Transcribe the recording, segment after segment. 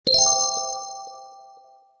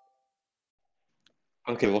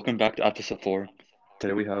Okay, welcome back to episode 4.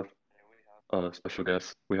 Today we have a special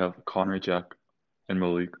guest. We have Connor, Jack, and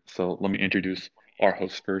Malik. So let me introduce our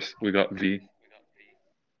host first. We got V,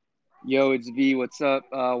 Yo, it's V. What's up?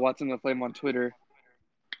 Watson the Flame on Twitter.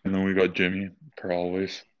 and then we got Jimmy, per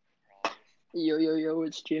always. Yo, yo, yo,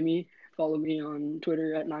 it's Jimmy. Follow me on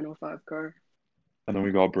Twitter at 905car. And then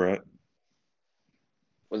we got Brett.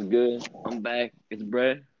 What's good? I'm back. It's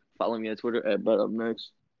Brett. Follow me on Twitter at Brett Up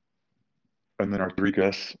Next. And then our 3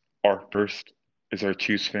 guests. Our first is our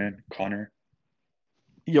Chiefs fan, Connor.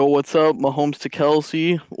 Yo, what's up? Mahomes to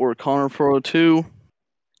Kelsey or Connor 402.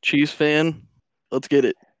 Chiefs fan. Let's get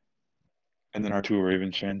it. And then our 2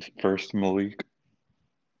 Ravens fans. First, Malik.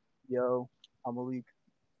 Yo, I'm Malik.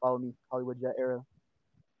 Follow me, Hollywood Jet Era.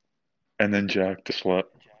 And then Jack, the slut.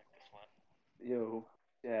 Yo,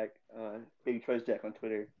 Jack, Big Trust Jack on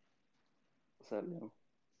Twitter. What's up, yo?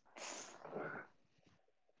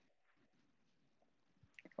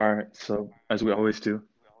 Alright, so as we always do,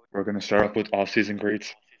 we're going to start off with off-season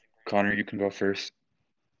grades. Connor, you can go first.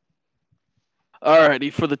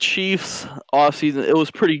 Alrighty, for the Chiefs offseason, it was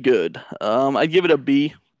pretty good. I'd give it a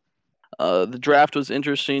B. The draft was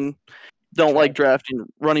interesting. Don't like drafting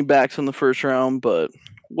running backs in the first round, but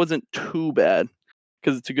wasn't too bad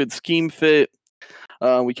because it's a good scheme fit.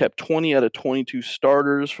 We kept 20 out of 22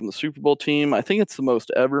 starters from the Super Bowl team. I think it's the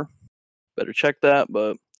most ever. Better check that,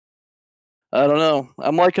 but I don't know.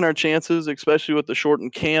 I'm liking our chances, especially with the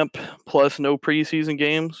shortened camp plus no preseason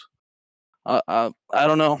games. I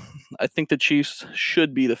don't know. I think the Chiefs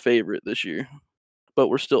should be the favorite this year, but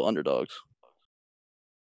we're still underdogs.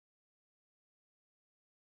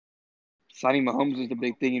 Signing Mahomes was the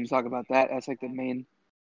big thing. You talk about that. That's like the main,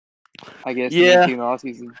 I guess, Yeah. the main thing in the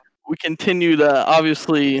offseason. We continue to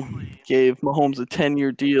obviously gave Mahomes a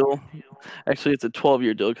 10-year deal. Actually, it's a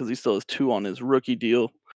 12-year deal because he still has 2 on his rookie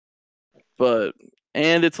deal.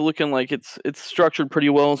 And it's looking like it's structured pretty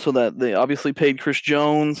well so that they obviously paid Chris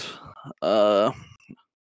Jones. Other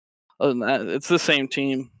than that, it's the same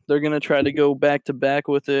team. They're going to try to go back-to-back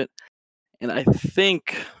with it. And I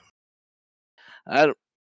think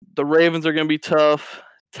the Ravens are going to be tough.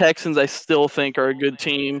 Texans, I still think, are a good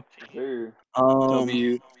team. Sure.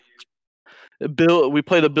 W. We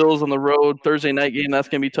play the Bills on the road Thursday night game. That's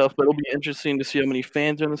gonna be tough, but it'll be interesting to see how many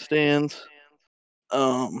fans are in the stands.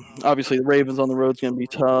 Obviously the Ravens on the road is gonna be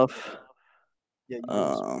tough.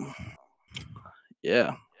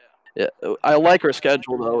 Yeah. I like our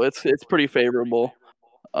schedule though. It's pretty favorable.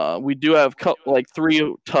 We do have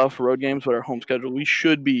 3 tough road games, but our home schedule we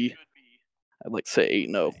should be, I'd like to say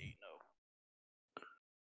 8-0.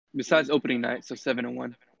 Besides opening night, so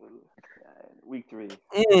 7-1. Week 3.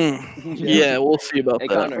 Yeah, we'll see about Hey,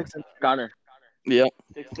 that. Connor. Yep.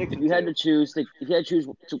 If you had to choose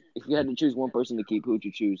one person to keep, who would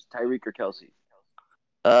you choose? Tyreek or Kelsey?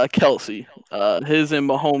 Kelsey. His and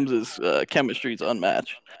Mahomes' chemistry is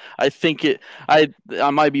unmatched. I think I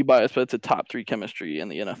might be biased, but it's a top 3 chemistry in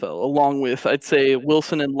the NFL, along with I'd say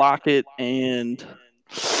Wilson and Lockett and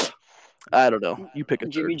I don't know. You pick a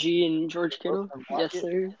Jimmy third. G and George Kittle. Yes,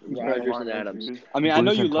 sir. Rodgers and Adams. I mean, I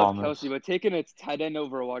know you Bruce and love Thomas. Kelsey, but taking a tight end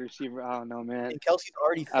over a wide receiver, I don't know, man. And Kelsey's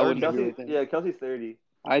already I wouldn't 30. agree with him. Kelsey's 30.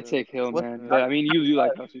 I'd take Hill, What? man. But I mean, you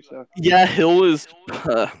like Kelsey, so. Yeah, Hill is.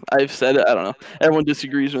 I've said it. I don't know. Everyone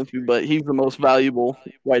disagrees with me, but he's the most valuable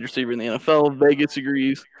wide receiver in the NFL. Vegas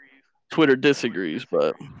agrees. Twitter disagrees,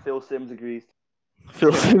 but Phil Sims agrees.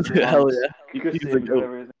 Phil Sims, hell yeah. You could He's say a goat.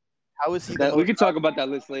 whatever. How is he? That, we could talk about that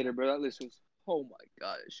list later, bro. That list was, oh my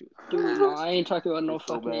god, shoot. Dude, no, I ain't talking about no It's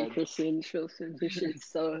so fucking bad. Chris Sims, Phil Sims. This shit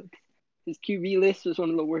sucks. His QB list was one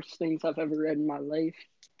of the worst things I've ever read in my life,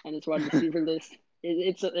 and his wide receiver list.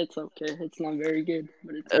 It's okay. It's not very good,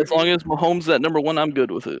 but it's As okay. long as Mahomes is at number 1, I'm good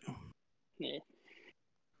with it. Yeah.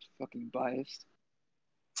 Fucking biased.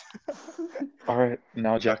 All right,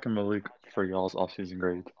 now Jack and Malik for y'all's off-season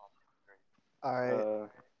grades. All right.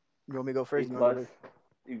 You want me to go first? A+. You want me to go first?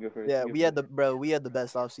 You go first. Yeah, You go we had first. we had the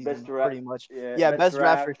best offseason, Best draft. pretty much. Yeah, Yeah, best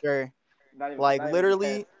draft for sure. Not even, Like not even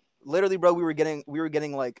literally, best. bro, we were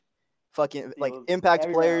getting like fucking like Steals impact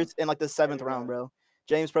every players round. in like the 7th Every round, round. bro.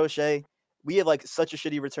 James Prochet, we had like such a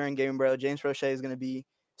shitty return game, bro. James Prochet is gonna be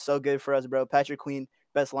so good for us, bro. Patrick Queen,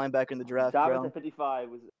 best linebacker in the draft, Dobbins bro. at 55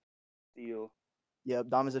 was a steal. Yep,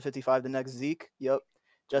 Dom at 55. The next Zeke. Yep.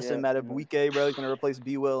 Justin Yeah. Madubuike, bro. He's gonna replace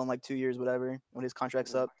B Will in like 2 years, whatever, when his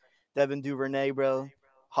contract's up. Devin Duvernay, bro.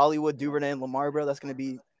 Hollywood Duvernay and Lamar, bro. That's gonna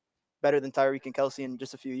be better than Tyreek and Kelsey in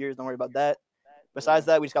just a few years. Don't worry about that. Besides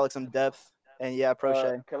that, we just got like some depth, and yeah,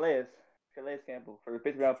 Prochet. Calais Campbell for a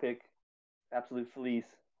 5th round pick, absolute fleece.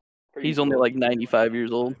 Pretty He's only cool. like 95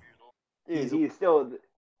 years old. Dude, he's still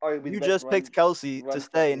arguably the You best just picked Kelsey run to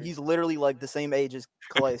stay, and stuffer. he's literally like the same age as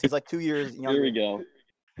Calais. He's like 2 years Here younger. we go.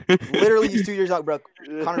 Literally, he's 2 years young, bro.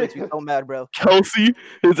 Connor makes me so mad, bro. Kelsey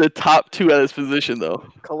is a top 2 at his position though.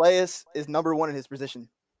 Calais is #1 in his position.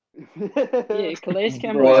 Yeah, Calais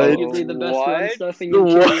Campbell What? is arguably the best run What? stuffing The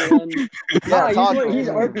what? interior end. Yeah, Nah, talk he's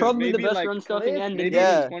to him. probably the Maybe best like run stuffing Calais, end. Maybe in in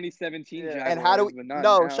Yeah. the the 2017 Yeah. Jaguars, And how do but not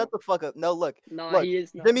no? now. Shut the fuck up. No, look, Nah, look. he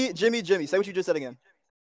is not. Jimmy. Say what you just said again.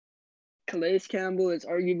 Calais Campbell is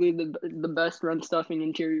arguably the best run stuffing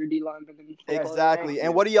interior D lineman in football. Exactly. thank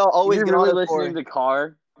And you. what do y'all always You're get really on it for? listening to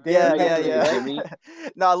Carr? Yeah, Yeah, Jimmy.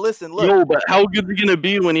 Nah, listen, look. Yo, but how good is he gonna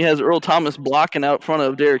be when he has Earl Thomas blocking out front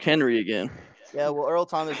of Derrick Henry again? Yeah, well, Earl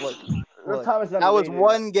Thomas, look, Thomas is that was underrated.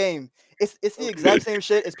 one game. It's the Okay. exact same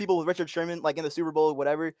shit as people with Richard Sherman, like in the Super Bowl,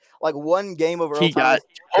 whatever. Like one game of Earl He got Thomas,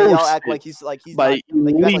 and y'all act toasted like he's by not, like you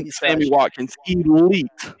act like elite he's Sammy trash. Watkins. Elite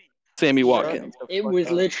Sammy Shut Watkins. the It fuck was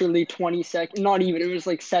up. literally 20 seconds, not even. It was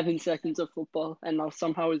like 7 seconds of football, and now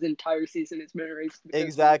somehow his entire season has been erased. because of it.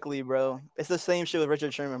 Exactly, bro. It's the same shit with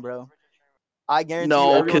Richard Sherman, bro. I guarantee you,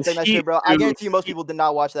 No, everyone 'cause saying that he- shit, bro. I dude, guarantee you, most people did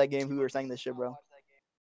not watch that game who were saying this shit, bro.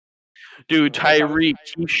 Dude, Tyreek,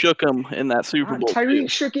 he shook him in that Super Bowl. Tyreek too.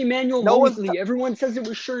 shook Emmanuel No one- Mosley. Everyone says it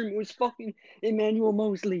was Sherm. It was fucking Emmanuel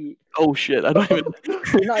Mosley. Oh shit, I don't even.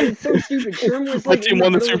 No, it's so stupid. Sherm was What like team in the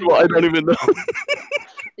won the middle Super of Bowl? I nowhere. don't even know.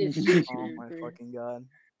 It's just Oh weird, my bro. fucking god.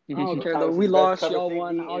 I don't care Thomas though. is We the best lost. cover Y'all safety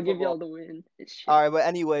won. in I'll give football. y'all the win. It's shit. All right, but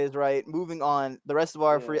anyways, right. Moving on. The rest of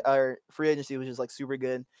our free agency was just like super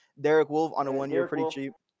good. Derek Wolf on a Yeah, 1 year, Derek pretty Wolf,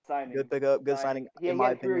 cheap. Signing. Good pickup, good signing He in my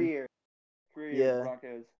had career opinion. year. Career Yeah. year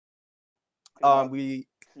Broncos. We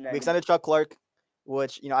Snag him. extended Chuck Clark,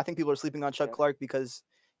 which I think people are sleeping on Chuck Yeah. Clark because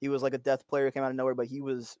he was like a death player who came out of nowhere, but he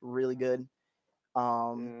was really good.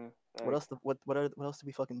 What else? What else did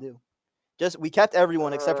we fucking do? Just we kept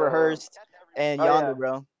everyone except for Hurst and oh, Yonder, yeah.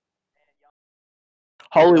 bro.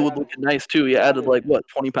 Hollywood Yeah. looking nice too. He added like what,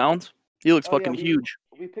 20 pounds? He looks Oh, yeah, fucking huge.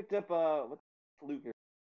 We picked up what's Fluker.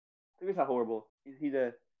 Fluker's not horrible.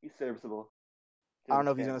 He's serviceable. I don't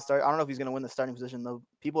know if he's gonna start. I don't know if he's gonna win the starting position though.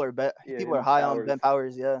 People are Yeah, people are him, high on Powers. Ben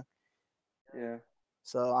Powers, yeah. Yeah.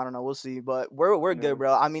 So I don't know. We'll see. But we're Yeah. good,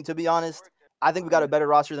 bro. I mean, to be honest, I think we got a better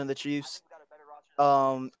roster than the Chiefs. I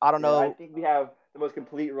don't Yeah, I know. think we have the most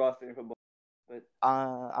complete roster in football. But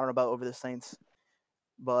I don't know about over the Saints,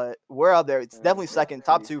 but we're up there. It's Yeah, definitely we're second,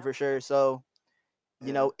 top crazy. 2 for sure. So,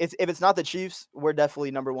 you know, if it's not the Chiefs, we're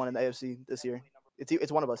definitely #1 in the AFC this year.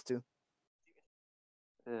 It's one of us too.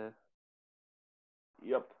 yeah.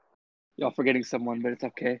 Yep. Y'all forgetting someone, but it's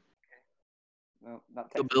okay. No, not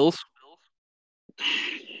The Texans. Bills.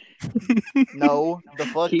 No, the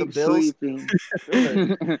fuck the Keep Bills. sleeping. Those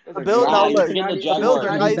are The Bills. Nah, No, you look. forget the The Jaguars. Bills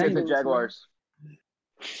are You nice. forget the Bengals, Jaguars.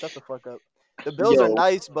 Shut the fuck up. The Bills are Yo.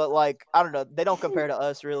 nice, but like I don't know, they don't compare to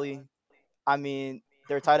us really. I mean,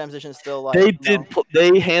 their tight end position is still like They did.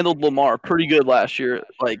 They handled Lamar pretty good last year,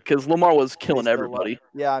 like because Lamar was they killing still everybody.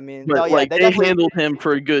 Yeah, I mean, But no, yeah, like they they definitely handled him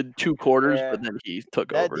for a good 2 quarters, Yeah. but then he took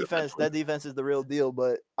that over. defense. eventually. That defense is the real deal.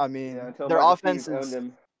 But I mean, Yeah, until their Marcus offense Peters is owned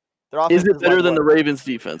him. their offense Is it better like than the what? Ravens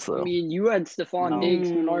defense I though? mean, you had Stephon No. Diggs,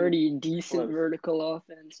 an already decent Close. vertical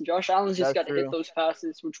offense. Josh Allen's just That's got to hit true. those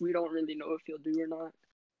passes, which we don't really know if he'll do or not.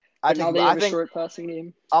 I But now think they have I a think short passing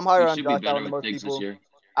game. I'm higher He on should be Josh better Allen than with most Diggs this people. year.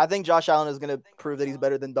 I think Josh Allen is gonna prove that he's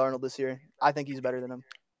better than Darnold this year. I think he's better than him.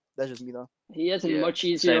 That's just me though. He has a Yeah, much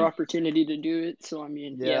easier same. opportunity to do it, so I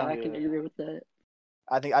mean, yeah, Yeah. I can Yeah. agree with that.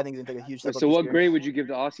 I think he's gonna take a huge step Wait, up so this what year. grade would you give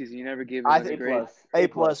the offseason? You never gave it I like, a think grade. A+. A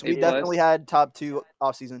plus. We A+? definitely had top 2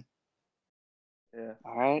 offseason. Yeah.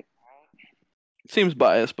 All right. Seems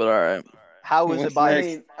biased, but all right. How is What's it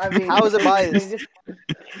biased? I mean, How is it biased?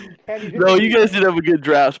 Can you No, you disagree? guys did have a good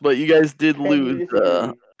draft, but you guys did Can you lose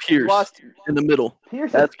disagree? Pierce Lost, in the middle.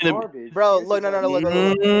 Pierce That's is gonna be- garbage. bro. Pierce Look, is no,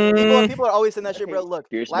 garbage. look. People are always saying that shit, bro. Okay. Look,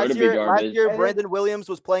 Pierce last better be year, garbage. And then- Brandon Williams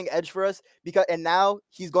was playing edge for us and now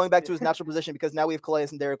he's going back to his natural position because now we have Calais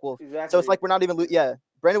and Derek Wolf. Exactly. So it's like we're not even. Yeah,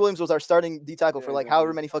 Brandon Williams was our starting D tackle for Yeah, like exactly.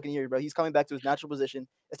 however many fucking years, bro. He's coming back to his natural position.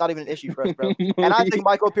 It's not even an issue for us, bro. And I think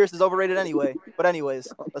Michael Pierce is overrated anyway. But anyways,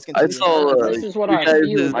 let's I continue. saw This is what you I guys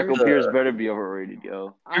feel, is, bro. Michael Pierce better be overrated,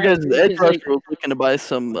 yo. You guys' agree, edge 'cause, like, rusher was looking to buy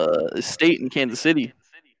some estate in Kansas City.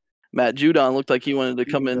 Matt Judon looked like he wanted to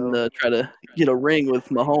come in try to get a ring with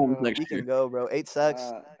Mahomes he next can year. go, bro. 8 sacks.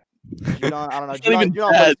 Judon, I don't know. It's not even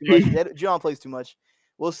Judon bad, plays too dude. much. Judon plays too much.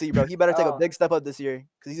 We'll see, bro. He better take a Oh. big step up this year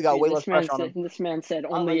because he's got way less pressure on him. This man said I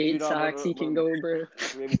only like 8 Judon sacks. He can over- go, bro.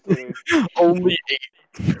 Ravens Twitter. Only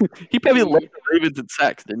 8. He probably led the Ravens in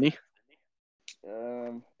sacks, didn't he?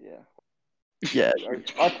 Yeah. Yeah. Our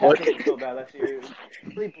pass rush was so bad last year. It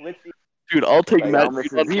was really blitzy. Dude, I'll take Like, Matt Almas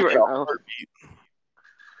Judon is he right in a now? heartbeat.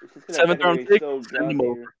 It's just 'cause that 7th round secondary is pick, so send him gaudy.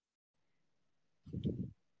 over.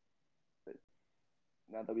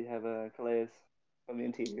 Now that we have Calais on the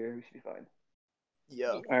interior, we should be fine.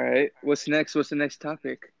 Yeah. All right. What's next? What's the next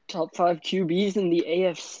topic? Top 5 QBs in the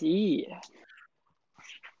AFC.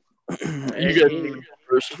 You guys Mm. go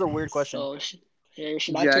first. It's a weird question. So,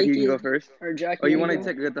 should I Jack, take you can it? go first. Or Jack, Oh, you want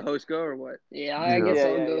go? to let the host go or what? Yeah, I Yeah. guess Yeah,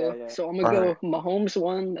 I'll yeah, go. yeah. So I'm gonna go Alright. Mahomes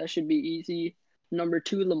 1. That should be easy. Number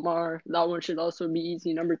 2, Lamar. That one should also be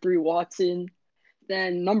easy. Number 3, Watson.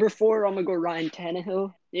 Then number 4, I'm gonna go Ryan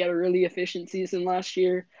Tannehill. He had a really efficient season last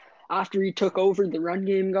year. After he took over, the run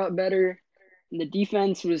game got better. And the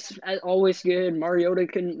defense was always good. Mariota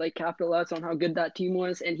couldn't capitalize on how good that team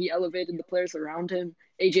was, and he elevated the players around him.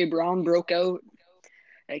 AJ Brown broke out,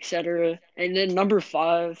 etc. And then number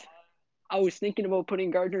 5, I was thinking about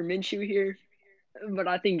putting Gardner Minshew here, but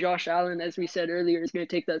I think Josh Allen, as we said earlier, is going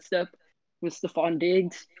to take that step with Stephon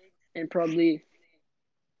Diggs and probably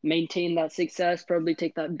maintain that success, probably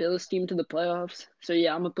take that Bills team to the playoffs. So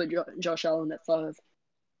yeah, I'm gonna put Josh Allen at 5.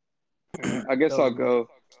 I guess I'll go.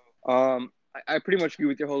 I pretty much agree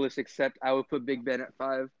with your whole list, except I would put Big Ben at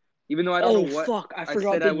 5. Even though I don't know what fuck! I I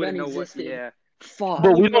forgot said, I Big wouldn't Ben know what. existed. Yeah, Fuck.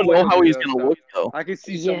 But we even know don't what know he'll how do, he's though, gonna so look though. I could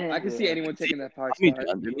see Yeah. I could see anyone taking that 5 Tommy spot.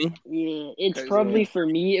 John, didn't he? Yeah, it's 'Cause, probably for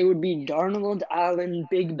me. It would be Darnold, Allen,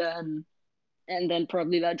 Big Ben, and then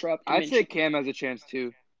probably that drop to I'd say Minshew. Cam has a chance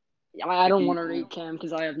too. I don't he- want to rate Cam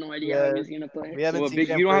because I have no idea how Yeah, he's gonna play. we haven't Well, seen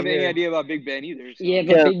Cam you don't for have a any year. idea about Big Ben either. So. Yeah,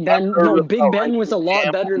 but Yeah, Big Ben, I'm no, Big about Ben right was a with lot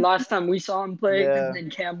Cam. better last time we saw him play Yeah. than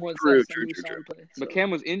Cam was True, last time true, we true, saw true. him play. But So. Cam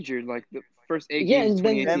was injured like the first 8 Yeah, games and of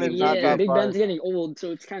then 2018. Cam is He was not yeah, top good. Big Ben's 5. getting old,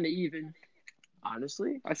 so it's kind of even.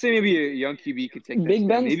 Honestly, I'd say maybe a young QB could take that Big step.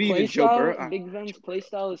 Ben's Maybe play even Joe Burrow. style, Big Ben's play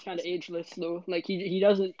style is kind of ageless though. Like he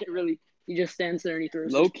doesn't really, he just stands there and he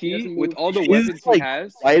throws. Low He key, doesn't with move. all the His weapons he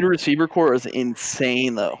has, wide receiver core is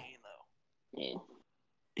insane though. Yeah.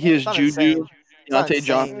 He has It's not Juju, insane. It's not Deontay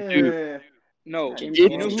Johnson, insane. dude. no. James You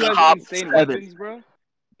know It's who has top insane 7. weapons, bro?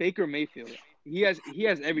 Baker Mayfield. He has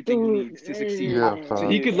everything he Dude, needs to succeed. Yeah, So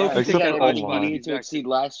he could yeah, low key I take except that for high O spot if line. he's needed to back. exceed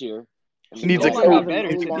last year. He needs O a line got have better.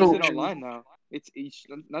 an It's a O-line. decent coach. O line now. It's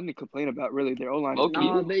nothing to complain about really. Their O line Low is key.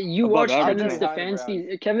 Nah, but you above watch average Kevin now.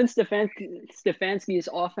 Stefanski. Kevin Stefanski's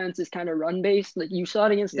offense is kind of run based. Like you saw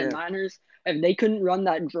it against the Yeah. Niners. If they couldn't run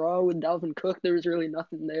that draw with Dalvin Cook, there was really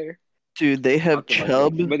nothing there. Dude, they have Fuck the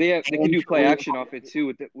Chubb. But they can do play Kareem action off it too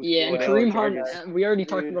with Yeah, and Odell Kareem and Hunt. Jarvis. We already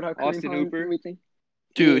talked Dude, about how Kareem Austin Hunt. Hooper. We think.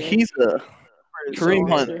 Dude, Yeah. he's a Kareem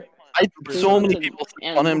Hunt. Monster. So Kareem many Hunt's people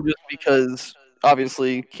sleep an on him animal. just because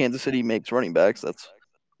obviously Kansas City makes running backs. That's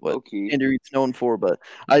what Low key. Andy Reid's known for. But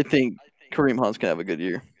I think Kareem Hunt's gonna have a good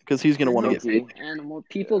year because he's gonna want to Kareem get Hunt's paid. an animal.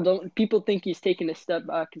 People think he's taking a step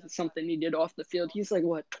back because it's something he did off the field. He's like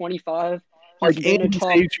what 25. He's Like been a Andy top.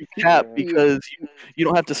 saves you cap Yeah. because you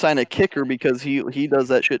don't have to sign a kicker because he does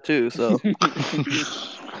that shit too. So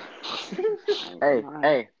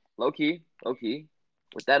Hey, low key.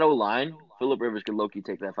 With that O line, Philip Rivers could low key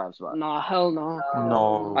take that 5 spot. Nah, hell no.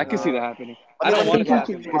 No. I can see that happening. I I don't think want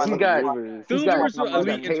it to he happen. can- though. He's got Rivers. Philip got- Rivers was he's got elite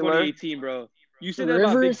in Taylor. 2018, bro. You said that about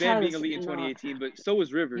Big Rivers Ben being has- elite in nah. 2018, but so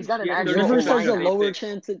was Rivers. He's got an He had actual 36 Rivers has sacks a and 8 lower picks.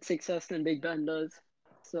 chance at success than Big Ben does.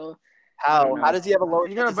 So How? don't know. How does he have a lower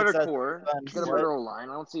He's got a chance of better success core. than He's got a Ben? better O line.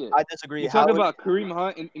 I don't see it. I disagree. You How talk is- about Kareem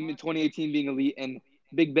Hunt in 2018 being elite and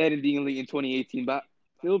Big Ben being elite in 2018, but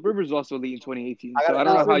Philip Rivers was also elite in 2018. So I don't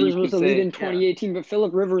know Philip how you Rivers can was elite say. in 2018, but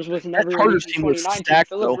Philip Rivers was never Chargers elite in team was 2019. stacked,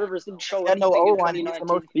 Philip though. Rivers didn't show He had no anything in O-line. He needs the 2019.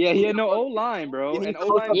 most- Yeah, he had no O line, bro, He needs and to O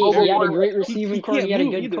coach line. up Yeah, over he had a Rivers. great receiving core. can't He had a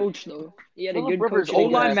move good either. coach though. He had a Philip good Rivers coach. O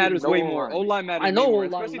only line has matters no way O-line. more. O line matters I know way O more,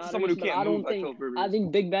 line especially to someone who matters, but can't I move don't like think. Philip Rivers. I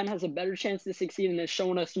think Big Ben has a better chance to succeed and has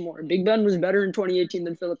shown us more. Big Ben was better in 2018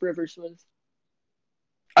 than Philip Rivers was.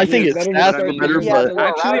 I think He his was better to stats start are the better, year. Yeah, but but-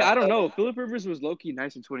 Actually, around I don't it. know. Philip Rivers was low key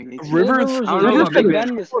nice in 2018. Rivers was I don't know Rivers. about Big Big Ben.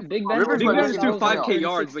 Ben was Big Ben. Rivers was Big went Ben just threw 1,000 5K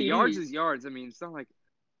yards, but 160 yards TDs. is yards. I mean, it's not like,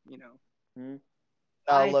 you know.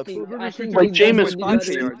 Look, I think like Big Ben Jameis would be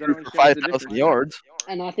Winston better. yards. I threw don't for understand the 5,000 difference. yards.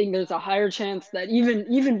 And I think there's a higher chance that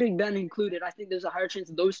even Big Ben included, I think there's a higher chance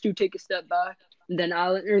that those two take a step back than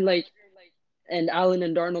Allen and Allen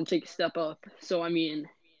and Darnold take a step up. So I mean,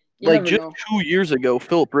 you Like never just know. 2 years ago,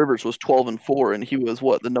 Philip Rivers was 12-4, and he was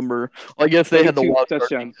what the number? Well, I guess they had the 32 wild card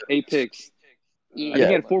touchdowns, 8 picks. I think Yeah,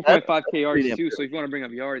 he had 4.5K yards pretty too. So if you want to bring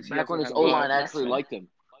up yards, he Back when also his had a O line lot. actually fair. liked him.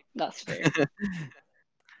 That's fair.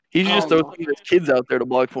 He should I just don't throw know. some of his kids out there to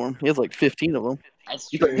block for him. He has like 15 of them. That's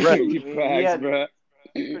He's true. like, right. You He facts, had bro.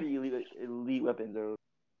 pretty elite weapons though.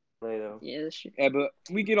 Though. Yeah, that's true. Yeah, but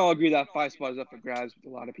we can all agree that 5 spot is up for grabs with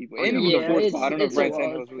a lot of people. Oh, And yeah, even the Yeah, 4th it's spot. I don't know if it's a Ryan lot.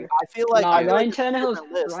 Tannehill's really. I feel like Nah, I feel like Ryan it's a Tannehill's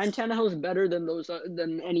different list. Ryan Tannehill's better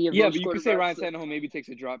than any of Yeah, those but you could say Ryan quarterbacks. Tannehill maybe takes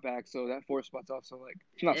a drop back, so that 4th spot's also like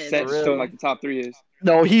it's not Yeah, set in that's stone true. like the top 3 is.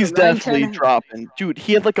 No, he's Ryan definitely Tannehill- dropping. Dude,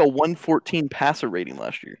 he had like a 114 passer rating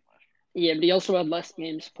last year. Yeah, but he also had less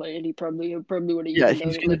games played. He probably would have Yeah, evened he's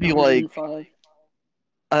out at gonna like be like 105.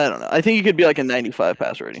 I don't know. I think he could be like a 95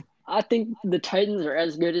 passer rating. I think the Titans are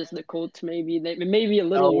as good as the Colts. Maybe they maybe a No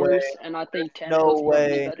little way. worse, and I think No Tannehill's probably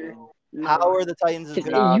way. better. How are the Titans as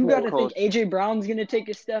Because good? Nah, you got to Colts. think AJ Brown's gonna take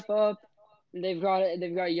a step up. They've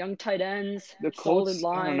got young tight ends, The solid Colts, I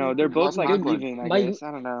line. don't know. They're both like good. even, I Mike, guess.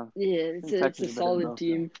 I don't know. yeah, I it's think a Texans are better than solid both,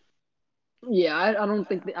 team. Yeah, I don't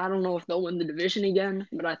think I don't know if they'll win the division again,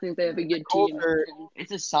 but I think they have a good Colts team. are-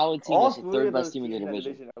 It's a solid team. All It's the three third of those best team in teams the in that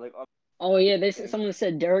division. division are like. Oh yeah, someone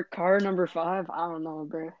said Derek Carr number 5. I don't know,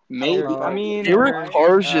 bro. Maybe. know. I mean, Derek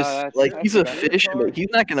Carr's just that's- like that's he's a bet. efficient, but he's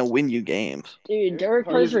not gonna win you games. Dude, Derek Derek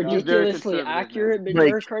Carr Carr's is- he's very ridiculously conservative, man. accurate, but Like-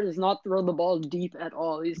 Derek Carr does not throw the ball deep at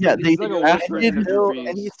all. He's Yeah, he's they like a good. worse and, version he of still, Drew Brees.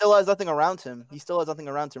 and he still has nothing around him. He still has nothing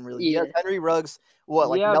around him really. He has Yeah. Henry Ruggs,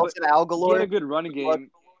 like Yeah, but Nelson He had a Aguilar. good running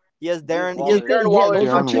game. He has Darren. Waller. He has Darren Yeah, Waller. those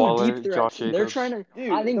are Darren two Waller, deep threats. Josh They're Jacobs. trying to.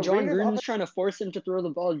 Dude, I think the John Raiders Gruden's offense- trying to force him to throw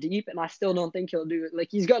the ball deep, and I still don't think he'll do it. Like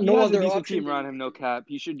he's got He no has other a decent option. team around him, no cap.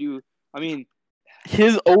 He should do. I mean,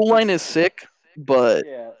 His O line is sick, but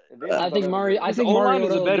Yeah, I think His O-line Mariota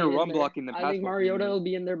was a will better be in run there. blocking than I pass think blocking Mariota unit. will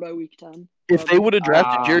be in there by week 10. if they would have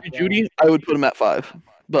drafted Ah, Jerry yeah. Jeudy, I would put him at 5.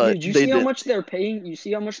 But Dude, you they see how did. much they're paying? You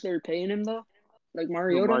see how much they're paying him though? Like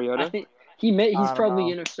Mariota, Mariota? I think he's don't probably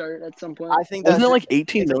know. gonna start at some point. I think Wasn't that's it like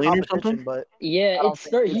 18 it's a million or competition, something? But Yeah, I don't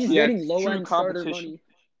think he's Yeah, getting it's low true end starter competition. money.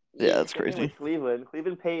 Yeah, that's Same thing crazy. with Cleveland.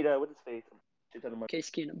 Cleveland paid what's his face? Shit ton of money. Case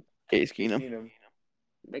Keenum. Case Keenum. Keenum.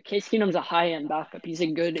 But Case Keenum's a high end backup. He's a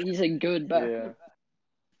good backup. Yeah.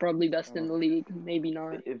 Probably best in the league. Maybe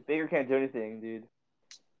not. If Baker can't do anything, dude,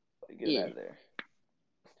 get him Yeah. out of there.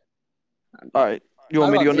 All right, you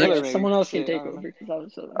want me to go Taylor, next? maybe. Someone else can Yeah, take I don't over because I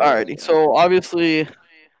was. Alrighty, so obviously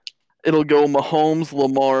it'll go Mahomes,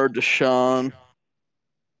 Lamar, Deshaun,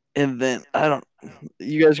 and then I don't.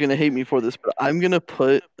 You guys are gonna hate me for this, but I'm gonna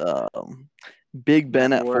put Big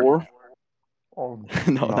Ben at Moore. 4. Oh,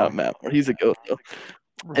 No, not Matt Moore. He's a ghost though.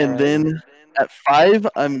 And Alright. then at 5,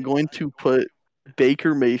 I'm going to put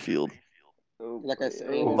Baker Mayfield. Like I said,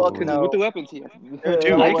 Oh. Fuck because no. with the weapons he has.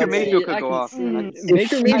 Dude, I Baker can Mayfield see- could I go can off. see- man. If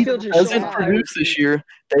Baker he Mayfield just doesn't showed out. produce this year,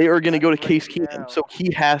 they are going to go to Right Case now. Keenum, so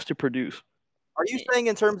he has to produce. are you saying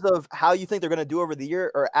in terms of how you think they're going to do over the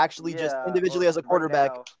year, or actually just Yeah, individually or as a right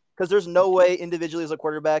quarterback? now. Because there's no way individually as a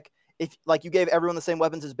quarterback, if like you gave everyone the same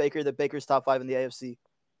weapons as Baker, that Baker's top 5 in the AFC.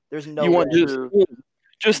 There's no You way. want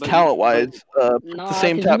just But- talent-wise, Nah, the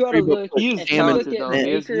same 'cause top you gotta 3, but look. put He is If Cam you and look talented, at though. Ben.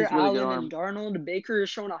 He is Baker, really good Allen, arm. and Darnold, Baker is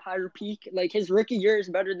showing a higher peak. Like his rookie year is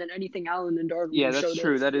better than anything Allen and Darnold Yeah, showed that's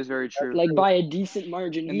true. us. That is very true. Like by a decent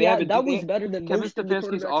margin. And they have That they- was better than Kevin most of the Stefanski's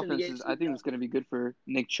quarterbacks in the offense is, AFC. I think, it's going to be good for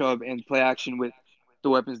Nick Chubb and play action with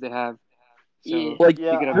the weapons they have. So, Yeah. Like,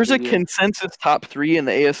 Yeah, he could have there's a good year. consensus top 3 in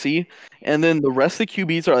the AFC, and then the rest of the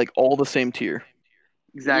QBs are like all the same tier.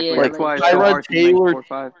 Exactly. Yeah, That's like why it's Tyrod so hard to rank Taylor- 4 or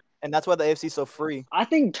 5. And that's why the AFC is so free. I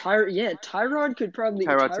think Tyrod could probably.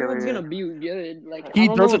 Tyrod Taylor, Tyrod's yeah. gonna be good. Like I He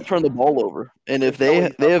don't know doesn't if- turn the ball over, and if There's no way they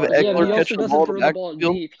he's they have top 5. Yeah, but Eckler he also catching the doesn't ball throw in the the ball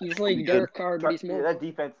backfield, deep. He's be like good. Derek Carr, but he's Yeah, more. that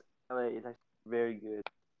defense LA is actually very good.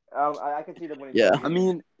 I can see them winning. Yeah. I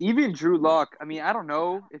mean, even Drew Lock. I mean, I don't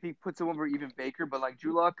know if he puts it over even Baker, but like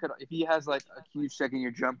Drew Lock could, if he has like a huge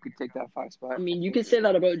second-year jump, could take that 5 spot. I mean, you could say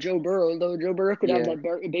that about Joe Burrow, though. Joe Burrow could have Yeah.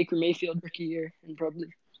 that Baker Mayfield rookie year, and probably.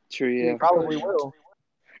 True, He yeah. probably will.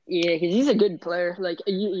 Yeah, 'cause he's a good player. Like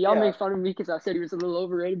y'all Yeah. make fun of me because I said he was a little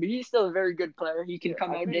overrated, but he's still a very good player. He can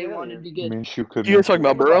come I out think day he one is. and be good. Minshew could You guys talking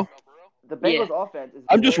about Burrow? The Bengals offense is.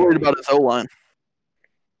 I'm just very- worried about his O line.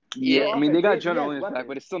 Yeah, I mean, they got Jonah Yeah, Williams back, weapons.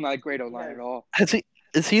 but it's still not a great O-line at all.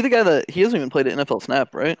 Is he the guy that he hasn't even played an NFL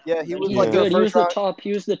snap, right? Yeah, he was He's like Yeah. the good. He was first the round. top.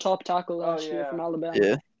 He was the top tackle last year yeah. from Alabama.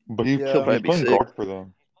 Yeah. But he's, Yeah. he's Might be playing sick. guard for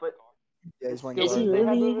them. But Yeah, he's playing Is guard. he They have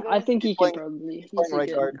really? over there? I think he He's can playing- probably. He's playing a right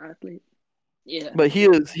good guard. athlete. Yeah. But he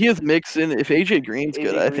is Mixon. If AJ Green's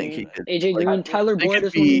good, AJ I think he Green. could. AJ like, Green, Tyler they Boyd could is one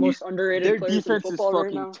of the be- most underrated Their players in defense is football right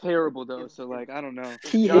fucking now. terrible, though. So like, I don't know.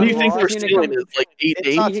 T. What do you Higgins think is their gonna ceiling come- is? Like 8-8?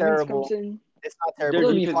 It's not T. Higgins terrible. comes in. It's not Their terrible.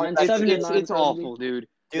 They'll be defense, fine. it's 7 and 9 it's probably. awful, dude.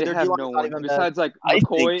 Dude, They their have D-line's no not one even bad. besides like I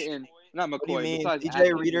McCoy think- and not What do you McCoy. mean? Besides DJ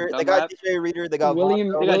Atkins Reader. and They got Dunlap. DJ Reader. They got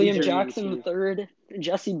William Von They got William DJ Reader, Jackson too. III,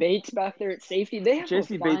 Jesse Bates back there at safety. They have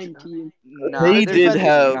Jesse a Bates- fine team. Nah, They their did defense is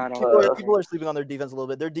have, not all People that. are, people are sleeping on their defense a little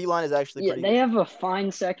bit. Their D line is actually Yeah, pretty they good. have a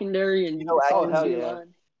fine secondary and You know, solid hell D yeah.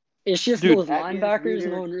 line. It's just Dude, those Atkins, linebackers Reader,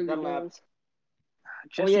 no one really Dunlap. knows.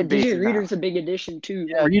 Jesse yeah, Bates DJ is not- Reader's a big addition too.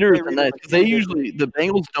 Yeah, Reader is DJ Reader's nice a because they good usually the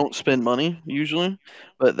Bengals don't spend money usually,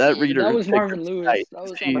 but that Yeah, Reader that was is Marvin Lewis. nice. That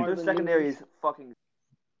was He- Marvin Their secondary Lewis. is fucking.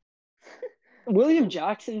 William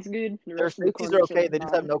Jackson's good. The Their rest of the safeties are corners okay. They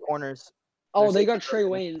just have fine. no corners. Oh, their they got safeties are Trey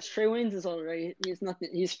okay. Waynes. Trey Waynes is alright. He's nothing.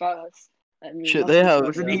 He's fast. I mean, Shit, they nothing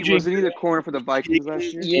have special. Wasn't he the corner for the Vikings last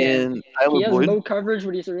year? Yeah. and He Tyler has Boyd. no coverage,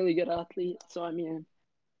 but he's a really good athlete. So I mean,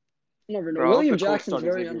 you never know. Bro, I hope William the Colts Jackson's start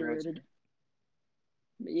very Xavier Rhodes. underrated.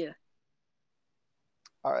 But yeah.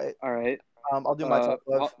 All right. All right. I'll do my top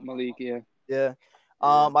five. Malik, yeah. Yeah.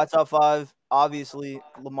 My top five, obviously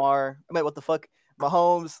Lamar. Wait, what the fuck?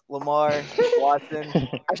 Mahomes, Lamar, Watson.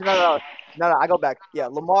 Actually, no. I go back. Yeah,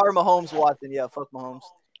 Lamar, Mahomes, Watson. Yeah, fuck Mahomes.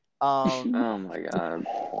 Oh my god.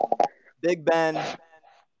 Big Ben.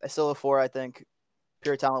 I still have 4, I think,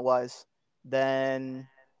 pure talent wise. Then,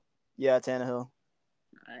 yeah, Tannehill.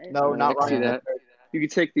 No, not I can see Ryan. that. You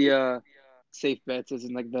could take the safe bets as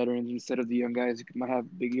in like veterans instead of the young guys who might have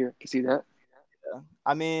a big year. Can see that. Yeah.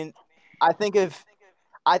 I mean, I think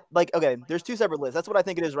okay, there's 2 separate lists. That's what I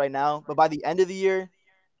think it is right now. But by the end of the year,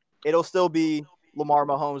 it'll still be Lamar,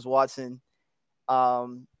 Mahomes, Watson.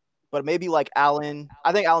 But maybe like Allen.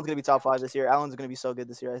 I think Allen's gonna be top 5 this year. Allen's gonna be so good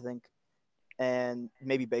this year, I think. And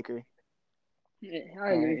maybe Baker. Yeah, I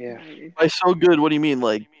agree. Yeah. I agree. By so good, what do you mean?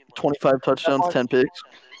 Like 25 touchdowns, 10 picks?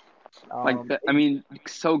 I mean,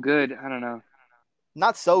 so good. I don't know.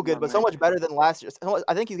 Not so good, but so much better than last year.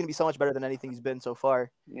 I think he's gonna be so much better than anything he's been so far.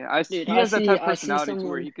 Yeah, Dude, he has that type of I see personality to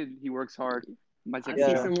where someone- he works hard. Might take I a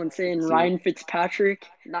see shot. someone saying See Ryan Fitzpatrick.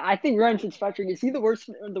 Nah, I think Ryan Fitzpatrick is he the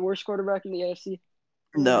worst quarterback in the AFC?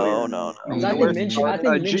 No. Because I think worst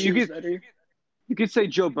Minshew you is better. You could say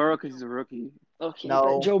Joe Burrow because he's a rookie. Okay,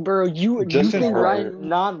 No. but Joe Burrow, you Justin think Herbert. Ryan?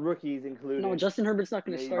 Non-rookies included. No, Justin Herbert's not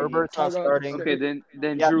going to Maybe. start. Herbert's not Tyrod starting. starts. Okay,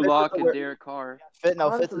 then Yeah, Drew Fitz is Lock the and worst. Derek Carr. Fitz is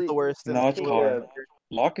Honestly, the worst. No, it's Take Carr. a-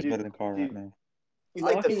 Locke is Dude, better than Carr right dude. now. You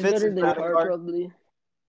think Lock the is Fitz better is than better than Carr, Carr? probably.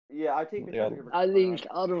 Yeah, I take Yeah. Fitzpatrick over I Carr. think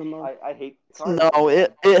I don't know. I hate Carr. No,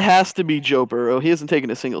 it has to be Joe Burrow. He hasn't taken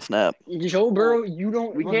a single snap. Joe Burrow, you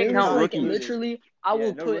don't. We can't there's count like rookies. literally. Yeah, no I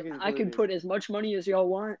rookies could included. put as much money as y'all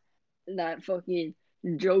want. That fucking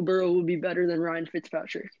Joe Burrow will be better than Ryan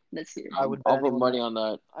Fitzpatrick this year. I would. I'll bet put anyone money that. on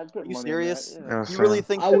that. I'd put You money serious? on that. Yeah, You really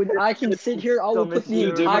same. think? I can sit here. I will put the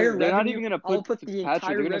Dude, entire they're not revenue. even gonna I'll put put the Fitzpatrick.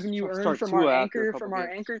 entire They're gonna revenue earned start from Tua our after a couple games.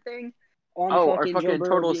 anchor thing on Oh, our fucking Joe fucking Burrow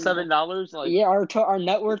total being $7. Like, yeah, our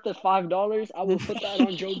net worth of $5. I will put that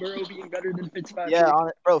on Joe Burrow being better than Fitzpatrick. Yeah,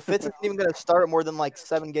 bro. Fitz isn't even gonna start more than like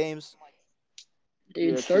 7 games.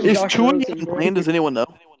 Dude, Yeah, start Is Josh Tua Rosen, even bro. playing? Does anyone know?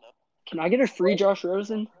 Can I get a free Josh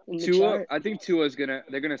Rosen in the Tua, chat? I think Tua's they're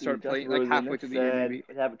gonna start playing like halfway through the year maybe.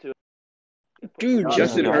 What happened to Dude, Yeah, just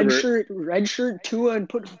Justin yeah. Herbert. red shirt Tua and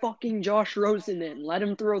put fucking Josh Rosen in. Let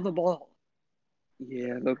him throw the ball.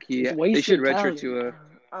 Yeah, low key. It's They wasted should redshirt talent. Tua.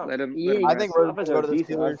 Oh, Let him. Yeah, Let him I rest. think Rosen's I gonna go to the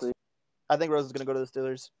decent, Steelers. honestly. I think Rosen's gonna go to the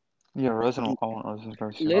Steelers. Yeah, Rosen. I want Rosen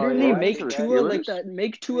first. Literally yeah? make Steelers? Tua like that.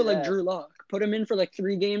 Make Tua like Yeah. Drew Lock. Put him in for like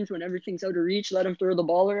 3 games when everything's out of reach. Let him throw the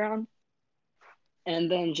ball around,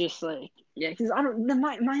 and then just like because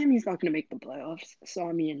Miami's not gonna make the playoffs. So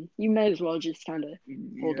I mean, you may as well just kind of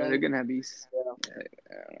hold Yeah, out. they're gonna have these.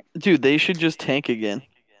 Dude, they should just tank again.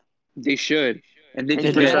 They should, and they And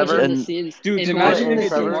can Trevor get. imagine and- the Saints. Dude, Imagine imagine the if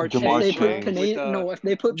Saints. Jamar If they put Chase. if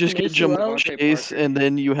they put Just Panay get Jamar Sewell. Devontae Chase, Parker. and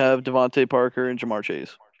then you have Devontae Parker and Jamar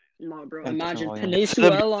Chase. No, bro. And Imagine Williams. Panay Instead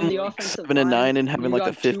of Sewell on the getting, like, offensive 7 and line. 9 and having You like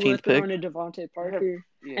the got Tua 15th pick. throwing to Devontae Parker.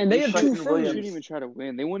 Yeah, And they have Preston 2 They Williams. shouldn't firsts. even try to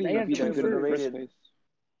win. They won't They even have be that 2 good in the first underrated. place.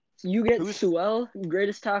 So you get Who's- Sewell,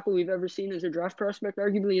 greatest tackle we've ever seen as a draft prospect,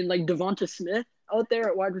 arguably, and like Devonta Smith out there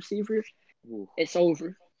at wide receiver. Ooh. It's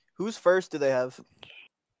over. Who's first? Do they have?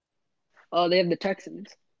 They have the Texans.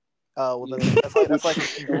 Oh, well, that's like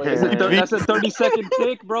That's a 30-second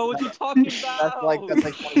pick, bro. What you talking about? that's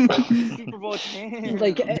like 20 Super Bowl champ.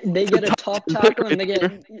 Like they get a top tackle, and they get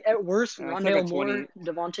at worst It's like Rondale a Moore, 20.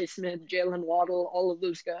 Devontae Smith, Jalen Waddle, all of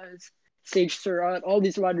those guys. Sage Surratt, all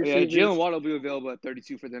these wide Yeah, receivers. Jalen Waddle will be available at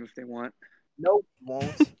 32 for them if they want. Nope, won't.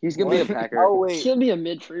 He's gonna be a What? Packer. Oh wait, He'll be a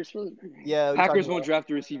mid first. yeah. Packers won't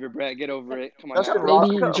draft a receiver, Brett. Get over it. Come on. Justin now. Ross-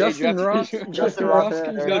 Maybe They Justin Ross. drafted- Justin Ross, Ross yeah.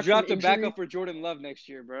 comes They'll back draft from a backup injury. for Jordan Love next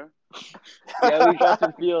year, bro. Yeah, we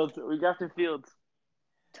drafted Fields.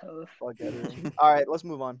 Tough. Fuck it. All right, let's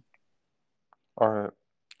move on. All right.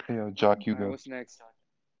 Yeah, Jack, you All right, go. what's next?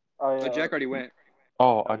 Oh, Oh, yeah. Jack already went.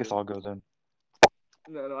 Oh, I guess I'll go then.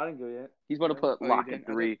 No, I didn't go yet. He's about to put Oh, you Lock didn't?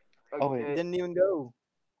 at 3. Oh, wait. He didn't even go.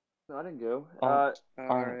 No, I didn't go. Oh.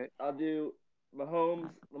 All right. I'll do Mahomes,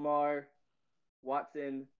 Lamar,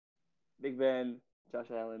 Watson, Big Ben, Josh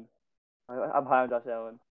Allen. I'm high on Josh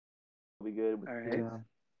Allen. It'll be good. All right. Yeah.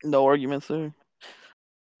 No arguments there.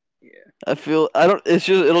 Yeah.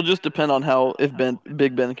 It'll just depend on how if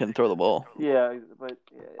Big Ben can throw the ball. Yeah, but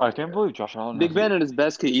yeah. I can't believe Josh Allen. Big Ben at his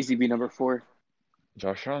best could easily be number 4.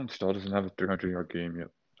 Josh Allen still doesn't have a 300-yard game yet.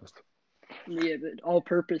 Yeah, but all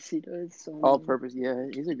purpose he does. So All purpose. Yeah,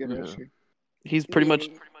 he's a good Yeah. rusher. He's pretty much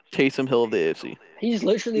Taysom Hill of the AFC. He's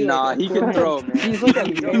literally Nah, like he can throw, man. He's like a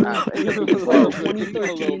He very can throw. he's Give him like a little break.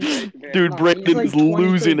 2013. Dude, Nah, Brandon he's like is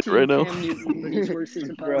losing it 2013 right now. Cam Newton, but he's worse as a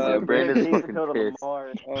Bruh, passer. Brandon's Taysom fucking Hill to pissed.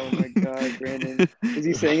 Lamar. Oh my God, Brandon. Is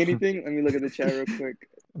he saying anything? Let me look at the chat real quick.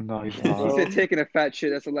 No, he's He not. said taking a fat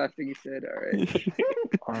shit. That's the last thing he said. All right.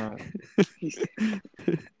 Alright. He's-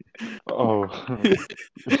 Oh.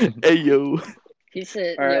 Hey yo. He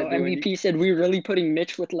said, All right, yo, dude, MVP said, we really putting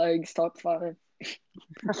Mitch with legs top 5. Mitch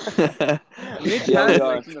Yeah, we has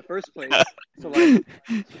are. legs in the first place. So like,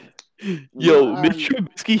 Yo, Um, Mitch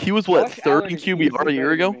Trubisky, he was what, Josh third Allen in is QBR easily a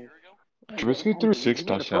year better than ago? me. Trubisky threw 6 He made a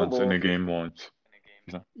Pro touchdowns in Bowl. a game once.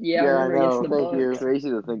 Yeah, I Yeah, I remember against know. the Thank you. Bucks. Crazy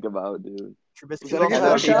to think about, dude. Trubisky's Was that also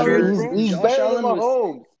against the Josh Patriots, Allen, bro? He's Josh better than Allen was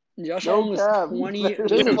Mahomes. Josh No Allen was cap. 20 He's better was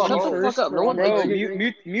than Jason, shut the Mahomes. first fuck up. No one for Bro, target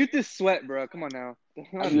rate. mute this sweat, bro. Come on now.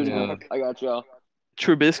 I'm muting Yeah. him. I got y'all.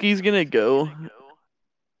 Trubisky's gonna go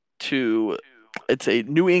to it's a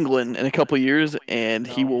New England in a couple years, and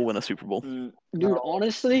he will win a Super Bowl. Dude, No.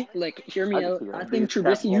 honestly, like, hear I me can out. see that. I think Dude,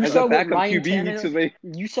 Trubisky. You As saw a what backup Ryan QB, Tannehill.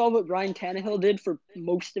 You saw what Ryan Tannehill did for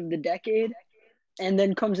most of the decade, and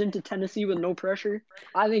then comes into Tennessee with no pressure.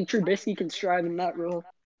 I think Trubisky can strive in that role.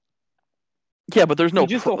 Yeah, but there's no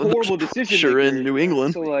He's just a horrible there's decision pressure maker. in New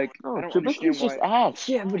England. So like, No, I don't Trubisky's understand just why. ass.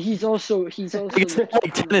 Yeah, but he's also It's not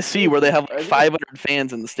like Tennessee where they have like 500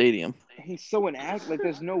 fans in the stadium. He's so inactive. Like,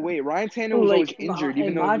 there's no way. Ryan Tannehill was always injured,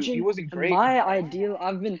 even though he wasn't great. My ideal.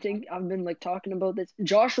 I've been like talking about this.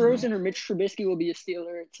 Josh Rosen or Mitch Trubisky will be a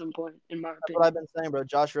Steeler at some point, in my That's opinion. what I've been saying, bro.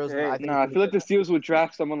 Josh Rosen. Hey, I think. Nah, I feel like the Steelers would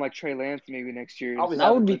draft someone like Trey Lance maybe next year. I'll be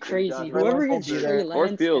That would be happy with crazy. Josh Whoever Rosen. gets Won't be Trey there. Or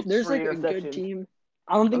Lance, if Fields. there's like 3 a good interceptions. team,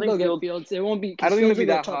 I don't think think they'll get Fields- Fields. It won't be. I don't think Fields they'll be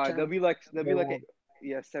will go that top high. 10. They'll be like They won't.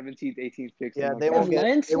 17th, 18th pick. Yeah, something they like If won't that. get.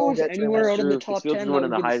 Lance They won't goes get Trey anywhere Lance. out of the True, 'cause top Fields 10, is that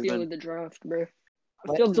winning would the be the steal Heisman. of the draft, bro.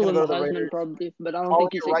 Lance Fields is will gonna win go the to the Heisman Raiders. probably, but I don't Calling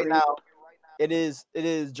think he's it a right great. now. It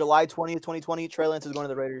is July 20th, 2020. Trey Lance is going to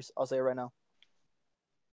the Raiders. I'll say it right now.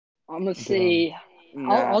 I'm gonna say.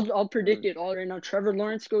 Nah. I'll predict it all right now. Trevor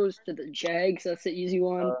Lawrence goes to the Jags. That's the easy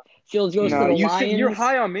one. Fields goes No, to the Lions. you're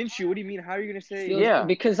high on Minshew. What do you mean? How are you gonna say? Fields, Yeah.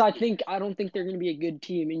 because I don't think they're gonna be a good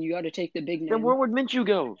team, and you got to take the big Then name. where would Minshew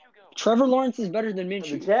go? Trevor Lawrence is better than The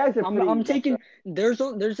Minshew. Jags are pretty. I'm taking. There's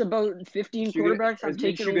about 15 quarterbacks. I'm Is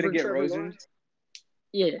taking Minshew gonna over get Trevor Rosen? Lawrence.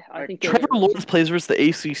 Yeah, I think Trevor Lawrence plays versus the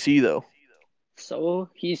ACC though. So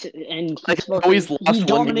he's Like, always he lost one game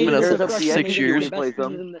dominated in as a a freshman 6 against years. the best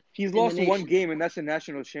teams in the He's in the lost one nation. game, and that's a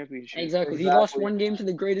national championship. Exactly. He lost one game to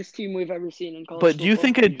the greatest team we've ever seen in college But do you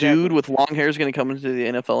football. think a dude with long hair is going to come into the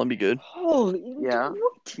NFL and be good? Holy Yeah.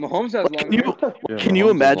 what? Mahomes has long hair. Yeah, Can you Mahomes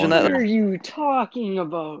has imagine long that? What hair. are you talking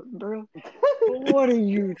about, bro? What are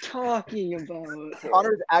you talking about?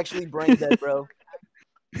 Connor's actually brain dead, bro.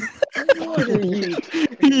 What are you?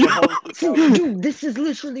 Dude, this is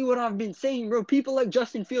literally what I've been saying, bro. People like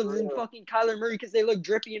Justin Fields and fucking Kyler Murray because they look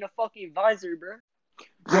drippy in a fucking visor, bro.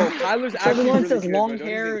 Bro, Kyler's Trevor actually Lawrence really has good, long bro. Don't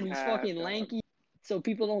hair even and he's cap, fucking dog. lanky, so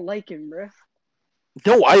people don't like him, bro.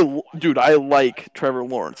 No, I like Trevor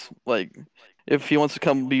Lawrence. Like, if he wants to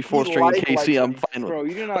come be fourth string in KC, I'm fine with Bro, it.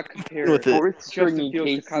 you do not compare With it. Fourth string Justin in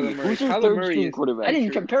Fields to Kyler KC. Murray. Who's your Kyler third Murray string is quarterback? I didn't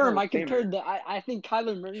true compare him. Hall I of Famer. compared I think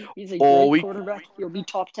Kyler Murray. He's a Oh, great we- quarterback. He'll be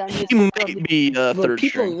top 10 this He year, might probably. be But third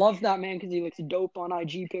people string. love that man because he looks dope on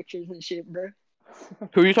IG pictures and shit, bro.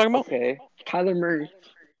 Who are you talking about? Okay. Kyler Murray.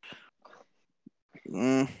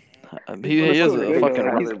 He is Good, a fucking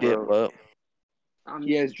though. rocket, bro. but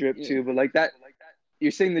He has drip yeah. too, but like that,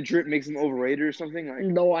 you're saying the drip makes him overrated or something? Like,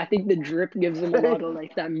 No, I think the drip gives him a lot of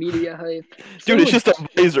like that media hype. dude, it's just a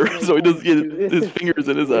visor, Like, so he doesn't get dude. his fingers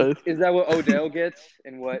in his eyes. is that what Odell gets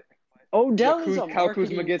and what? Odell What is a Kyle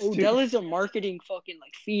Kuzma marketing. gets, too. Odell is a marketing fucking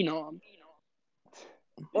like phenom.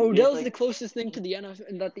 He Odell's has, the closest thing to the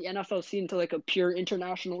NFL that the NFL seen to like a pure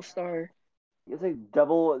international star. he has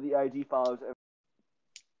double the IG followers.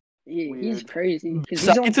 Yeah, he's Weird. crazy. 'Cause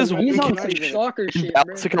Science is he's on not some even- soccer In shit, bro.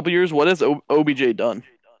 Dallas a couple years, what has OBJ done?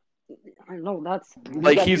 I know that's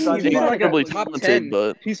Like, he's got He's like a incredibly top talented, 10.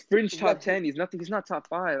 but He's fringe He's top got- 10. He's nothing. He's not top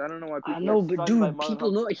 5. I don't know why people. I know, but signed by dude, Marlon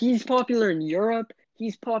people know he's popular in Europe.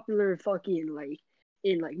 He's popular fucking like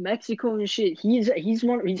in like Mexico and shit. He's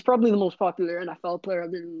probably the most popular NFL player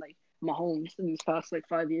other than like Mahomes in these past like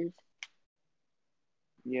 5 years.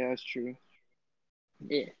 Yeah, that's true.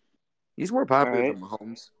 Yeah. He's more popular Alright. than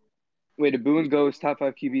Mahomes. Wait, did Boo and Go is top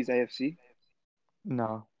 5 QBs AFC?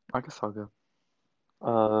 No, I guess I'll go.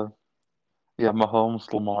 Yeah,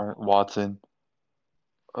 Mahomes, Lamar, Watson.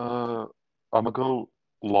 I'm gonna go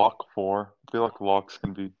Lock 4. I feel like Lock's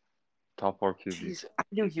gonna be top 4 QB. Jeez, I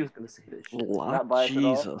knew he was gonna say this shit. Lock, Not biased at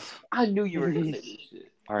all. Jesus. I knew you were gonna say this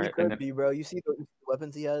shit. All He right, could and then, be, bro. You see the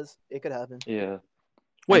weapons he has? It could happen. yeah.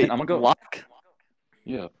 Wait, I'm gonna go. Lock?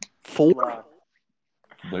 Yeah. 4? Lock.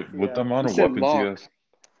 Like with the Yeah. amount You of said weapons he lock. has,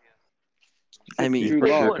 I mean, Drew for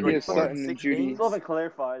sure Lock. could He be has four. Sutton and Judy. Still haven't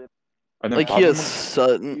clarified. And then like he has bottom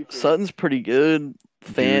Sutton. Future. Sutton's pretty good.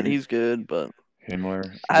 Fant, Dude. he's good, but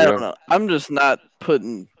Himmler. I don't know. I'm just not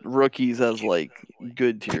putting rookies as like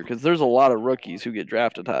good tier because there's a lot of rookies who get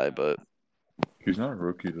drafted high, but He's not a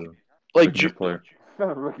rookie though. like Mid player.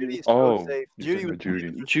 Judy Rookie. is so Oh, safe. you're Judy talking was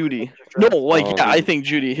about Judy. Judy. No, like Oh, yeah, I really? think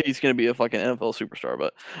Judy he's gonna be a fucking NFL superstar,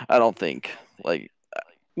 but I don't think like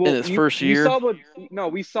Well, his first year.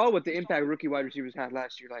 We saw what the impact rookie wide receivers had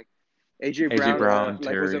last year. Like AJ AJ Brown, Brown,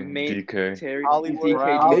 like was a Terry, main DK, Terry, Hollywood DK,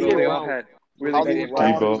 Brown. Debo, they AJ all Brown. had really big Hollywood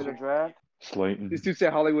impact. Brown. Debo. In the draft. Slayton. This dude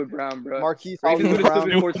said Hollywood Brown, bro. Marquise Ravens Hollywood would have still Brown.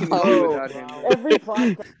 been 14 and 2 Oh, without him. Bro. Every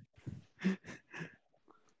podcast.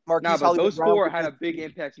 Marquise Nah, but Hollywood those Brown four was had a just- big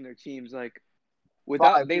impact in their teams. Like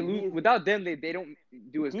Five. without them, they don't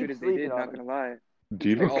do as Keep good as they sleeping did. on Not him. gonna lie.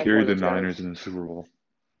 Debo all carried the part of the Niners in the Super Bowl.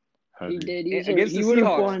 He Heavy. did. Against He the would have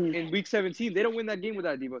Seahawks won. in Week 17, they don't win that game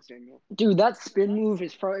without Debo Samuel. Dude, that spin move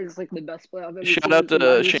is probably like the best play I've ever Shout seen. out Wide to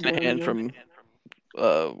receiver Shanahan run. from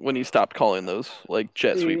when he stopped calling those like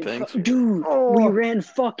jet sweep things. Dude, Oh. we ran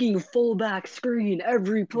fucking fullback screen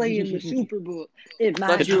every play in the Super Bowl. It Thought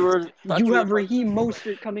matters. you were. You have Raheem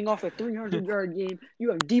Mostert coming off a 300-yard game. You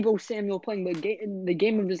have Debo Samuel playing the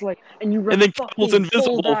game of his life, and you run And then fucking Kittle's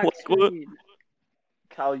invisible. fullback Like, what? screen.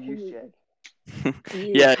 Kyle Juszczyk.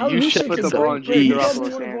 Yeah, Kyle Juszczyk Juszczyk Put is the a ball in great Jimmy player. He Garoppolo's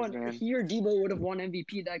probably would have hands, won. man. He or Debo would have won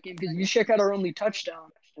MVP that game because Juszczyk had our only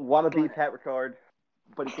touchdown. Want to beat Pat Ricard,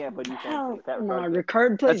 but he can't. But he Hell, can't. Pat nah, Ricard.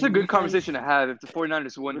 Ricard plays. That's a good defense. conversation to have. If the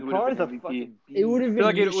 49ers won, who would have Ricard's a been MVP? fucking It would have I been. feel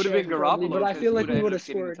like it would have been Juszczyk probably, Garoppolo but I because feel he like would we have would ended have up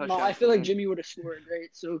getting the scored. No, touchdown I feel to like win. Jimmy would have scored, right?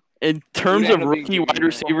 So In terms Would of end up being rookie Jimmy, wide yeah.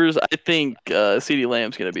 receivers, I think CeeDee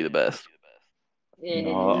Lamb's gonna be the best. yeah,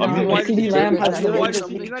 No, no, I mean, wide CeeDee receiver- Lamb he's has not the wide biggest.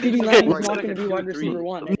 receiver. He's not CeeDee even Lamb like is not like going a to be 2 wide or 3. receiver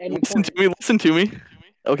one at any Listen point. to me. Listen to me.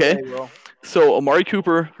 Okay. Yeah, bro. So Amari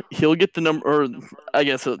Cooper, he'll get the number, or I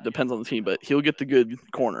guess it depends on the team, but he'll get the good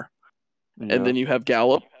corner. Yeah. And then you have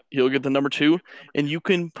Gallup, he'll get the number 2, and you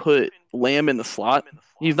can put Lamb in the slot.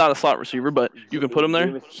 He's not a slot receiver, but you can put him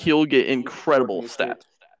there. He'll get incredible stats.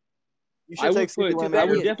 You I should would take put. CeeDee Lamb I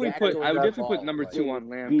over would definitely Jack put. over I would that definitely put ball, number but- 2 on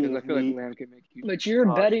Lamb because I feel like Lamb can make you. But you're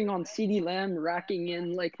betting on CeeDee Lamb racking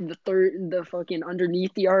in like the fucking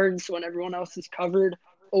underneath yards when everyone else is covered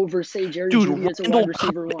over say Jerry Dude, Jeudy as a Randall wide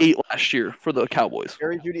receiver caught one. 8 last year for the Cowboys.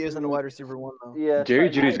 Jerry Judy isn't a wide receiver one though. Yeah. Jerry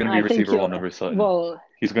Sutton- Judy's gonna be I think receiver he'll- 1 over Sutton. Well,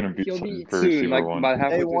 He's gonna beat he'll Sutton be for Soon, receiver like 1. by halfway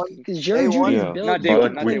Day through one. the season. because Jerry Day one? Judy's Yeah, built not day by one,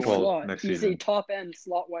 like not day week one. 12 slot. next He's season. a top end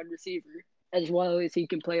slot wide receiver as well as he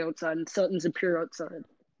can play outside, and Sutton's a pure outside.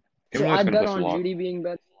 So Himmler's I gonna bet play on slot. Judy being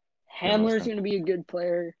better. Yeah, Hamler's listen. going to be a good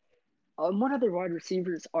player. What other wide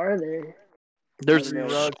receivers are there? There's Henry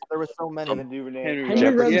Ruggs. There were so many. Kevin Duvernay. Henry Henry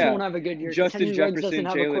Jefferson. Ruggs Yeah. won't have a good year. 'cause Justin Henry Ruggs Jefferson, doesn't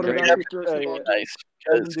have a Jalen quarterback Ramsey. who throws the ball. nice.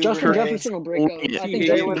 Justin Justin Duvernay. Jefferson will break out. Yeah. I T. think Higgins,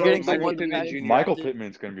 Jalen Jalen Ramsey Michael will be Pittman bad. Jr. Michael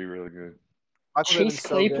Pittman's gonna be really good. Michael Pittman's Chase so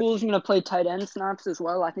good. Claypool's going to play tight end snaps as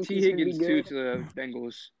well. I think T. he's going to be Higgins too good. to the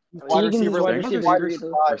Bengals. He's T. Higgins is wide Bengals receiver receivers 3,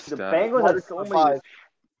 though. are five. The stacked. Bengals Wide have so receiver many. five.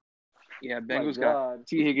 Yeah, My Bengals got God.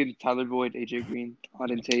 T. Higgins, Tyler Boyd, AJ Green,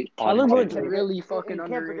 Auden Tate. Tyler Auden Boyd's Tate. really And fucking you can't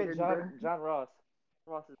forget underrated, bro. John Ross.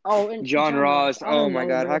 Ross is Oh, and John Ross. I Oh don't my know,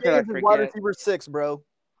 God, bro. how could I Higgins is wide forget? receiver 6, bro.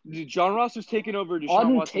 John Ross was taking over Deshaun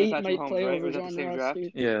Auden Watson and Tate Patrick might Mahomes, play right? over Was that the John same Ross, draft?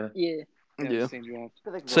 dude. Yeah. Yeah. Yeah. Same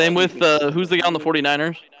draft. Same with who's the guy on the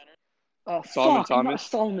 49ers? Solomon Fuck, Thomas? not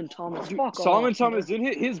Solomon Thomas. Dude, Fuck Solomon off, Thomas bro.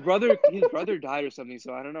 didn't his brother died or something,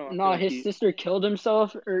 so I don't know. I feel No, like his sister killed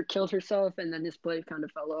herself, and then his play kind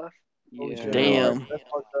of fell off. Holy Yeah. shit. Damn. That's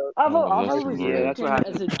fucked up. I've Oh, that's always weird. Yeah, liked that's what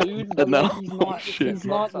him as a happened. dude, but No. like he's not Shit. he's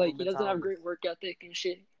not like he doesn't have great work ethic and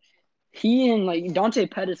shit. He and like Dante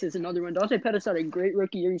Pettis is another one. Dante Pettis had a great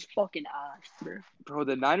rookie year. He's fucking ass, bro. Bro,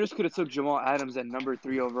 the Niners could have took Jamal Adams at number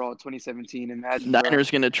 3 overall in 2017. Imagine, bro.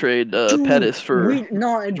 Niners gonna trade Dude, Pettis for and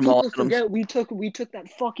Jamal people Adams. forget we took that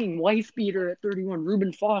fucking wife beater at 31,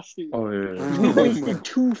 Reuben Foster. Oh yeah. We wasted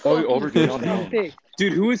 2 fucking over first Deion round Jones. picks.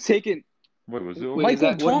 Dude, who was taken? Wait, was it? Wait, Michael is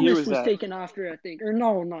that- what year Thomas was was that? taken after, I think. Or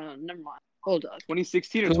no, never mind. Hold up.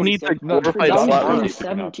 2016 or Who needs a 2017? glorified That was slot Brown. receiver?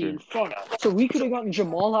 2017. Fuck. So we could have gotten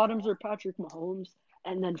Jamal Adams or Patrick Mahomes,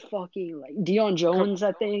 and then fucking like Deion Jones,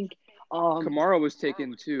 I think. Kamara was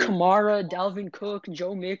taken too. Kamara, Dalvin Cook,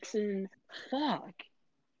 Joe Mixon. Fuck.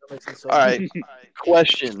 All right.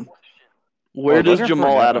 Question: Where does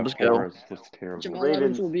Jamal Adams go? That's terrible. Jamal Ravens.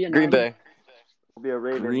 Adams will be an Green Bay. Will be a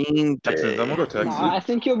Raven. Green Texans. I'm Bay. gonna go Texans. Nah, I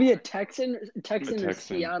think he'll be a Texan or Texan.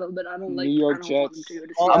 Seattle, but I don't like. New York I don't want him Jets. to go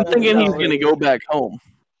to Oh, I'm Seattle. thinking he's No. gonna go back home.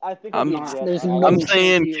 I think I'm- it'll be Nah, Jets. there's I- no I'm chance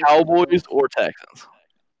saying he is. Cowboys or Texans.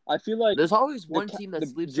 I feel like There's always the one team that the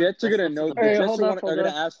sleeps. Jets are that gonna sleeps know. in the The Alright, bench. Jets hold up, are gonna hold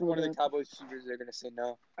up, ask for one hold of the up. Cowboys receivers. They're gonna say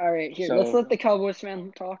no. All right, here, So- let's let the Cowboys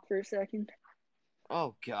fan talk for a second.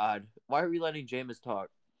 Oh God, why are we letting Jameis talk?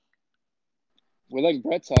 We're like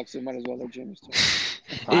Brett talk, so might as well let James talk.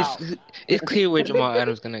 Wow. It's clear where Jamal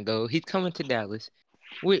Adams gonna go. He's coming to Dallas.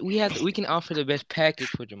 We can offer the best package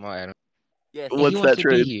for Jamal Adams. Yes. And he What's wants that to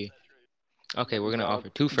be trade? here. Okay, we're gonna God. offer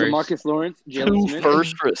 2 firsts. Jamarcus Lawrence, Jalen Two Smith.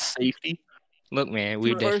 first for a safety. Look, man,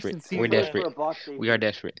 we're 2 firsts desperate. and We're CJ desperate. for a box safety. We are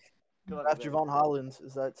desperate. Good luck Draft with that. Javon Hollins.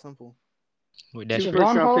 Is that simple? We're Two desperate. first Javon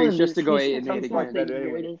round Holland picks just to go he's 8-8 not again. the Anyway.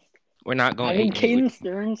 greatest. We're not going Having 8-8.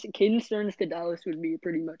 Caden Stearns to Dallas would be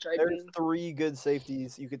pretty much There's ideal. 3 good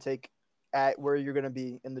safeties you could take at where you're gonna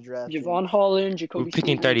be in the draft. Javon Holland, Jacoby We're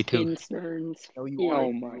picking Stevens, 32. Caden Stearns. No, you Yeah. aren't.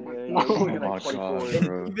 Oh my god. No. you're Oh picking my like 24. God, And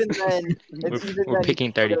bro. even then, We're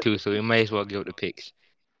picking 32, so we may as well give the picks.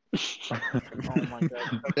 Oh my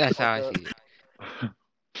god. That's how I see it.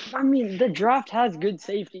 I mean, the draft has good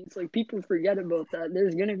safeties. Like, people forget about that.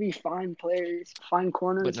 There's gonna be fine players, fine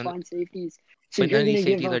corners, But none- fine safeties. So But you're none of gonna these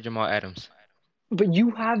give safeties up. are Jamal Adams. But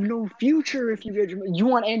you have no future if you get you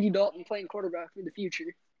want Andy Dalton playing quarterback for the future.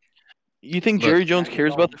 You think Look. Jerry Jones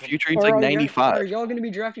cares about the future? He's like Are 95. y'all gonna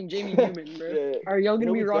be drafting Jamie Newman, bro? Yeah. Are y'all gonna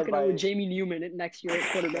He'll be be dead rocking out by- with Jamie Newman next year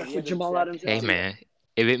at quarterback Yeah, with the Jamal Jets. Adams? Hey, at man.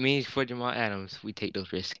 If it means for Jamal Adams, we take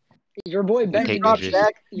those risks. Your boy Ben take DiNucci. those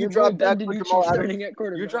risks. Your boy dropped Ben Dak for DiNucci Jamal Adams. starting at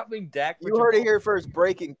quarterback. You're dropping Dak for You heard it Jamal. here first.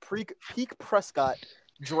 Breaking. Peak Prescott.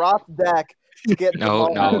 Drop Dak to get No,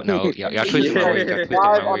 Jamal no, Adams. no. Y'all twisted my words. Y'all twisted Live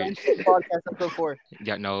my on words. NC Podcast episode 4.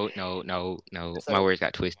 Yeah, no. Yes, My sir. words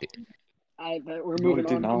got twisted. I bet we're No, moving it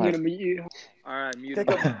did on. I'm not. gonna meet you. All right, mute Take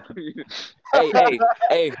him.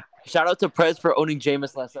 Hey! Shout out to Prez for owning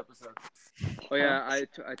Jameis last episode. Oh yeah, I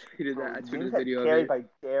tweeted that. I tweeted a James got video carried of by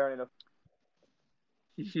Darren in a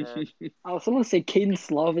it. Oh, someone say Caden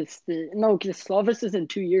Slovis. No, because Slovis is in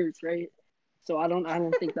 2 years, right? So I don't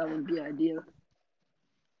think that would be ideal.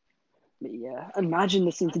 But yeah, imagine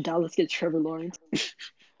listening to Dallas get Trevor Lawrence.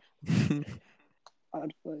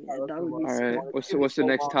 That would be All sick. right, what's the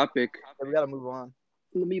next topic? We gotta move on.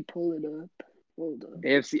 Let me pull it up. Hold up.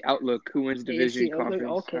 AFC outlook. Who wins division AFC outlook,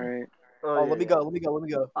 conference? okay. All right. Oh, let me go. Let me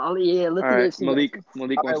go. Oh yeah, let All the right. AFC Malik go. All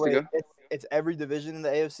right, wants to wait. go. It's every division in the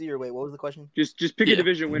AFC, or wait, what was the question? Just pick Yeah. a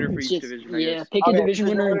division winner for each Just- division. I yeah, guess. pick a Okay, division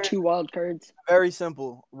winner and winner. 2 wild cards. Very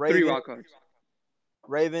simple. 3 wild cards.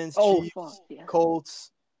 Ravens, Oh Chiefs, fuck yeah.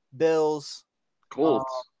 Colts, Bills.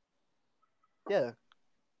 Colts. Yeah.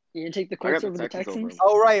 You gonna take the I got Colts the over the Texans Texans?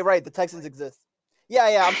 Oh, right. The Texans exist. Yeah.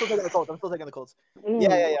 I'm still taking the Colts. Ooh.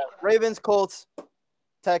 Yeah. Ravens, Colts,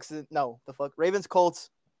 Texans. No, the fuck. Ravens, Colts,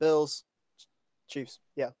 Bills, Chiefs.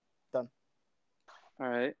 Yeah. All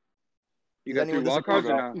right. You Does got 3 anyone wild cards or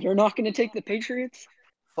disagree? not? You're not gonna take the Patriots?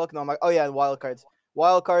 Fuck no. Oh yeah, wild cards.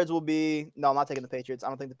 Wild cards will be no. I'm not taking the Patriots. I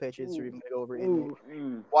don't think the Patriots are even gonna go over 8.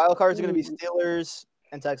 Ooh. Wild cards are gonna be Ooh. Steelers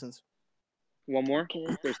and Texans. One more. Okay.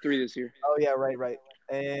 There's 3 this year. Oh yeah, right.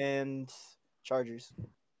 And Chargers.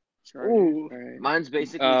 Chargers. Ooh. All right. Mine's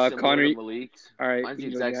basically similar Connor, to Malik's. All right. Mine's the you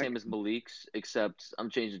can go, exact Jack. same as Malik's, except I'm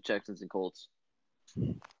changing Texans and Colts.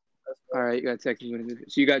 All right. You got Texans winning.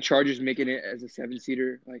 So you got Chargers making it as a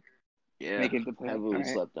 7-seater, like Yeah, making the play. All heavily right.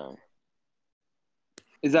 slept on.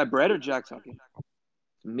 Is that Brett or Jack talking?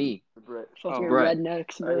 Me. Brett. Fucking Brett.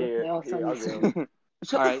 rednecks, I bro. hear They all it. sound I'll the same. go.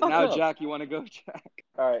 Shut All the right. fuck Now, up. Jack, you want to go, Jack?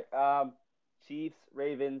 All right. Chiefs,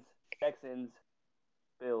 Ravens, Texans,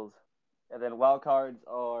 Bills, and then wild cards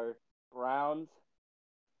are Browns,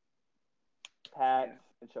 Pats,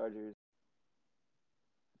 and Chargers.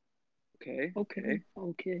 Okay.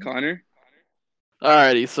 Okay. Connor.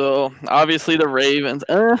 Alrighty, so obviously the Ravens.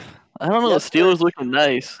 I don't know. Yes, The Steelers looking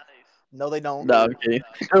nice. No, they don't. No, okay.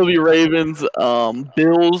 It'll be Ravens.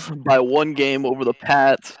 Bills by 1 game over the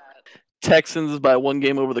Pats. Texans by 1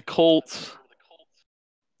 game over the Colts.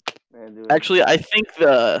 Man, dude. Actually, I think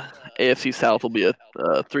the AFC South will be a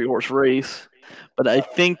 3-horse race, but I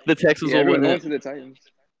think the Texans Yeah, will everyone win went it. to the Titans.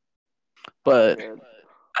 But Man.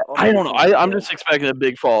 I don't know. I'm just expecting a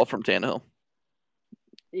big fall from Tannehill.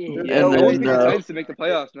 Yeah. And No one then, picked the Titans to make the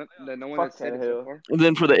playoffs. No one Fuck has said it so Tannehill. far. And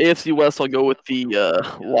then for the AFC West, I'll go with the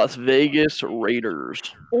Las Vegas Raiders.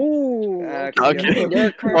 Ooh. Okay.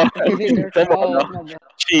 Derek Carr. Okay, Derek Carr. Oh, my bad.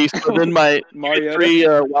 Chiefs. So then my Mariota. 3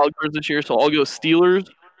 wild cards this year. So I'll go Steelers,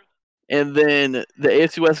 and then the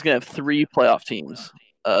AFC West is gonna have 3 playoff teams.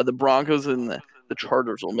 The Broncos and the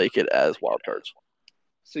Chargers will make it as wild cards.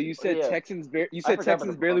 So you said Yeah. Texans. You I said forgot about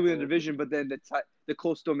Texans the barely win the Broncos. division, but then the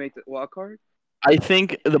Colts still make the wild card. I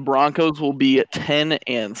think the Broncos will be at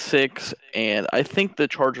 10-6, and I think the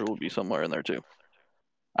Chargers will be somewhere in there too.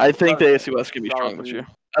 I think the AFC West can be strong this year.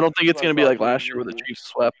 I don't think it's going to be like last year where the Chiefs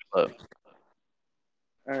swept, but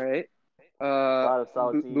All right. A lot of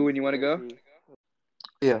solid teams. Boo, when you want to go?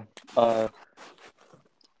 AFC. Yeah.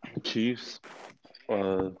 Chiefs,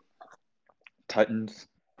 Titans,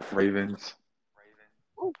 Ravens,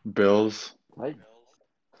 Bills, Titans.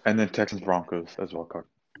 and then Texans Broncos as well card.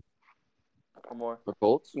 One more. The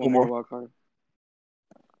Colts. One more wild card.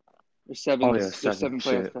 There's seven. Oh yeah, There's seven. seven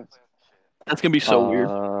playoff Shit. spots. That's gonna be so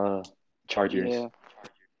weird. Chargers. Yeah.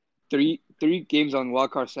 Three games on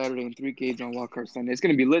wild card Saturday and 3 games on wild card Sunday. It's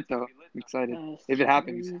gonna be lit though. I'm excited if it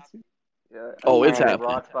happens. Yeah. Oh, it's happening.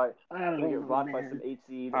 happening. I don't Get know, rocked by man. some 8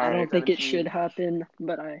 seed. I don't think 7 it should seed. happen,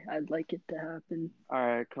 but I'd like it to happen. All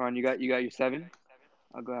right, come on. You got your 7.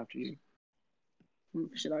 I'll go after you.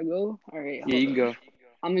 Should I go? All right. Yeah, you can go.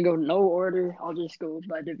 I'm gonna go no order. I'll just go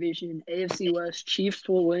by division. AFC West, Chiefs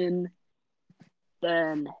will win.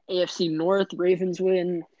 Then AFC North, Ravens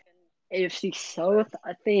win. AFC South,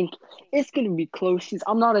 I think it's gonna be close.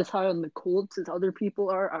 I'm not as high on the Colts as other people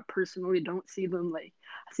are. I personally don't see them I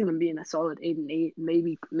see them being a solid 8-8,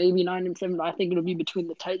 maybe 9-7. I think it'll be between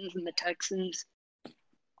the Titans and the Texans.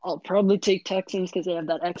 I'll probably take Texans because they have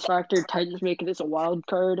that X factor. Titans make this a wild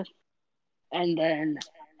card, and then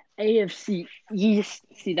AFC East.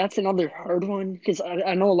 See, that's another hard one because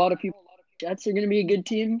I know a lot of people. Jets are gonna be a good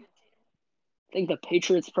team. I think the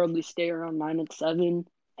Patriots probably stay around 9-7.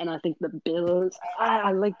 And I think the Bills,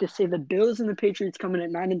 I like to say the Bills and the Patriots come in at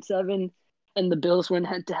 9-7, and the Bills win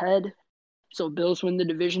head to head. So Bills win the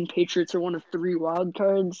division. Patriots are one of 3 wild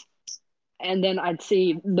cards, and then I'd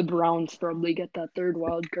say the Browns probably get that 3rd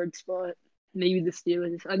wild card spot. Maybe the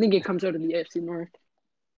Steelers. I think it comes out of the AFC North.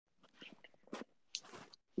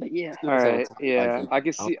 But yeah. All right. Yeah, I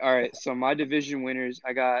can see. All right. So my division winners,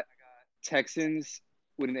 I got Texans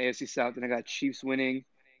winning the AFC South, and I got Chiefs winning,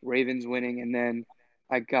 Ravens winning, and then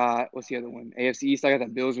I got, what's the other one? AFC East, I got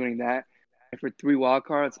the Bills winning that. And for 3 wild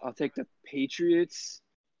cards, I'll take the Patriots,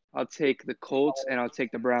 I'll take the Colts, and I'll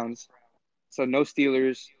take the Browns. So no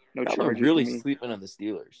Steelers, no Y'all are Chargers. really for me. sleeping on the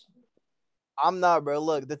Steelers. I'm not, bro.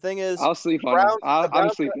 Look, the thing is, I'll sleep on them. I'm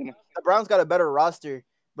sleeping. The Browns got a better roster,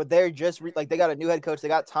 but they're just they got a new head coach. They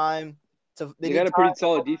got time to. They got a pretty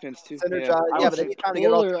solid defense too. Yeah, but they need time to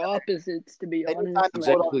get all polar opposites, to be honest.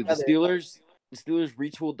 Exactly. The Steelers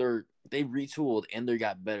retooled and they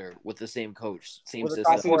got better with the same coach, same system.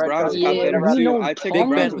 I think the Browns got better too. I take the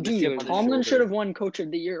Browns with the chip. Tomlin should have won Coach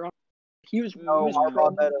of the Year. He was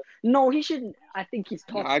no, he shouldn't. I think he's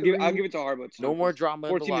top. I'll give it to Harbaugh too. No more drama.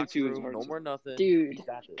 14-2 no more nothing. Dude,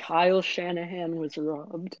 Kyle Shanahan was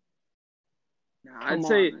robbed. I'd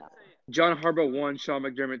say John Harbaugh 1, Sean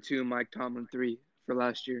McDermott 2, Mike Tomlin 3 for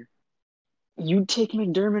last year. You'd take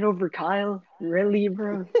McDermott over Kyle? Really,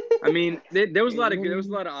 bro? I mean, there was a lot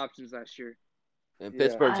of options last year. And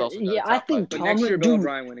Pittsburgh's also I think Tomlin. Dude,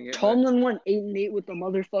 winning it, Tomlin went 8-8 with a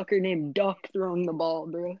motherfucker named Duck throwing the ball,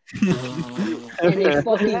 bro.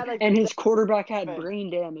 and his quarterback had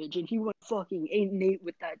brain damage, and he went fucking 8-8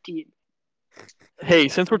 with that team. Hey,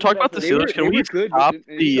 since we're talking about the Steelers, can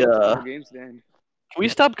we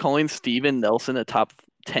stop calling Steven Nelson a top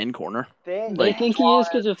 10 corner? I think he is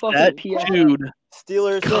because of fucking that PFF. dude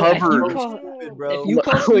Steelers covered. If you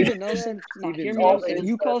call Steven Nelson, if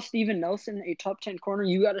you call Steven Nelson a top 10 corner,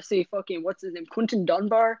 you got to say fucking what's his name, Quinton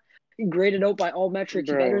Dunbar. Graded out by all metrics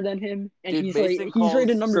better than him, and Dude, he's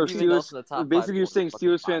rated number 2. Basically, you're saying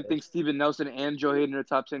Steelers fan thinks Steven Nelson and Joe Hayden are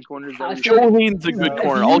top 10 corners. Joe Hayden's a good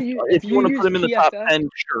corner. If you want to put him in the top 10,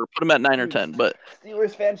 sure, put him at 9 or 10. But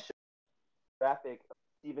Steelers fans graphic.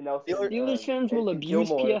 Steven Nelson. Steelers fans will abuse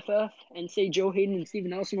PFF and say Joe Hayden and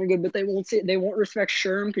Steven Nelson are good, but they won't respect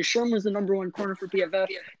Sherm because Sherm was the number 1 corner for PFF.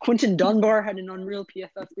 Quinton Dunbar had an unreal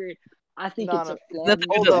PFF grade. I think it's a flaw.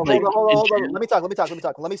 Hold on. Let me talk.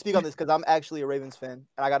 Let me speak on this because I'm actually a Ravens fan and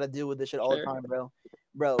I got to deal with this shit all the time,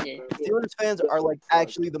 bro. Steelers fans are like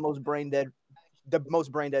actually the most brain dead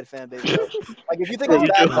fan base, bro. Like if you think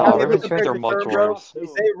Ravens fans are much worse.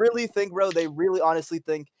 They really think, bro. They really honestly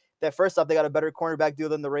think that first off they got a better cornerback deal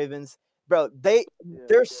than the Ravens, bro.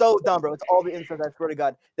 They're so dumb, bro. It's all the insults. I swear to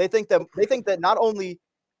God. They think that not only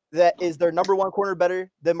that is their number 1 corner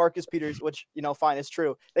better than Marcus Peters, which fine, it's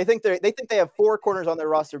true. They think they have 4 corners on their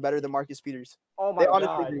roster better than Marcus Peters. Oh my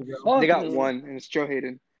God! They got 1, and it's Joe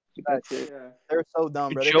Hayden. That's it. Yeah. They're so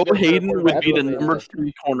dumb, bro. Joe Hayden would be the number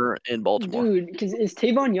 3 corner in Baltimore. Dude, because is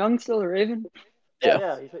Tavon Young still a Raven?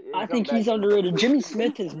 Yeah. I think he's underrated. Jimmy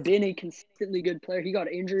Smith has been a consistently good player. He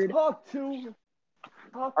got injured. Our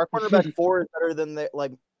cornerback 4 is better than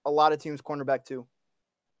a lot of teams' cornerback 2.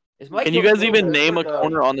 Can you guys even name a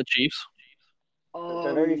corner on the Chiefs?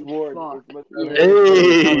 Fuck.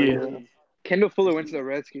 Hey. Kendall Fuller went to the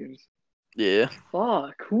Redskins. Yeah.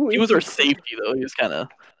 Fuck. He was our safety though. He was kind of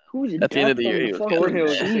Who's At the end of the depth year, on he the was fucking Thornhill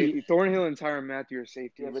is a team? safety. Thornhill and Tyron Matthew are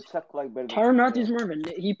safeties. Yeah, but Chuck like better than Tyron Matthews more of a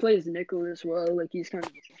he plays nickel as well. Like he's kind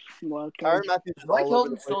of a wild card. Tyron Matthews Is is Mike all over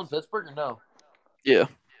Hilton the still in place. Pittsburgh or no? Yeah.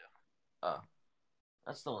 Oh,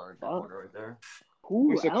 that's still another good Fuck. corner right there. Who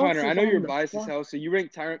Wait, so else Connor, I is know on you're the biased as fuck? hell. So you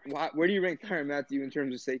rank Tyron. Where do you rank Tyron Matthew in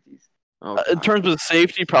terms of safeties? Oh, In terms of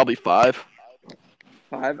safety, probably 5.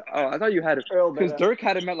 5. Oh, I thought you had it Earl because better. Dirk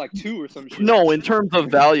had him at like 2 or some shit. No, in terms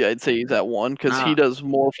of value, I'd say he's at 1 because he Nah. does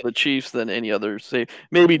more for the Chiefs than any other safe.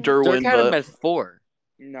 Maybe Dirk Derwin, had him but at 4.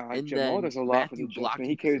 Nah, And Jamal then does a lot for Matthew the Jets, blocked man.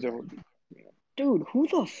 He him because carries of over. that. Dude, who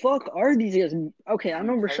the fuck are these guys? Okay, I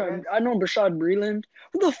know Tight Rashad. ends? I know Rashad Breeland.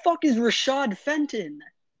 Who the fuck is Rashad Fenton?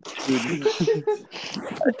 dude,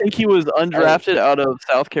 I think he was undrafted out of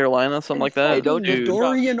South Carolina, something And like that. Hey, don't fucking just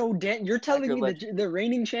Dorian O'Daniel. You're telling me legend. the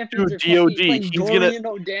reigning champions Dude, are fucking DOD, playing he's gonna. Dorian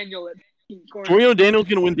O'Daniel at corner. Dorian O'Daniel's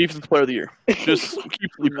gonna win Defensive Player of the Year. Just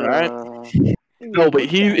keep sleeping, all right? Bruh. Dude, No, but what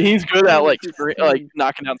the he's good hell at is like this like team?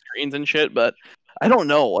 knocking down screens and shit. But I don't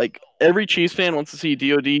know. Like every Chiefs fan wants to see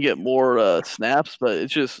DOD get more snaps, but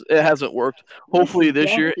it hasn't worked. Hopefully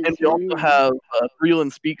this year, depth and is we also huge. have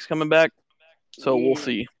Breland Speaks coming back, so we'll Yeah.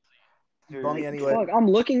 see. Bummy anyway. Fuck, I'm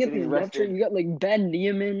looking at Getting this depth chart. rested. You got like Ben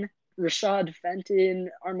Niemann, Rashad Fenton,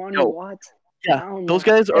 Armani Yo, Watts. Yeah, I don't those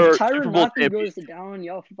know. guys If are Super Tyron Bowl Matthew champions. goes down,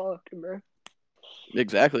 y'all fucked, bro.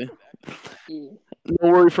 Exactly. Yeah. No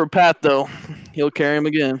worry for Pat though. He'll carry him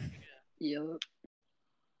again. Yep.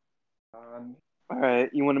 All right,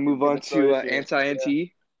 you want to move Give on the story to this year.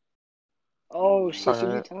 anti-NT? Oh shit, should we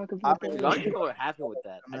Alright. talk about I mean, Dude, I don't that? even know what happened with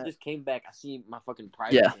that. I Man. just came back. I see my fucking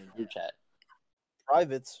private Yeah. in the group chat.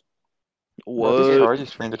 Privates. Bro, this What?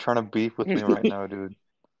 Chargers fan, they're trying to beef with me right now, dude.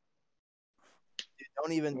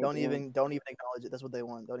 Don't even acknowledge it. That's what they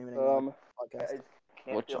want. Don't even acknowledge the I podcast. just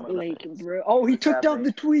can't What feel my Chargers? Like, face. bro. Oh, he What's took down happening?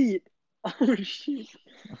 the tweet. Oh shit.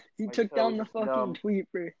 He My took down toes the is fucking numb.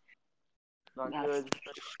 tweet, bro. Not That's good.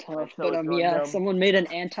 tough. My But toe is going yeah, numb. someone made an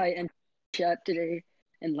anti chat today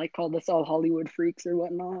and like called us all Hollywood freaks or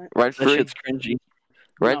whatnot. Rent That free. shit's cringy.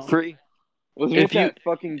 Rent No. free. Wasn't If it that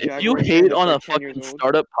fucking If you Jaguars fan hate that's on like a 10 years fucking old?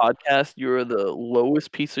 startup podcast, you're the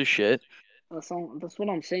lowest piece of shit. That's what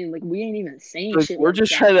I'm saying. Like, we ain't even saying Like, shit we're like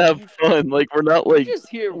just that. trying to have fun. Like we're not like Just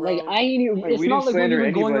here, bro. Like, I ain't even. Like, It's we not didn't like we're slander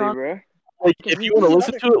even going anybody, around. bro. like Because if you want to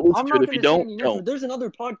listen to it, I'm listen to not it. If you gonna say don't, any names, don't. but there's another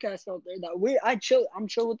podcast out there that I'm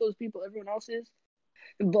chill with those people. Everyone else is,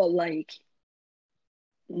 but like,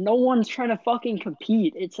 no one's trying to fucking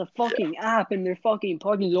compete. It's a fucking app, and they're fucking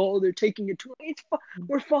plugging. Oh, they're taking it to.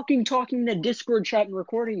 We're fucking talking in a Discord chat and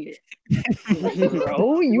recording it.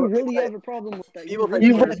 Bro, you really have a problem with that? People You think really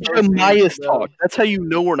You we're have let a problem. Jeremiah's bro. talk. That's how you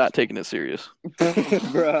know we're not taking it serious.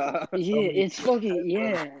 Bruh. Yeah, it's fucking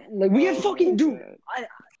yeah. Like we had fucking dude.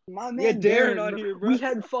 My We man had Darren Darren on here, bro. We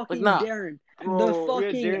had fucking nah. Darren, Bro, the we had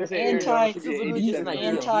fucking Darren say Aaron Donald should be an Literally just an 87, idea bro. me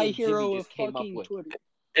and Jimmy anti-hero of just came up fucking with. Twitter.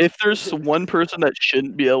 If there's one person that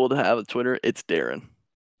shouldn't be able to have a Twitter, it's Darren.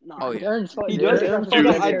 Nah, Oh, yeah. Darren's fucking. He does. Darren's He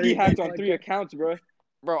got fucking IP very hacked good on 3 podcast. accounts, bro.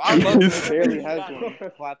 Bro, I love He it. barely has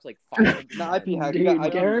one. Collapse like 500 Not IP hack. He Dude, got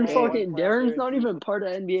IP Darren's banned. fucking. Darren's not even part of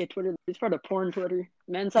NBA Twitter. He's part of porn Twitter.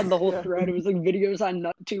 Man's had the whole thread. It was like videos I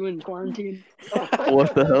nut to in quarantine.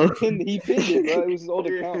 What the hell? He pinned it, bro. It was his old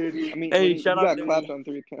account. I mean, Hey, he shout got out to clapped me. on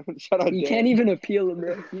 3 accounts. Shout out You Darren. can't even appeal it,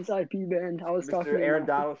 bro. He's IP banned. I was talking Mr. to Aaron him.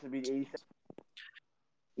 Donald should be 87.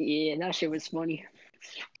 Yeah, that shit was funny.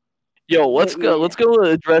 Yo, let's But go. yeah. Let's go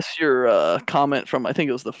address your comment from I think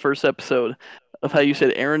it was the first episode of how you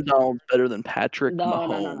said Aaron Donald's better than Patrick No.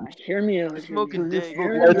 Mahomes. Hear me out. You're Hear me smoking out. dick.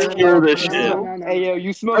 Let's hear this shit. No. Hey, yo, you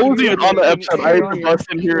I smoking wasn't even good, on the man. episode. I Hear had me to out.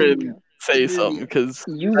 bust in here Hear and me out. say Hear something me out. because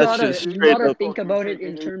You that's gotta just straight up. think about it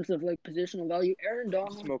in terms of like positional value. Aaron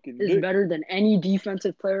Donald Smoking is dick. better than any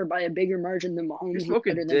defensive player by a bigger margin than Mahomes. He's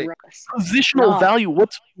smoking better dick. than Russ. Positional Nah. value.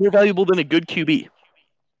 What's more valuable than a good QB?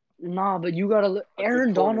 Nah, but you gotta look. A good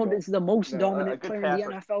Aaron Donald quarterback. is the most No, dominant a good player in the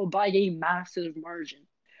passer. NFL by a massive margin.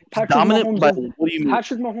 Dominant by what do you mean?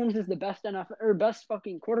 Patrick Mahomes is the best NFL or best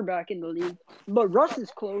fucking quarterback in the league. But Russ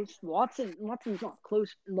is close. Watson's not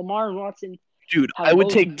close. Lamar and Watson. Dude, have I would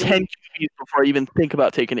both take been- 10 QBs before I even think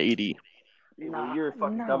about taking AD. Nah, You're a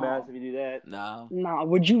fucking no. dumbass if you do that. No. Nah,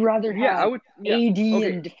 would you rather Yeah, I have would. Yeah. AD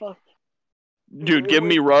Okay. and fuck? Dude, give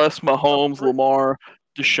me Russ, Mahomes, Lamar,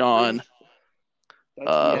 Deshaun.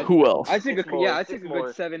 That's, Who else? I think Six a, more, yeah, I six think a more.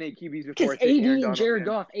 good 7-8 QBs before Because I take AD Aaron and Donald. Jared man.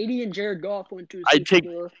 Goff. AD and Jared Goff went to a I'd Super take-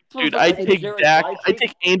 Bowl. Dude, I'd take Dak. I'd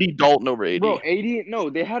take Andy Dalton over AD. Bro, 80. No,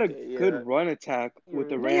 they had a Yeah. good run attack with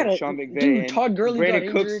the They had Rams. a- Sean McVay dude, and Todd Gurley Brandon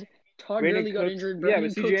got Cooks. injured. Todd Brandon Gurley got Cooks- injured. Yeah, Brandon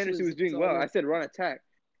but CJ Cooks Anderson was doing well. solid. I said run attack,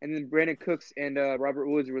 and then Brandon Cooks and Robert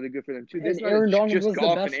Woods were really good for them too. This And not Aaron Donald just was the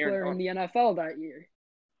Goff best and Aaron player in Donald. the NFL that year.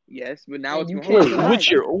 Yes, but now And it's you Mahomes. can't Wait, deny which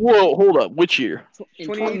that. year? Whoa, hold up. Which year? In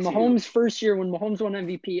 2018. Mahomes' first year, when Mahomes won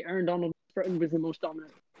MVP, Aaron Donald was the most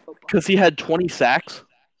dominant football. Because he had 20 sacks.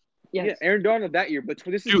 Yeah, Yes. Aaron Donald that year, but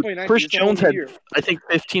this is Dude, 2019. Chris This is a whole Jones new had, year. I think,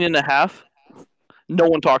 15 and a half. No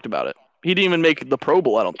one talked about it. He didn't even make the Pro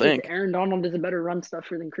Bowl, I don't Because think. Aaron Donald is a better run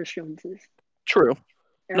stuffer than Chris Jones is. True.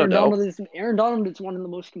 No Aaron doubt. Donald is one of the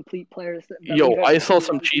most complete players that Yo, we've ever I saw seen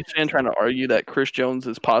some on Chiefs defense. fan trying to argue that Chris Jones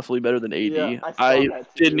is possibly better than AD. Yeah, I saw I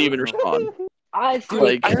that didn't too. even respond. I feel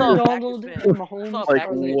Like- like I saw Aaron a Packers Donald fan- and I Mahomes saw a Like, are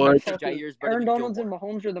Packers fan what? like say fucking Jair's better Aaron than Donald's and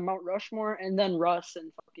Gilmore. Mahomes are the Mount Rushmore, and then Russ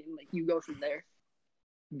and fucking like you go from there.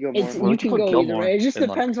 Gilmore. It's Where you would you can put go either Gilmore way. It just in,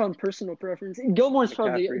 like- depends on personal preference. Gilmore's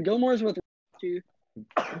probably McCaffrey. Gilmore's with too.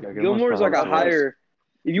 Yeah, Gilmore's like a probably higher.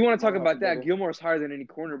 If you want to talk Might about have to that, better. Gilmore's higher than any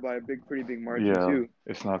corner by a pretty big margin Yeah, too.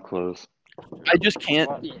 it's not close. I just can't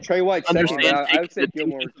Trey White second, but understand I would taking say the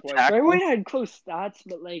Gilmore defensive twice. tackle. Trey White had close stats,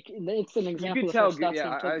 but like it's an You example could of tell. how stats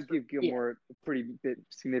Yeah, can I'd give Gilmore a pretty bit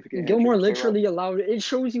significant. Gilmore edge over Trey White. literally allowed. It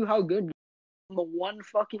shows you how good the one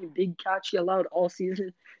fucking big catch he allowed all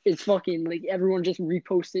season is fucking like everyone just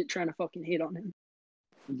repost it trying to fucking hate on him.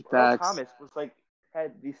 Earl Facts. Thomas was like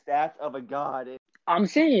had the stats of a god. I'm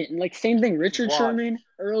saying like same thing. Richard Watch. Sherman,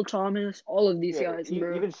 Earl Thomas, all of these guys,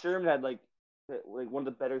 bro. Even Sherman had like one of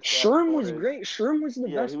the better. stats Sherm was corners. great. Sherm was the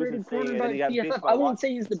Yeah, best he was rated insane, corner and by then he got PFF. bitched by I won't Watson.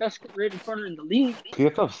 say he's the best rated corner in the league,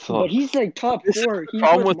 PFF but sucks. he's like top This is 4. the He's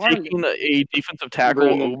problem with with Marlon. taking a defensive tackle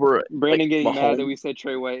Brandon- over Brandon like, getting mad that Mahomes. we said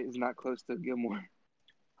Trey White is not close to Gilmore.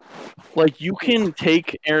 Like, you can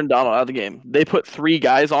take Aaron Donald out of the game. They put 3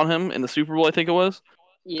 guys on him in the Super Bowl, I think it was.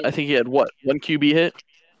 Yeah. I think he had, what, 1 QB hit?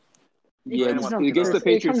 Yeah, It comes down to against the pers- it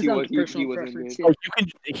Patriots, comes he down was to he personal wasn't preference. good. Yeah,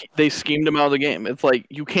 Like, they schemed him out of the game. It's like,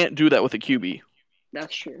 you can't do that with a QB.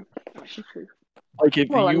 that's true. That's true. Like, if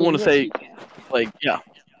Well, I you mean, want to yes, say, you can. like, yeah.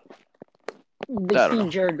 They I don't seen know.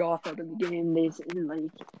 Jared Goff out of the game. They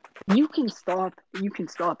like you can stop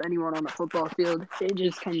anyone on the football field. It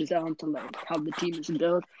just comes down to like how the team is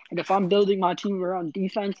built. And if I'm building my team around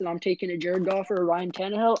defense and I'm taking a Jared Goff or a Ryan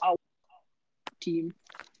Tannehill, I'll team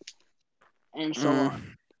and so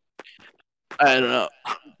on. I don't know.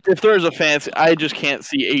 If there's a fancy, I just can't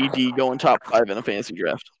see AD going top 5 in a fantasy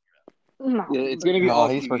draft. No, Yeah, it's gonna be No, all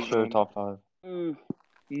he's for QBs, sure man. top 5. No, I think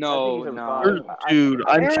he's no. over five. Dude,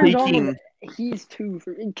 I'm Aaron taking. Donald, he's 2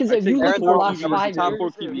 for because I'd if take you look Aaron at the Donald last number 5 top years, 4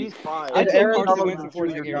 QBs. He's fine. I'd take Aaron Carson Donald Wentz is before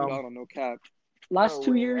junior Aaron dumb. Donald. No cap. last No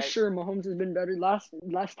 2 way, years, sure, Mahomes has been better. Last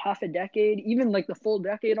half a decade, even like the full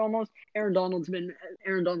decade almost, Aaron Donald's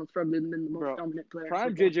probably been the most Bro, dominant player. in Prime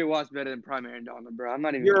football. JJ Watt's better than Prime Aaron Donald, bro. I'm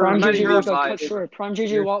not even. You're- Prime I'm not JJ even Watt being got cut biased. short. Prime JJ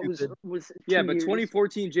You're Watt stupid. was Yeah, 2 but years.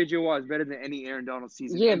 2014 JJ Watt is better than any Aaron Donald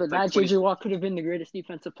season. Yeah, And, but like, that JJ Watt could have been the greatest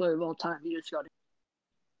defensive player of all time. He just got it.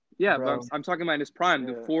 Yeah, Bro. but I'm talking about in his prime.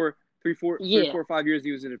 The Yeah. 3, 4, Yeah. 4, 5 years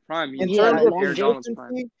he was in his prime. He In was Yeah, terms better of than Aaron Donald's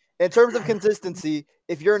prime. consistency,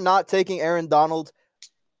 if you're not taking Aaron Donald,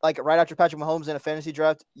 like right after Patrick Mahomes in a fantasy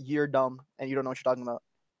draft, you're dumb and you don't know what you're talking about.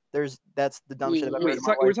 That's the dumb shit I've ever Wait, heard in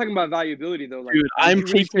my we're life. talking about valuability though. Like, Dude, would I'm you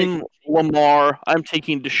really taking Lamar. I'm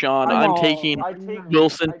taking Deshaun. I'm taking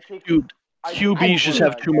Wilson. Dude, QBs just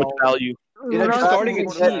have too much value. Russ If you're starting a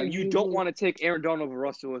Wilson, team, you don't want to take Aaron Donald over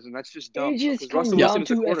Russell Wilson. That's just dumb. It just 'cause comes Russell down Wilson is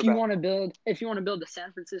a to if you quarterback. want to build the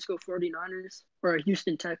San Francisco 49ers or a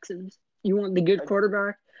Houston Texans. You want the good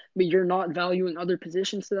quarterback, but you're not valuing other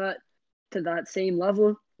positions to that same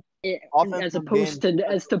level. Offensive As opposed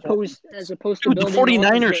to Dude, building the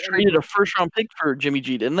on 49ers is traded a first-round pick for Jimmy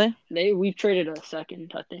G, didn't they? we've traded a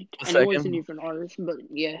second, I think, A and it wasn't second? even ours, but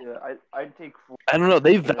yeah. Yeah, I'd take. I don't know.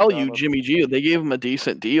 They Aaron value Donald. Jimmy G. They gave him a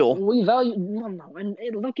decent deal. We value no, and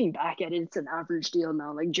looking back at it, it's an average deal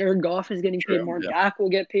now. Like Jared Goff is getting paid True, more, yeah. Dak will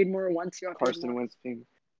get paid more, Wentz got paid Carson more. Wentz thing.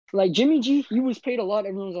 Like Jimmy G, he was paid a lot.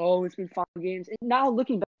 Everyone's it's been 5 games. And now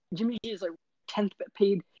looking back, Jimmy G is like 10th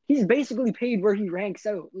paid. He's basically paid where he ranks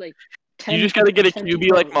out. Like 10. You just got to get a 10 to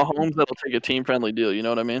QB like 12. Mahomes that'll take a team-friendly deal. You know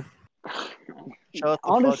what I mean? Shut the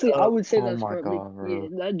Honestly, fuck I up. would say Oh that's my probably God, bro.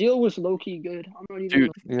 that deal was low key good. I'm not even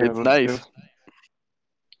Dude, Yeah, it's but nice.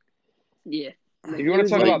 yeah. If you want to was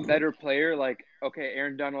talk like- about better player, like okay,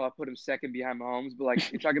 Aaron Donald, I'll put him second behind Mahomes. But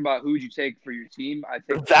like you're talking about who would you take for your team, I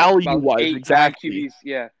think about Value-wise, 8, 9 exactly. QBs.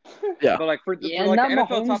 Yeah. Yeah. But like for Yeah, like and the that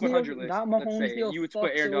NFL top Mahomes deal- 100 list, that let's Mahomes say deal you would put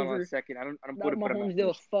fucks Aaron Donald over- on second. I don't That put him at Mahomes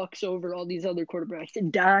deal first. fucks over all these other quarterbacks.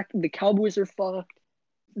 Dak, the Cowboys are fucked.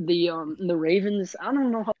 The Ravens, I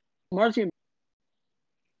don't know how Lamar's gonna.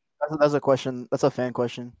 That's a question. That's a fan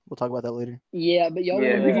question. We'll talk about that later. Yeah, but y'all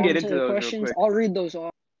Yeah, want to we move can on get to into the those real questions? quick. I'll read those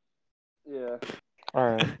off. Yeah. All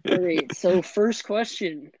right. All right. So first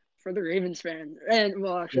question for the Ravens fans, and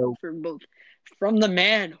well, actually Yo. for both, from the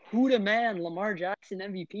man, who the man, Lamar Jackson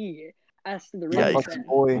MVP. Asked the Yeah, Ravens Fucking fans.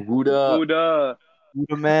 boy. Buddha. Buddha.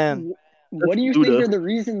 Buddha man. What do you Buddha. think are the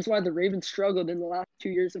reasons why the Ravens struggled in the last 2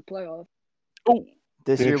 years of playoffs? Oh,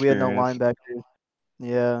 This The year we had no experience. linebackers.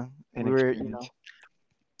 Yeah, we were, Inexperience.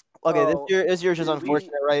 Okay, Oh, this year's just we-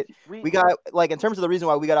 unfortunate, right? We got in terms of the reason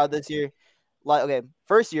why we got out this year,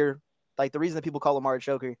 first year, the reason that people call Lamar a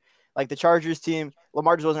choker, the Chargers team,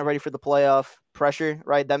 Lamar just wasn't ready for the playoff pressure,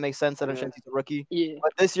 right? That makes sense. Since he's a rookie. Yeah.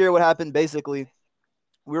 But this year, what happened basically,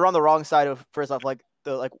 we were on the wrong side of first off,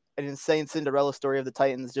 an insane Cinderella story of the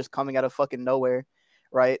Titans just coming out of fucking nowhere,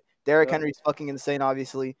 right? Derrick Henry's fucking insane,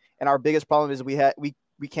 obviously, and our biggest problem is we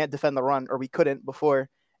can't defend the run, or we couldn't before.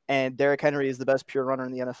 And Derrick Henry is the best pure runner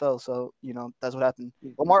in the NFL, so that's what happened.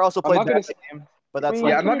 Lamar also played bad game, but that's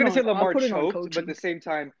I'm not gonna say I'll Lamar put it on choked, coaching. but at the same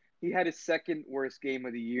time, he had his second worst game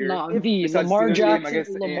of the year. Nah, Besides Lamar Steelers game, I Jackson. guess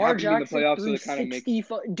it Lamar happened to be in the Jackson playoffs, so threw it kind of makes.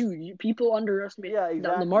 60. Dude, people underestimate Yeah, that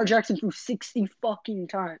exactly. Lamar Jackson threw 60 fucking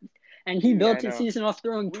times, and he Yeah, built I his know. season off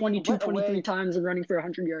throwing We 22, went 23 away- times and running for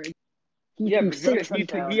 100 yards. He Yeah, threw but 60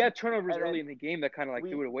 touchdowns. he had turnovers And then early in the game that kind of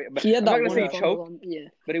threw it away. But He had I'm that not gonna one say he fumble choked, on- yeah.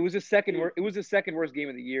 but it was his second worst game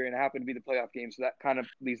of the year, and it happened to be the playoff game, so that kind of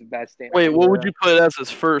leaves a bad stain. wait, what would you put it as his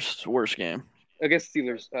first worst game? Against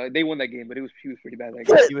Steelers, they won that game, but he was pretty bad that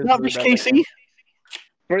game. What? He was Not really versus bad that KC? game.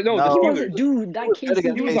 But no, No. the He Steelers. wasn't, dude. That was case, good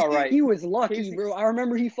against He was all right. He was lucky, Casey- bro. I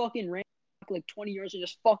remember he fucking ran like 20 yards and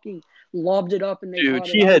just fucking lobbed it up, and they Dude, caught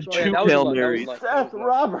it. he That had was two lucky. that was Hail luck, that was Marys. luck, that Seth was luck.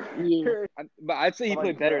 Robert. Yeah. But I'd say he Oh my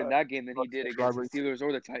played better in God. that game than he did against the Roberts. Steelers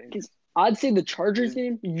or the Titans. I'd say the Chargers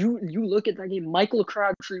game, you look at that game, Michael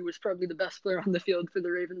Crabtree was probably the best player on the field for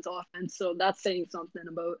the Ravens offense, so that's saying something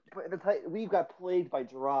about. But we got plagued by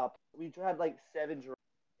drops. We had 7 drops.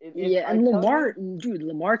 And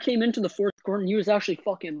Lamar came into the fourth quarter and he was actually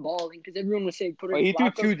fucking balling because everyone was saying put it in He threw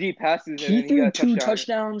Flacco. 2 deep passes and He then threw got a 2 touchdown.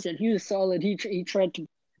 touchdowns and he was solid. He tried to,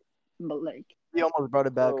 but He almost brought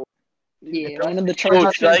it back. So, one of the should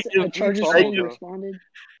I Chargers give- fans responded.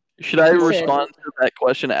 Should I He said- respond to that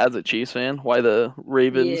question as a Chiefs fan? Why the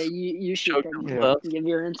Ravens? Yeah, you should choked probably themselves? give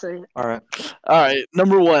your insight. All right. All right,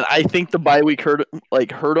 number one, I think the bye week hurt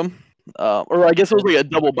them, or I guess it was like a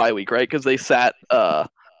double bye week, right? Because they sat Yeah,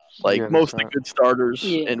 they most of the sat. good starters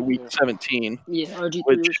Yeah. in week 17. Yeah,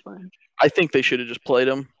 RG3 Which- was fine. I think they should have just played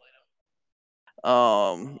them.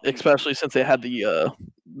 Especially since they had they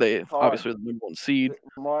hard. obviously were the number one seed,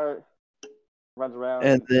 Lamar runs around.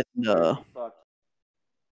 and then Fuck.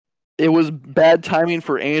 it was bad timing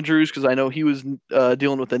for Andrews because I know he was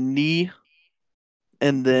dealing with a knee,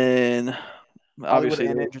 and then obviously Hollywood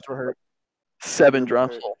and there Andrews were hurt. 7 Hollywood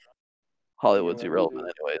drops. hurt. Well, Hollywood's Yeah, irrelevant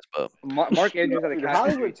dude. anyways, but Mark Andrews had a Dude, catch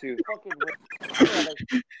injury Hollywood too. fucking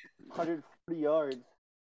ran 140 yards.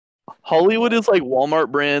 Hollywood is like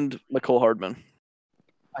Walmart brand Nicole Hardman.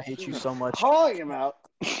 I hate you so much. Calling him out.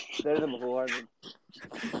 Better than Nicole Hardman.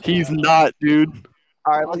 He's not, dude.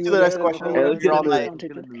 All right, let's do the next question. Yeah, let's You're get all into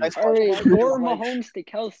night. it. Next All question. right, more Mahomes to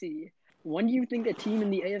Kelsey. When do you think a team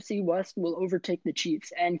in the AFC West will overtake the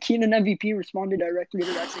Chiefs? And Keenan MVP responded directly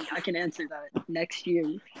to that, saying, "I can answer that next year."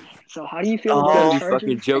 So, how do you feel You about gotta the be Chargers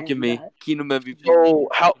fucking joking and me. that? Keenum MVP. So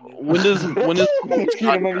when does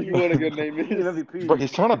Keenum MVP, what a good name He's is. MVP. But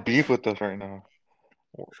he's trying to beef with us right now.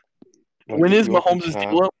 when is you open Mahomes'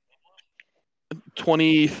 tab. deal up?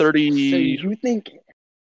 20, So 30, you think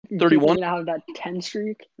 31? They're gonna have that 10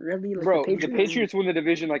 streak? Really? Like Bro, the Patriots win the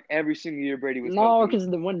division like every single year Brady was No, healthy. because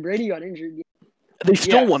when Brady got injured, They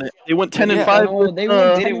still Yes. won it. They went 10 and Yeah. 5. No, with, they won They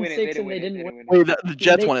 10 didn't and win it. 6 They and they didn't didn't win win. it. wait, the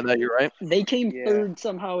Jets they- won it that year, right? They came Yeah. third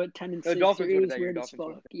somehow at 10 and 6. Dolphins It won it was that year, weird as Dolphins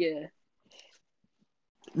won fuck. Yeah.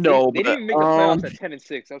 No, They but didn't even make the playoffs at 10 and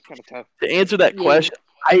 6. That was kind of tough. to answer that Yeah. question,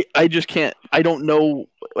 I just can't. I don't know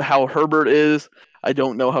how Herbert is. I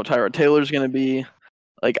don't know how Tyrod Taylor's going to be.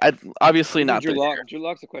 Like, I obviously not Drew this Lock. year. Drew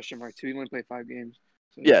Lock's a question mark too. He only played 5 games.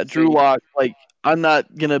 So Yeah, Drew so- Lock. Like, I'm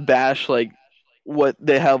not gonna bash like what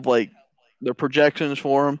they have like their projections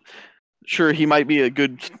for him. Sure, he might be a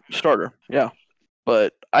good starter. Yeah,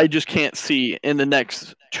 but I just can't see in the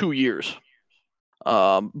next 2 years.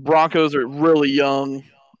 Broncos are really young.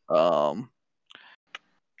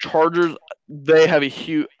 Chargers, they have a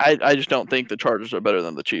huge. I just don't think the Chargers are better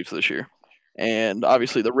than the Chiefs this year. And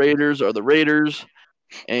obviously the Raiders are the Raiders,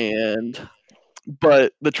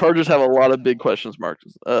 but the Chargers have a lot of big questions marks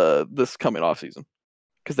this coming off season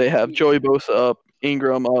because they have Joey Bosa up,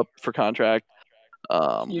 Ingram up for contract.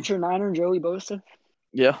 Future Niner Joey Bosa.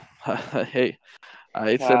 Yeah, hey,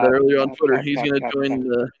 I said that earlier on Twitter. He's gonna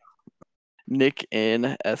join Nick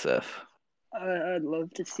in SF. I'd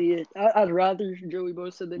love to see it. I'd rather Joey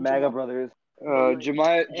Bosa than MAGA Jamaal. brothers.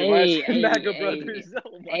 Jemiah Hey, MAGA hey, brothers.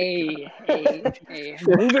 Oh my Hey.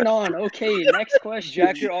 Moving on. Okay, next question.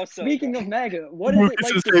 Jack, you're also Speaking of MAGA, what is it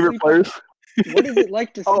Lucas's like to favorite sleep players. What is it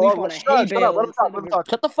like to sleep on a hay shut up. bale Let him talk. instead Let of him a talk.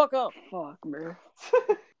 Shut the fuck up. fuck, bro?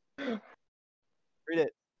 Read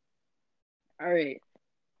it. All right.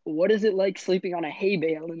 What is it like sleeping on a hay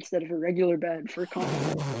bale instead of a regular bed for Connor?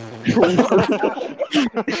 Yo,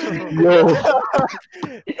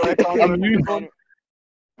 Connor, I'm how many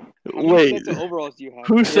wait, sets of overalls do you have?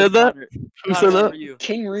 who said that? Who said Connor, that? for you.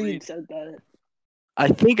 King Reed Reed. said that. I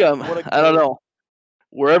think What a I don't goat. know.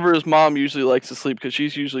 Wherever his mom usually likes to sleep, because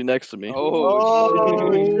she's usually next to me.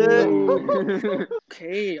 Oh, shit.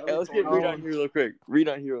 Okay. Hey, let's get Reed on here real quick. Reed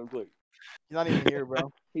on here real quick. He's not even here,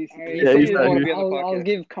 bro. He Alright, said he he's didn't not want to here. be on the I'll podcast.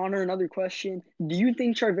 give Connor another question. Do you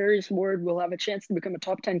think Charvarius Ward will have a chance to become a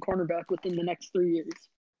top 10 cornerback within the next 3 years?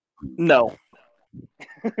 No.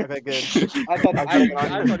 Okay, good. I thought he was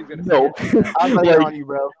gonna say No. it. I'm not Like- on you,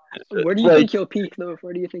 bro. Where do you Like- think he'll peak, though?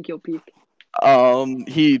 Where do you think he'll peak?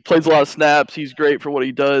 He plays a lot of snaps. He's great for what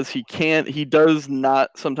he does. He does not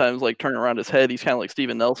sometimes like turn around his head. He's kind of like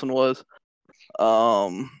Steven Nelson was.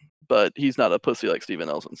 But he's not a pussy like Steven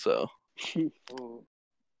Nelson. So Ooh.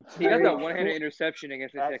 He got that one-handed interception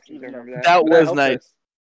against the Texans. I remember that. that But was helped nice. us.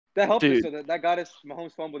 That helped us. Dude. So that got us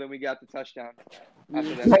Mahomes fumble. Then we got the touchdown.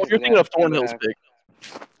 After that, No, because you're of thinking of that end Thornhill's half. pick.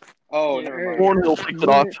 Oh, Yeah, never mind. Thornhill picked it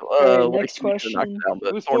off. Alright, Like next he was gonna knock question. it down, It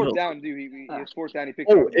but was fourth Thornhill. down, dude. He was fourth down. He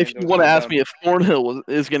picked it Oh, up. if you want to ask me if Thornhill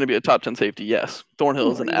is going to be a top 10 safety, yes.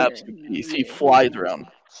 Thornhill is an Yeah, absolute beast. He yeah. flies around.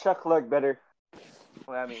 Chuck Clark better.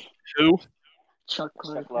 Well, I mean, Who? Chuck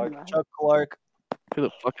Clark. Clark. Chuck Clark. Who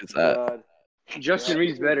the fuck is that? God. Justin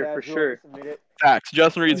Reed's better for sure. Facts.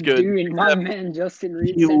 Justin Reed's good. Dude, my man Justin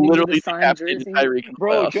Reed He sending me literally the signed decapitated jersey. Tyreek in the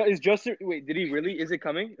Bro, playoffs. is Justin? Wait, did he really? Is it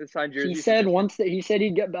coming? The signed jersey. He said he said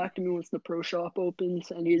he'd get back to me once the pro shop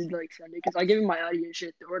opens, and he'd like send it because I gave him my ID and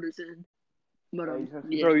shit. The order's in. But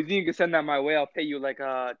yeah. Bro, you think you can send that my way? I'll pay you like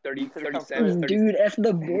 30 cents. 30 Dude, if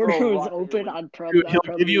the border Bro, was watch it, open, dude. I'd probably.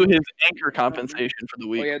 He'll give you his anchor compensation for the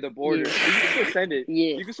Oh week. yeah, the border. Yeah. You can still send it.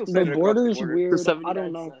 Yeah, You can still the send it across border's the border. weird. For I 79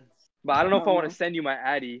 don't know. cents. But I don't know if I want know. to send you my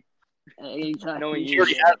Addy. Exactly. Knowing He you.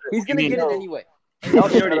 already has it. He's gonna You get mean- it anyway. He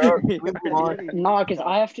already- Nah, because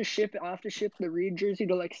I have to ship the Reed jersey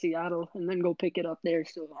to like Seattle and then go pick it up there.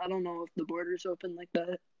 So I don't know if the border's open like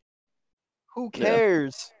that. Who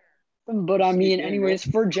cares? But I mean, Sneak in, anyways,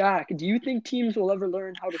 for Jack, do you think teams will ever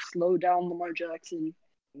learn how to slow down Lamar Jackson?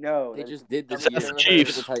 No. They that's- just did this That's year. the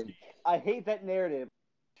Chiefs. I hate that narrative.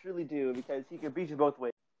 I truly do, because he can beat you both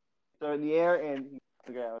ways. So in the air and on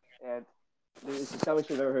the ground. And it's the dumbest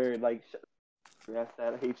shit I've ever heard. Like, that's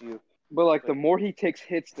that. I hate you. But like the more he takes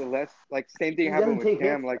hits, the less like same thing He happened doesn't with take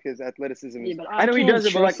Cam. hits. Like his athleticism. Yeah, Is, but I know he can't does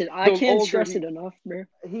it, but like stress it. I the can't older stress he- it enough, bro.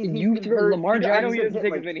 He's You been throw hurt. Lamar I know Jackson. he been doesn't hit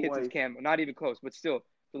take like as many hits as twice. Cam, not even close. But still,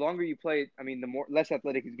 the longer you play, I mean, the less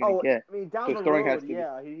athletic he's gonna Oh, get. I mean, down So the throwing has road, to be-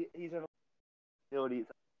 yeah, he's an ability.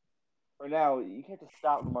 For now, you can't just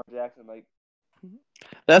stop Lamar Jackson. Like,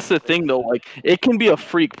 That's the thing, though. Like, it can be a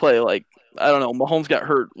freak play. Like, I don't know. Mahomes got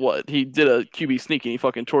hurt. What? He did a QB sneak and he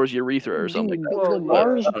fucking tore his urethra or something Dude, like but that.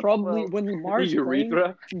 Lamar's But, probably well, when Lamar's playing,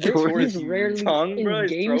 urethra, he's rarely tongue, bro, in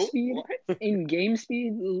his game throat? speed. What? In game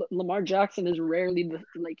speed, Lamar Jackson is rarely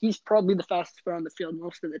he's probably the fastest player on the field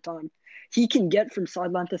most of the time. He can get from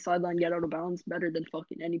sideline to sideline, get out of bounds better than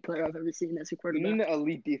fucking any player I've ever seen as a You quarterback. need an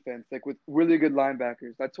elite defense, like with really good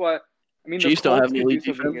linebackers. That's why. I mean, the Chiefs don't have Colts an could do elite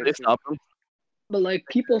something defense. They against him. stop him. But like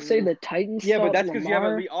people say the Titans Yeah, but stopped that's because you have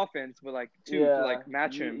Lamar. elite offense. But like to like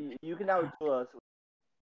match him. You can outdo us.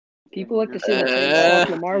 People like to say the Titans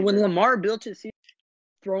stopped Lamar. When Lamar built his season,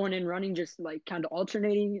 throwing and running, just like kind of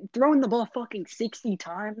alternating, throwing the ball fucking 60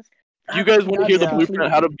 times. Do you guys want to hear the Yeah.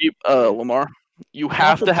 blueprint how to beat Lamar? You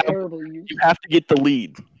have That's to a have terrible use. you have to get the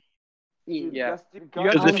lead. Yeah.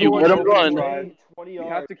 Because if you let him run, You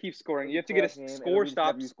have to keep scoring. You have to get a score,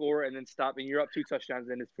 stop, score, and then stop, and you're up 2 touchdowns.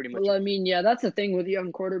 Then it's pretty much. Well, I mean, yeah, that's the thing with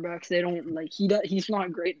young quarterbacks. They don't like he's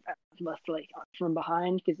not great left like from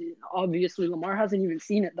behind because obviously Lamar hasn't even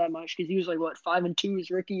seen it that much because he was like what 5-2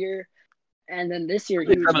 his rookie year, and then this year he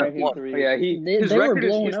was. Oh, yeah, his they were record is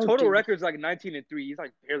blowing his out, total dude. record's like 19-3. He's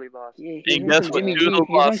like barely lost. Yeah, Hey, he guess went what? from Jimmy Two G. of those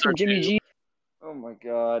He went lost from are Jimmy two. G. Oh my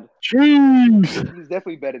god. Jeez. He's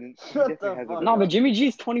definitely better than. He Shut definitely the has fuck a No, but Jimmy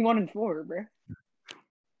G's 21-4, bro.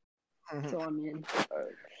 So I mean,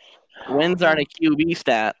 Wins aren't a QB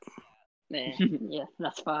stat. man, yeah,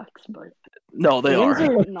 that's facts. But No, they wins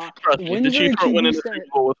are. are not. Trust me, the Wins are a Chiefs aren't winning QB the stat. Super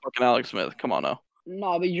Bowl with fucking Alex Smith. Come on now.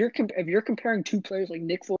 No, but if you're comparing two players like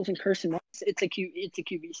Nick Foles and Carson Wentz, it's a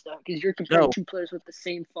QB stat because you're comparing No. two players with the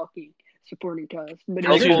same fucking supporting cast. But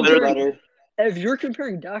Kelsey's if you're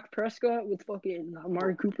comparing Dak Prescott with fucking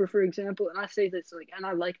Amari Cooper, for example, and I say this like, and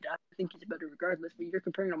I like Dak, I think he's better regardless. But you're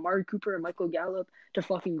comparing Amari Cooper and Michael Gallup to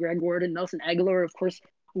fucking Greg Ward and Nelson Aguilar. Of course,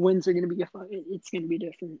 wins are gonna be it's gonna be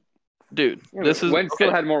different. dude, Yeah, this but is Wentz still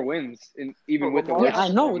okay. had more wins, even with the Lamar- Yeah, I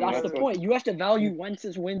wins. know. mean, That's the what- point. You have to value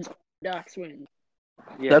Wentz's wins, Dak's wins.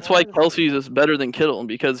 Yeah. That's why Kelsey's is better than Kittle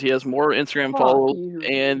because he has more Instagram Fuck followers you.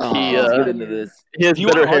 and Oh, he let's Fuck get into you. this. has Do you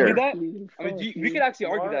better want to argue hair. that? You, I mean, fuck we you. could actually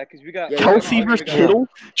argue that because we got Yeah, Kelsey yeah. versus we got- Kittle.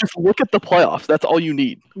 Just look at the playoffs. That's all you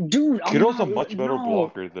need. Dude, I'm Kittle's a not, much better no.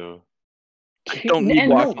 blocker, though. Don't need And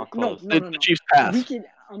blocking. Not no, close. no, The no. Chiefs We pass. could.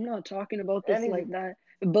 I'm not talking about this And he's- like that.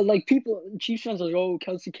 But like people, Chiefs fans are like, oh,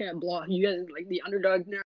 Kelsey can't block. You guys like the underdog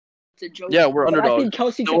now. It's a joke. Yeah, we're But I underdogs. think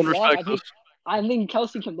Kelsey No can one block. respects us. I think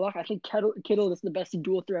Kelsey can block. I think Kittle is the best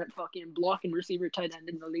dual threat fucking blocking receiver tight end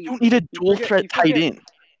in the You league. don't need a dual forget- threat you tight forget- end.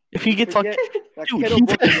 If he gets forget like, that dude, Kittle he's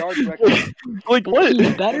broke the yards record. like what?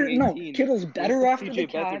 He's better. No, 2018 Kittle's better after CJ the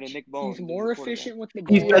better than catch. Nick Bones He's as more a quarterback. efficient with the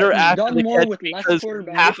ball. He's better He's after done the more catch with less because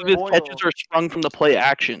quarterback. half of his Loyal. catches are sprung from the play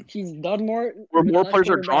action. He's done more. Where with more less players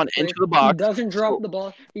are quarterback drawn play. into the He box. doesn't drop So- the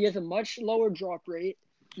ball. He has a much lower drop rate.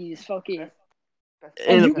 He's fucking. Best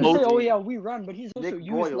And And you can most- say, oh yeah, we run, but he's also Nick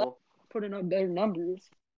used less, Boyle. putting up better numbers.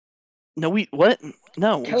 No, what?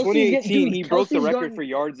 No. In Kelsey's 2018, dude, he broke the Kelsey's record gotten- for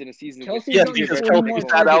yards in a season. Kelsey's Yes, gotten because 40 Kelsey more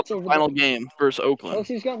sat out targets the over final the. game versus Oakland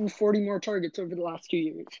Kelsey's gotten 40 more targets over the last 2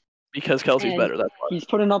 years. because Kelsey's and better. That's why. He's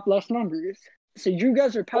putting up less numbers. So you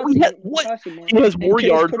guys are Oh, passing, what? passing more. He has And more Kittle's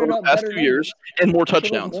yards putting over the up past better 2 years and more Kittle's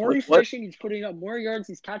touchdowns. more Like, what? efficient. He's putting up more yards.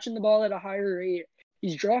 He's catching the ball at a higher rate.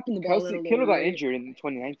 He's dropping the ball at a lower Kittle got rate. injured in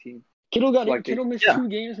 2019. Kittle missed Yeah. 2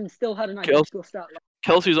 games and still had an Kelsey- identical stat line.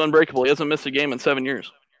 Kelsey's unbreakable. He hasn't missed a game in 7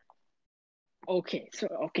 years. Okay, so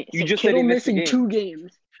You just said Kittle he missed a missing game. 2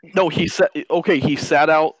 games. No, he sat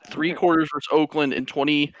out 3 quarters versus Oakland in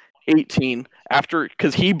 2018 after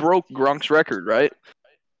because he broke Gronk's record, right?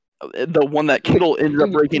 The one that Kittle ended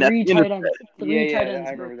up breaking at Three the end. tight ends. Three Yeah, tight yeah, ends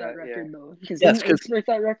I broke remember that that, yeah. record though. Because Yes, didn't Ertz break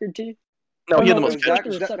that record too? No, he had the no, most it's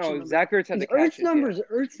catches. Zach Ertz had the Ertz catches.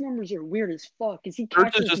 yeah. Ertz numbers are weird as fuck. Cause he Ertz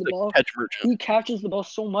catches is just the a ball. catch merchant. He catches the ball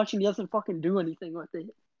so much and he doesn't fucking do anything with it.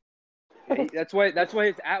 That's why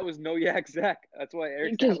his at was no yak Zach. That's why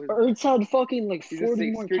Ertz Because was. Ertz had fucking like He's a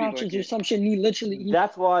 40 more security catches or blanket. some shit. And he literally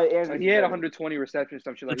That's why Andrew. He had 120 receptions,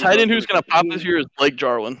 some shit The like tight that. end who's gonna pop this year is Blake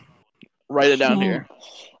Jarwin. Write it down here.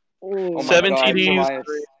 Oh, Oh my 7 God, TDs. Tobias.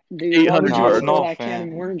 dude, why would 800 you yards. vote Not for a that can fan.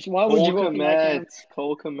 of worms? Why would you vote for that can?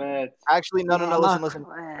 Cole Komet. Actually, no. Listen.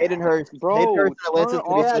 Hayden Hurst. Bro, Hayden Hurst turn and Atlanta's off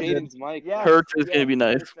gonna be so good. Jaden's mic. Yeah, Hurts is gonna be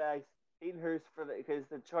nice. Hayden Hurst because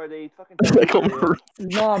the chart they fucking. Like him hurt.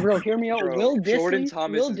 Nah, bro, hear me out. Bro, Will Jordan Disley,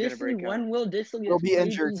 Thomas Will is gonna Disley, break out. when Will Disley Will has be played,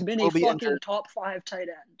 injured. he's been Will a be fucking injured. top 5 tight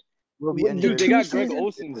end. Will be Dude, injured. They two got Greg seasons-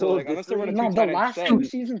 Olsen, so like unless they're running No, two the tight ends last set. 2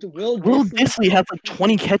 seasons, Will Will Disley Disley has like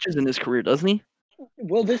 20 catches in his career, doesn't he?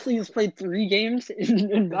 Will Disley has played 3 games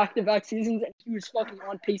in back-to-back seasons, and he was fucking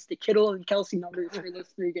on pace to Kittle and Kelsey numbers for those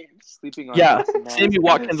 3 games. Sleeping on Yeah. Jackson Miles. Sammy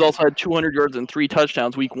Watkins also had 200 yards and 3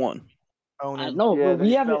 touctouchdowns week 1. I know, Yeah, but they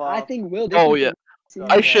we haven't. fell I off. think Will. Oh, Disley yeah.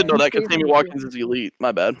 can- I should know he that because stays Sammy on the Watkins is elite.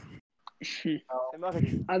 My bad. field.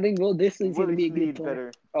 I think Will Disley's gonna be a good player.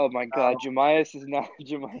 better. Oh my God, Jemias is not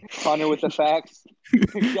Jemias. Connor with the facts.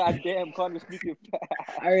 God damn, Connor speaking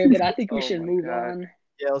facts. All right, but I think we Oh should my move God. on.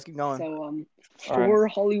 Yeah, let's keep going. So, All right. for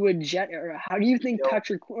Hollywood Jet era, how do you think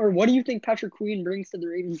what do you think Patrick Queen brings to the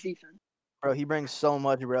Ravens defense? Bro, he brings so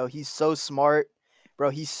much, bro. He's so smart. Bro,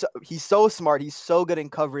 he's so smart. He's so good in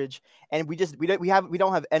coverage. And we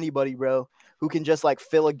don't have anybody, bro, who can just like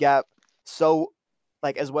fill a gap so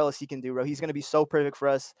like as well as he can do, bro. He's gonna be so perfect for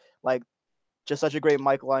us. Like just such a great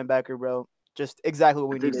Mike linebacker, bro. Just exactly what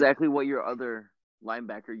we That's need. exactly what your other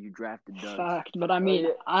linebacker you drafted does. Fact, but I mean,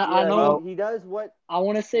 yeah, I know well, he does what. I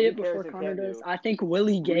want to say Who it cares before if Connor can't does. do? I think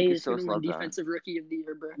Willie Gay is is going so to win slow down. Defensive Rookie of the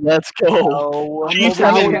Year, bro. Let's go. No, Chiefs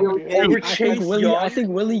I having think- Over I Chase think Willie. Young? I think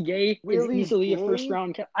Willie Gay is Willie easily a Gay? first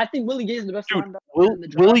round. I think Willie Gay is the best Dude, linebacker in the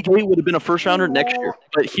draft. Willie Gay would have been a first rounder next year,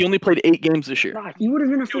 but he only played 8 games this year. Nah, he would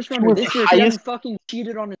have been a first he rounder was this the year if he hadn't highest- fucking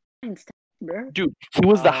cheated on his science test, bro. Dude, he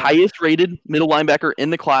was the highest rated middle linebacker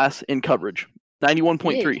in the class in coverage.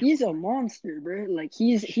 91.3. Yeah, he's a monster, bro. Like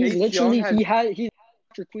he's Chase literally Young he's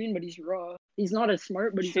Patrick Queen, but he's raw. He's not as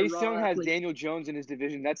smart, but he's Chase a raw Young has athlete. Daniel Jones in his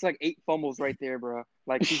division. That's like 8 fumbles right there, bro.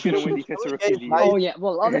 Like he's gonna win defensive rookie of the year. Oh yeah,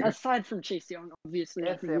 well aside from Chase Young, obviously,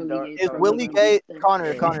 I And think Sam Willie Darnold. Gay Is probably Willie gonna Gay be there.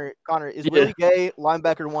 Connor, is Yeah. Willie Gay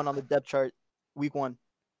linebacker 1 on the depth chart week 1?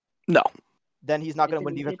 No. Then he's not gonna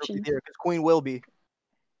win Anthony defense rookie of Hitchens? the year because Queen will be.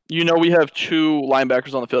 You know we have 2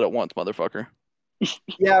 linebackers on the field at once, motherfucker.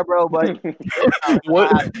 Yeah, bro, but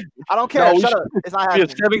What? I don't care. No, Shut up. It's not We have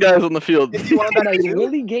happening. 7 guys on the field. Is he one of them Like, too?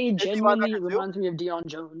 Willie Gay he genuinely linebacker too? reminds me of Deion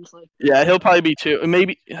Jones. Like Yeah, he'll probably be 2.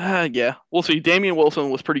 Maybe, yeah. We'll see. Damian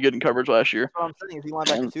Wilson was pretty good in coverage last year. That's what I'm saying. Is he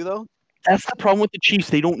linebacker too though? That's the problem with the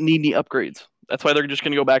Chiefs. They don't need any upgrades. That's why they're just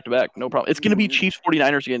going to go back to back. No problem. It's going to be Chiefs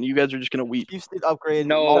 49ers again. You guys are just going to weep. Chiefs did upgrade.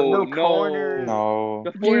 No, corners. No.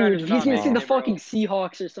 The 49ers Dude, are he's not gonna see making the it, bro. fucking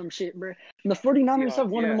Seahawks or some shit, bro. And the 49ers have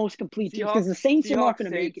one of the yeah. most complete teams because the Saints are not gonna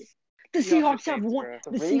make it. The Seahawks have one. bro.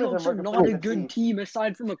 The The Ravens Seahawks are are more not a complete than good Chiefs. team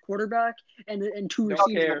aside from a quarterback and two Don't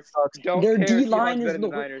receivers. care. Sucks. Don't Their care. D Seahawks line is better than the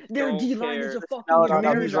the Niners. their Don't D line is care. a fucking No, no,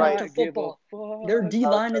 embarrassment right. to Give a football. fuck. Their D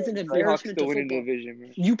line is an Seahawks embarrassment still to winning the football. division,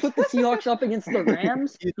 man. You put the Seahawks up against the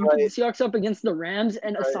Rams. He's You put the right. Seahawks up against the Rams,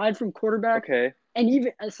 and Right. aside from quarterback, Okay. and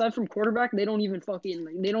even aside from quarterback, they don't even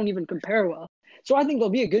compare well. So I think they'll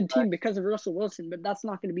be a good team because of Russell Wilson, but that's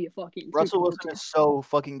not going to be a fucking Russell Super Bowl Wilson team. is so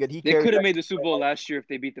fucking good. He They carried could have that made the Super Bowl last year if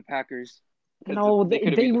they beat the Packers. 'Cause No, they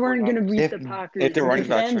could've they beat the weren't going to 49ers. beat If- the Packers. if their running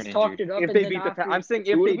backs fans weren't talked injured. it up, If and they then beat the after, I'm saying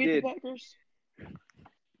Who if would they have beat did. the Packers?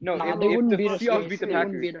 No, nah, they wouldn't if beat the us Seahawks twice. beat the They wouldn't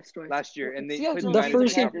Packers beat us twice. last year and they Seahawks played don't The beat Niners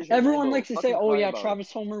first and game, Packers. everyone Lambeau. likes to say, Fucking "Oh yeah, Lambeau.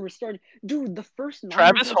 Travis Homer was starting." Dude, the first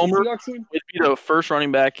Travis Niners Homer Seahawks game, would be the first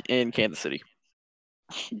running back in Kansas City.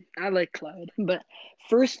 I like Clyde, but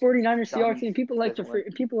first 49ers Seahawks Dobbins game, people like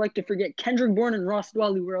to forget Kendrick Bourne and Ross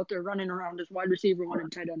Dwelly were out there running around as wide receiver one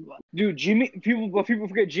and tight end one. Dude, people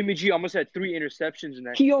forget Jimmy G almost had 3 interceptions in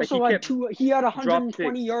that. He Like, also had kept- two. He had drop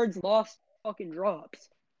 120 picks. yards lost fucking drops.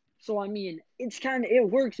 So I mean, it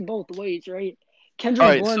works both ways, right? Kendrick All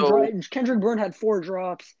right, Bourne Kendrick Bourne had 4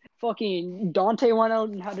 drops. Fucking Dante went out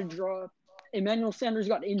and had a drop. Emmanuel Sanders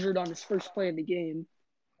got injured on his first play of the game.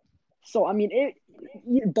 So I mean,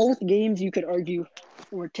 both games you could argue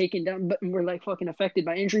were taken down, but were like fucking affected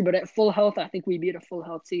by injury. But at full health, I think we beat a full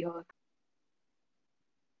health Seahawks.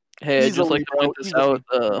 Hey, I'd just Easily, like to bro, point this easily.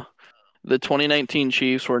 out. The 2019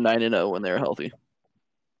 Chiefs were 9-0 when they were healthy.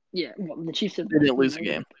 Yeah, well, the Chiefs have They didn't lose a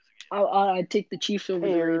game. I'd take the Chiefs over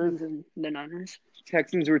the Bears. Ravens and the Niners.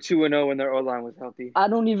 Texans were 2-0 when their O-line was healthy. I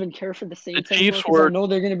don't even care for the Saints The anymore Chiefs 'cause I were know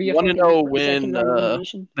they're going to be a 1-0 fucking when second round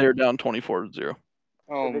elimination. they were down 24-0.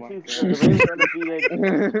 Oh The my Chiefs- god. the Ravens are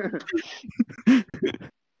undefeated.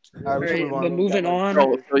 All right, we should Alright, move on. but moving on,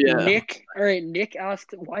 So yeah, Nick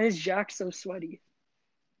asked, why is Jack so sweaty?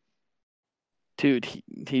 dude,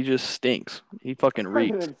 he just stinks. He fucking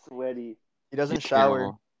reeks. I'm sweaty. He doesn't He's shower.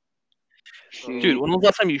 terrible. Dude, when was the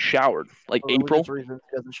last time you showered? Like For religious April? reasons,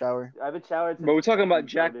 he doesn't shower. I haven't showered since But we're talking about we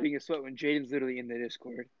Jack started. being a sweat when Jaden's literally in the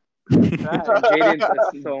Discord. Trash.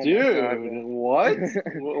 Jaden's so Dude, what?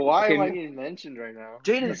 Why am I Can- getting mentioned right now?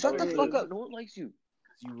 Jaden, shut the fuck up. No one likes you.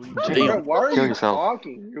 You read Damn. Bro, why are Kill you yourself.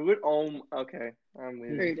 talking? You're with okay. I'm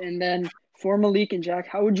leaving. Right, and then for Malik and Jack,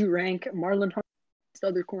 how would you rank Marlon Hunt against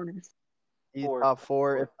other corners? He's 4. top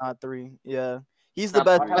 4, if not 3. Yeah, he's the Top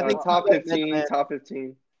best. three. I think top he's the best 15, man. top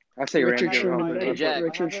 15. I say Richard Ramsey. Sherman Ramsey. better. Hey, Jack.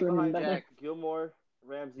 Richard I have him Sherman behind better. Jack, Gilmore,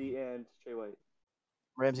 Ramsey, and Trey White.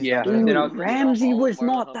 Ramsey's Yeah. not Dude, good. Then I'll- Ramsey was Marlon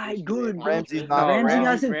not Hunt that this good. year. Ramsey's No, not. Ramsey Ramsey-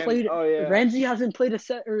 hasn't played. Oh yeah. Ramsey hasn't played a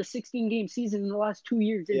 16-game season in the last 2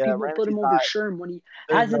 years, and Yeah, people put him Ramsey's over not. Sherm when he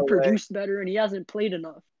There's hasn't no way. produced better and he hasn't played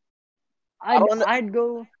enough. don't- I'd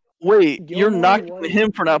go. Wait, you're Gilmore knocking was-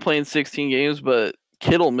 him for not playing 16 games, but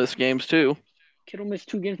Kittle missed games too. Kittle missed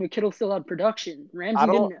 2 games, but Kittle still had production. I Ramsey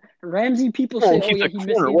don't- didn't. Ramsey, people Well, say, "Oh he's yeah, a he missed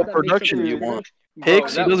corner. games What that makes up production for do you his want? production."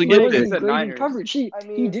 Picks, he that- doesn't He get that wasn't was the great in Niners. coverage. I He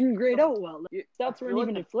mean, didn't grade out well. Yeah, Stats I weren't feel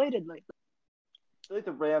even like inflated like that. I feel like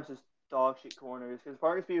the Rams is dog shit corners because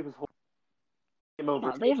Parker Speed was came over.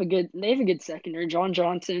 Nah, they have a good secondary. John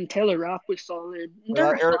Johnson, Taylor Rapp was solid.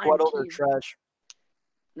 They're a Eric fine Weddle, they're team. trash.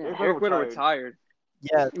 Yeah. Eric Weddle retired.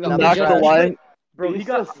 Yeah, I'm now not they're gonna trash. lie, Bro, he He's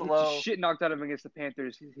got so slow. shit knocked out of him against the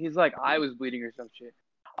Panthers. He's like I was bleeding or some shit.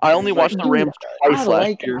 I only watched the Dude, Rams twice I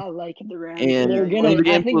last year. like the Rams. And They're one of gonna. the I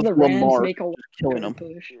games think was the Rams Lamar make a killing better them.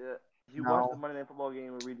 push. Yeah. You No. watched the Monday Night Football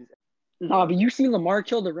game where we just Nah, but you see Lamar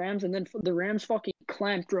kill the Rams, and then the Rams fucking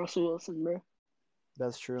clamped Russell Wilson, bro.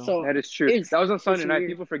 That's true. So That is true. It's- That was on Sunday it's night.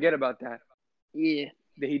 weird. People forget about that. yeah,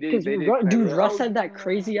 That he did. because They did. dude, clamp Russ him. had that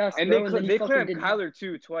crazy ass And throw, they and then he they fucking clamped did. Kyler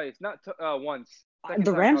too twice, not once. Second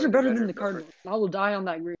The time Rams Kyler are did better than the but- Cardinals. I will die on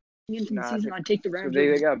that grade. Into the Nah, season, I'd take the So Rams. they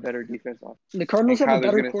over. got better defense off. The Cardinals and have a Kyler's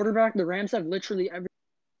better gonna- quarterback. The Rams have literally every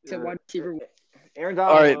except Yeah. wide receiver. Aaron All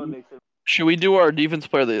Donald right. alone makes it. Should we do our defense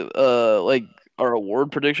player, like our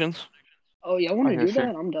award predictions? Oh yeah, I want to Okay, do sure.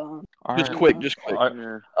 that. I'm down. Just Alright. quick, just quick.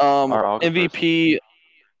 Alright, I'll go MVP.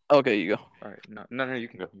 Okay, you go. Alright, no, you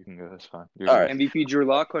can go. You can go. That's fine. All right. MVP Drew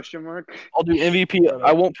Lock question mark. I'll do MVP.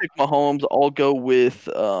 I won't pick Mahomes. I'll go with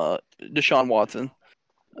Deshaun Watson.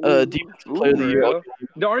 Defensive player of the year.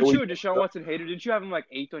 Bro. Aren't you a Deshaun Watson hater? Didn't you have him like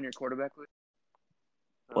 8th on your quarterback list?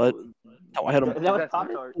 What? No, I had him. That was Pop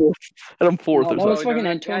Tart. Had him fourth No, or that something. was No, fucking no,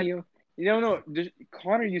 Antonio. You don't know.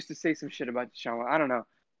 Connor used to say some shit about Deshaun. I don't know,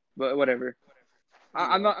 but whatever.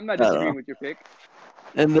 I'm not don't disagreeing know. with your pick.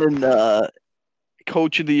 And then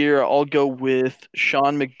coach of the year, I'll go with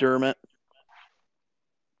Sean McDermott.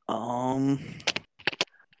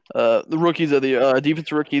 The rookies of the year,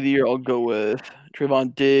 defensive rookie of the year, I'll go with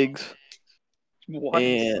Trayvon Diggs. What?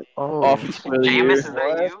 And Oh, offensive player of the Jameis, year. is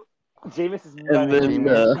that you? Jameis is And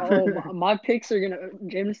then Oh, my picks are gonna.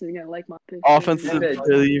 James is gonna like my picks. offensive player of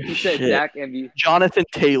the year. He said Shit. Dak MVP. Jonathan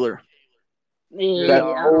Taylor. Yeah, That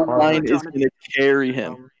I don't know. O-line is Jonathan. going to carry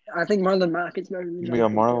him. I think Marlon Mack is better than yeah,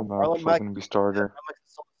 Jonathan. Marlon Mack Marlon is Mack- gonna be starter. I'm like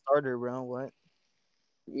a starter, bro. What?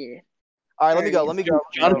 Yeah. All right, let me go.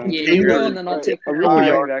 Jonathan Yeah, Taylor. you go, and then I'll take A the rookie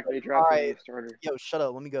Alright. running back they drafted as Alright. a starter. Yo, shut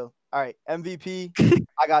up. Let me go. All right, MVP.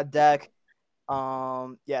 I got Dak.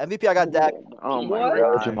 Yeah, MVP. I got Dak. Oh my What?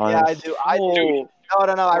 god. Jemias. Yeah, I do. I do.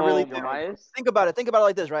 No. I really do. Jemias? Think about it. Think about it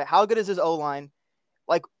like this, right? How good is his O line?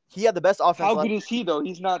 Like he had the best offense. How last good is he though?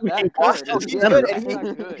 He's not He that lost good. his He's center. good, and He's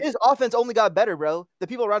not good. his offense only got better, bro. The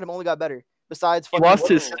people around him only got better. Besides, He fucking lost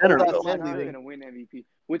his old center, ass though. man He's not leaving. gonna win MVP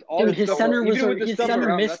with all Dude, the his stuff. center was even with the his stuff center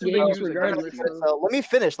around, missed that's what games he was regardless. against you. So let me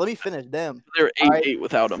finish. Damn. They're 8-8 Alright.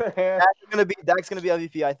 without him. Dak's gonna be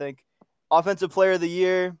MVP, I think. Offensive player of the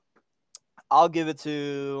year, I'll give it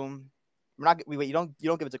to. Wait. You don't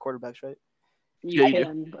give it to quarterbacks, right? Yeah, you do.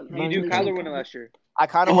 can, but You do. Kyler won it last year. I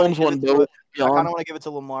kind of want Mahomes to give won it to. both. I kind Young. of want to give it to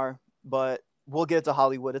Lamar, but we'll get it to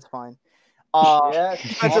Hollywood. It's fine. Yeah.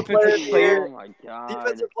 Defensive player of the Oh year. my god.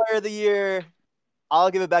 Defensive player of the year, I'll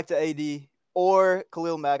give it back to AD or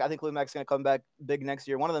Khalil Mack. I think Khalil Mack's gonna come back big next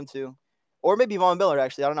year. One of them two, or maybe Von Miller.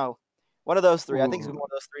 Actually, I don't know. One of those three. I think it's gonna be one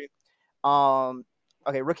of those three.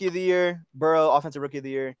 Okay. Rookie of the year, Burrow. Offensive rookie of the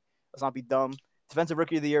year. Let's not be dumb. Defensive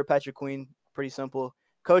rookie of the year, Patrick Queen. Pretty simple.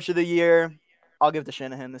 Coach of the year, I'll give it to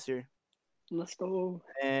Shanahan this year. Let's go.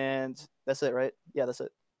 And that's it, right? Yeah, that's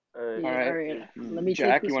it. Yeah, All right. all right. Let me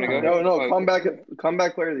Jack, take you this wanna one. go? No, Oh,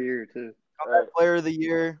 comeback player of the year too. Comeback player of the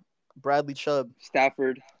year, Bradley Chubb.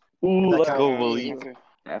 Stafford. Ooh, That let's guy- go, Malik.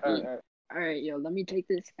 All right, yo, let me take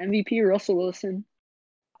this. MVP Russell Wilson.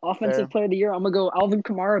 Offensive Fair. player of the year, I'm gonna go Alvin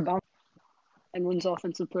Kamara bounce and wins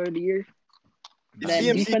offensive player of the year. Then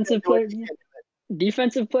CMC defensive can't do player it. of the year.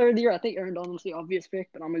 Defensive player of the year, I think Aaron Donald's the obvious pick,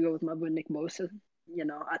 but I'm gonna go with my boy Nick Bosa. You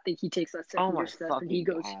know, I think he takes that Oh second my year step and he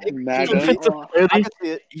fucking goes. god. he Madden. goes Defensive off. player of the I year. can see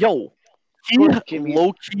it. Yo, Jimmy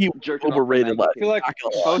low key jerking off the overrated. Maggie I feel like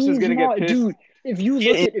King. Bosa's He's gonna not, get pissed. dude. If you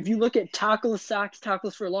Yeah, look at tackles, sacks,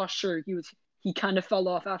 tackles for loss, sure, he kind of fell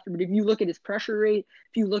off after. But if you look at his pressure rate,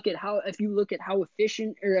 if you look at how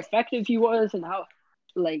efficient or effective he was, and how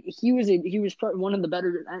like he was one of the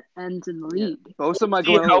better ends in the league. Bosa might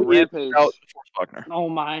See go on a how little he is rampage. without Buckner. Oh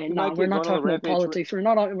my, He no, might we're get not going on a talking about rampage. politics. We're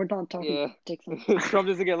not talking Yeah. politics. Trump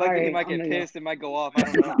doesn't get elected. He Alright, might get I'm gonna go. pissed. It might go off. I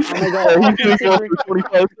don't know. I'm gonna go Oh, he's gonna offensive go rookie. for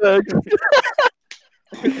 25 sacks.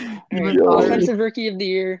 Alright, Yo. offensive rookie of the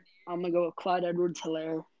year. I'm gonna go with Clyde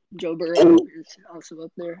Edwards-Helaire. Joe Burrow Oh. is also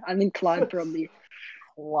up there. I think Clyde probably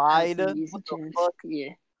Clyde. has an easy What the chance. fuck? Yeah.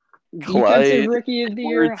 Clyde Defensive rookie of the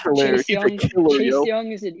year, Edwards-Helaire. Chase He's a Young. killer, Chase yo.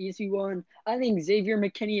 Young is an easy one. I think Xavier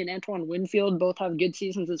McKinney and Antoine Winfield both have good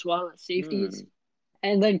seasons as well as safeties.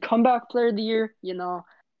 And then comeback player of the year, you know,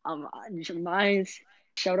 Jemias.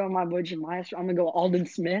 Shout out my boy Jemias. I'm gonna go Alden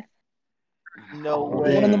Smith. No Oh,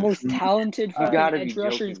 way. One of the man. most talented fucking gotta be edge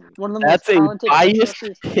rushers. joking me. One of the That's most a talented edge biased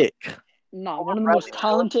rushers. pick. No, one of the most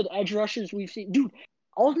talented edge rushers we've seen. Dude,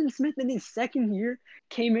 Alden Smith in his second year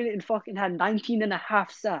came in and fucking had 19 and a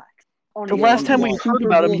half sacks. The last time we heard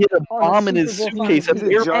about him, he had a bomb in his suitcase at the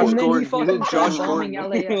He's a Josh airport. And then he Gordon. fucking He's a started Josh bombing Gordon.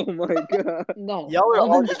 LAX. Oh my god. No, Y'all are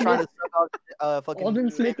all Alden just trying Smith. to suck out fucking.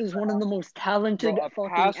 Alden Smith is one of the most talented Bro, a fucking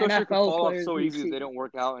pass rusher could NFL fall off players so we've easy if seen. they don't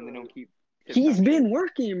work out and they don't keep. He's been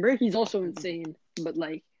working, bro. He's also insane. But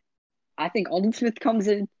like, I think Alden Smith comes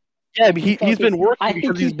in. Yeah, but he's been working I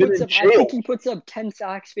because think he's he been puts in up. I think jail. he puts up 10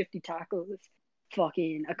 sacks, 50 tackles,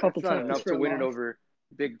 fucking a couple That's not times enough for to a win it loss. over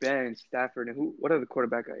Big Ben and Stafford and who? What other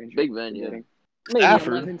quarterback got injured? Big Ben, yeah. Maybe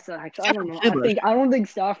Stafford. 11 sacks. I don't know. Stafford I don't think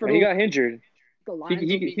Stafford. He got injured. The Lions will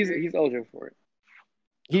be He's great. eligible for it.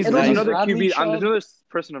 He's It'll There's be nice. another Bradley QB. There's Chubb. another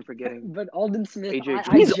person I'm forgetting. But Alden Smith, AJ I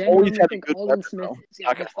Green. He's always genuinely had a think good Alden weapon, Smith though. is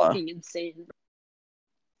Not gonna be gonna lie. fucking insane.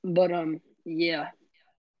 But yeah.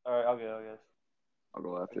 All right, I'll go. I guess. I'll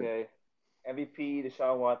go after. Okay. MVP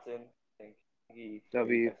Deshaun Watson. I think he.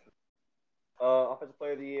 W. Offensive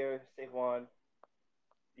player of the year, Saquon.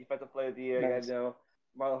 Defensive player of the year, Nice. you guys know,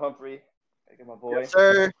 Marlon Humphrey. I get my boy. Yes,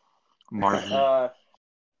 sir. Marvin.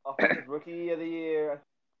 Offensive rookie of the year,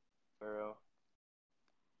 Burrow.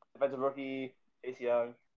 Defensive rookie, Chase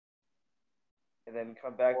Young. And then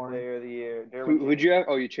comeback player of the year, Who'd you have?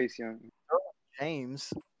 Oh, you Chase Young.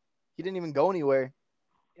 James. He didn't even go anywhere.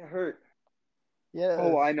 Get hurt. Yeah.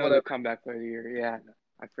 Oh, I know whatever. the comeback player of the year. Yeah,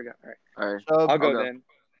 I forgot. All right, All right. Chubb. I'll go go. then.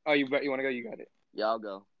 Oh, you want to go? You got it. Yeah, I'll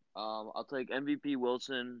go. I'll take MVP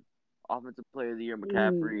Wilson, Offensive Player of the Year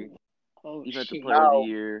McCaffrey, Oh Defensive shit. Player of the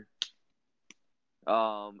Year.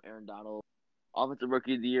 Aaron Donald. Offensive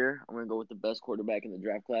Rookie of the Year. I'm gonna go with the best quarterback in the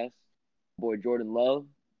draft class. Boy, Jordan Love.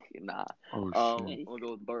 Nah. Oh shit. I'm gonna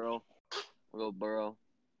go with Burrow.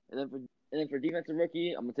 And then for defensive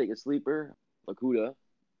rookie, I'm gonna take a sleeper, Lakuda.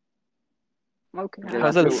 Okay. Yeah,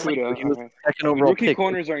 How's that a that's sleeper? Okuda. He was Alright. second I mean, overall rookie pick.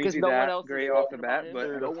 corners aren't Because usually no one that else great is off talking the about bat, him. but I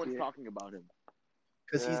No don't one's see it. talking about him.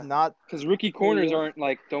 Because he's Yeah. not. Because rookie corners Yeah. aren't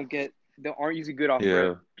like they aren't usually good off Yeah.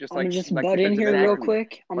 rip. Just I'm like gonna just like butt in defensive here ends real are. Exactly.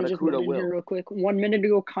 quick. I'm But gonna just Okuda butt in will. here real quick. 1 minute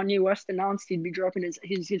ago, Kanye West announced he's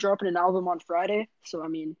dropping an album on Friday. So I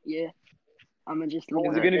mean, yeah, I'm gonna just leave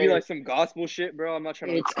Is it it right gonna be there. like some gospel shit, bro? I'm not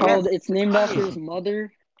trying to It's listen to called. It's named after Kanye. his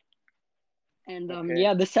mother, and Okay.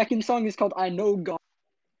 yeah, the second song is called "I Know God"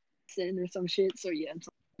 or some shit. So yeah, it's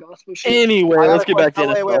gospel shit. Anyway, I got let's a get back to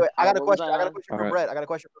question. Wait. NFL. I got a What was question. I I got a on? question All for right. Brett. I got a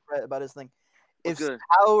question for Brett about his thing. What's good?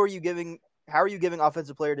 How are you giving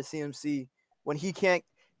offensive player to CMC when he can't?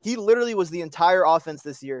 He literally was the entire offense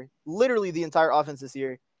this year. Literally the entire offense this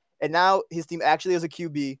year. And now his team actually has a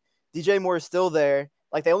QB. DJ Moore is still there.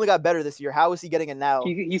 Like they only got better this year. How is he getting it now?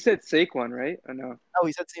 He said Saquon, right? Or no? Oh,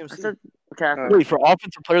 he said I CMC. said McCaffrey. Wait, for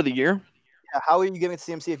offensive player of the year? Yeah, how are you giving it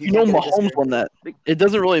to CMC if you You know can't get it this Mahomes year? won that. It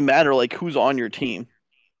doesn't really matter like who's on your team.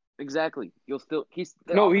 Exactly. You'll still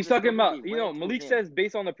No, he's talking about about. Malik says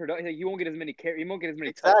based on the production, he won't get as many he won't get as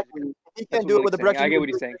many touches. Exactly. If he That's can't do what it with the Malik's saying. production I get he what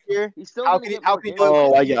he's was saying. this year, He's still how gonna can he get more do it? games.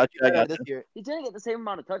 Oh, I if he got can't you. do it this year? He's gonna get the same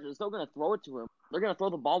amount of touches. They're still gonna throw it to him. They're gonna throw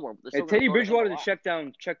the ball more. They're still Hey, gonna Teddy throw to him Bridgewater, a the lot.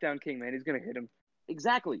 check down king, man. He's gonna hit him.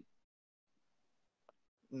 Exactly.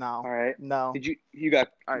 No. All right. No. Did you All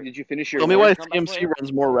right. Did you finish your Tell me why work? Comeback CMC player?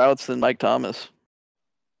 runs more routes than Mike Thomas.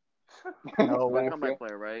 No. The comeback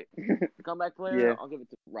player, right? The comeback player. Yeah. I'll give it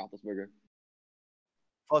to Roethlisberger.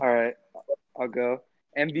 Fuck. All right, I'll go.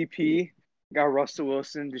 MVP got Russell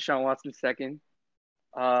Wilson, Deshaun Watson second.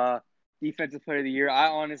 Defensive player of the year. I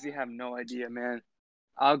honestly have no idea, man.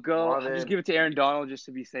 I'll Marvin. just give it to Aaron Donald just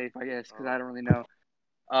to be safe, I guess, because I don't really know.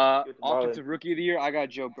 Give it to Marvin. Offensive rookie of the year, I got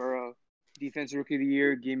Joe Burrow. Defensive rookie of the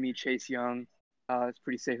year, give me Chase Young. It's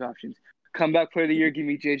pretty safe options. Comeback player of the year, give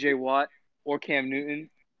me J.J. Watt or Cam Newton,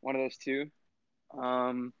 one of those two.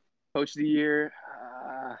 Coach of the year,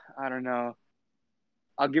 I don't know.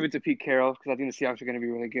 I'll give it to Pete Carroll because I think the Seahawks are going to be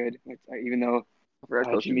really good, even though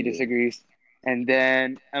Jimmy disagrees. And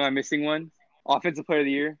then, am I missing one? Offensive player of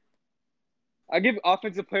the year. I give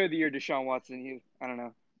offensive player of the year Deshaun Watson. I don't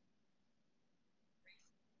know.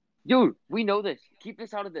 Dude, we know this. Keep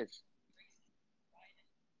this out of this.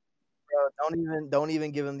 Bro, don't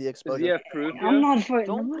even give him the Does exposure. he have proof? I'm Yeah? not fighting.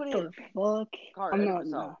 Don't What put the it- fuck? Car, I'm edit not.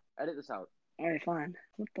 this No. out. Edit this out. All right, fine.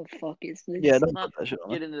 What the fuck is this? Yeah, Let's don't not put that shit on.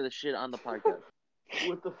 get into the shit on the podcast.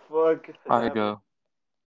 What the fuck? I go. All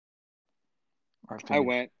right, I finish.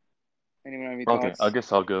 went. Anyone have any Okay, thoughts? I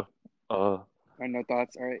guess I'll go. I no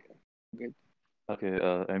thoughts. All right. Good. Okay.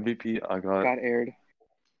 MVP, I got. Got aired.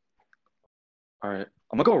 All right,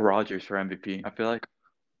 I'm gonna go Rodgers for MVP. I feel like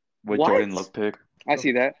with What? Jordan Love pick, I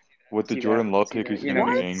see that. with the See Jordan that. Love See pick, that. he's You gonna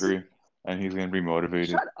know be me. angry and he's gonna be motivated.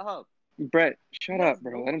 Shut up. Brett, shut He has up,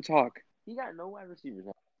 bro. no- Let him talk. He got no wide receivers.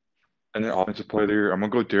 And then offensive player of the year, I'm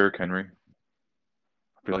gonna go Derrick Henry.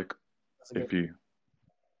 I feel like That's a good- if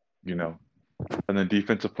you know, and then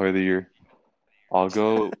defensive player of the year, I'll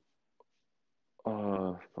go.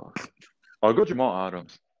 Fuck. I'll go Jamal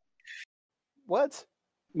Adams. What?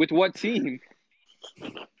 With what team?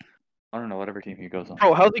 I don't know, whatever team he goes on.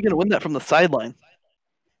 Bro, how's he gonna win that from the sideline?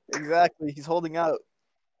 Exactly. He's holding out.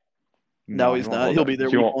 No, he he's won't not. hold He'll out. be there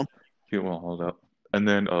He week won't. one. He won't hold out. And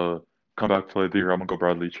then comeback player of the year, I'm gonna go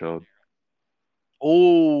Bradley Chubb.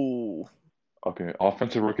 Oh, Okay,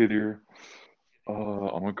 offensive rookie of the year.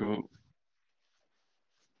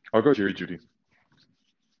 I'll go Jerry Judy.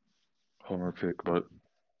 Homer pick, but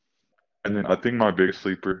and then I think my biggest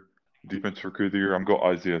sleeper, defense rookie of the year, I'm gonna go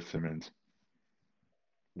Isaiah Simmons.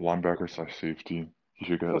 Linebacker slash safety. He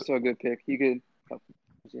should get Also a good pick. You could.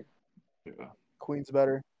 yeah. Queen's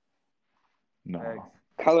better. No.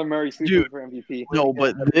 Kyler Murray sleeping Dude. for MVP. no,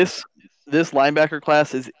 but this linebacker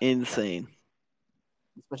class is insane.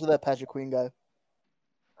 Especially that Patrick Queen guy.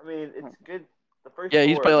 I mean, it's good. The first Yeah,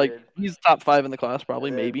 he's four probably are like good. he's top 5 in the class, probably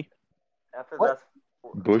And then maybe. After What?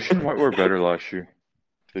 that, Bush and White were better last year.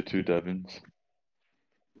 The two Devons.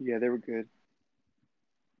 Yeah, they were good.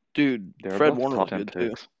 Dude, They were Fred both Warner top was 10 good too.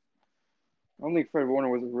 picks. I don't think Fred Warner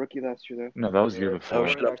was a rookie last year though. No, that was the year Yeah, before. Oh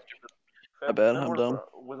shit, I'm stupid. My bad, I'm dumb.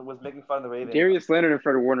 Was making fun of the Ravens. Darius Leonard and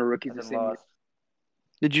Fred Warner rookies and the then same year. lost.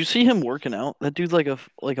 Did you see him working out? That dude's like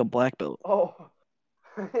a black belt. Oh,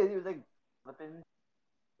 he was like flipping.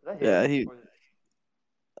 Is that him? Yeah, Or-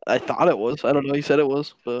 I thought it was. I don't know. He said it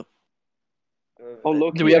was, but Oh,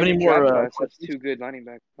 low key, Do we have our any new more, draft class has questions? 2 good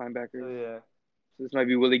linebackers. Oh, yeah. So this might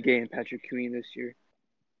be Willie Gay and Patrick Queen this year.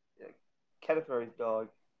 Kenneth Murray's dog.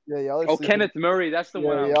 Yeah, y'all are Oh, sleeping. Kenneth Murray, that's the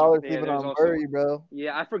one. Yeah, I was y'all are yeah, sleeping there's on also Murray, bro.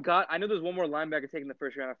 Yeah, I forgot. I know there's one more linebacker taken in the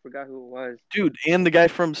first round. I forgot who it was. Dude, and the guy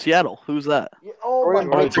from Seattle. Who's that? Yeah, oh my Jordan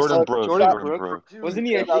god. Jordan Brooks. Jordan Jordan Brooks. Brooks. Dude, Wasn't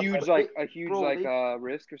he a yeah, huge bro,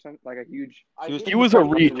 risk or something? Like a huge He was a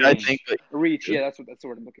reach, I reach. think. But reach. Yeah, that's the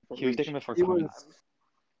word I'm looking for. He was Reach. taken before He Connie. was.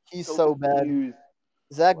 He's so bad. confused.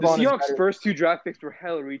 Zach The Bond is Seahawks' better. first 2 draft picks were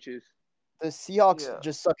hella reaches. The Seahawks Yeah.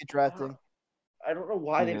 just suck at drafting. I don't know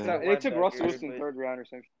why they Yeah. picked They took Russell linebacker, Wilson but 3rd round or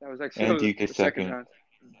something. That was like And the DK second second. round.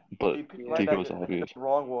 But they picked DK was linebacker, obvious. the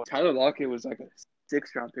wrong one. Tyler Lockett was like a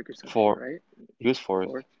 6th round pick or something, 4. right? He was 4th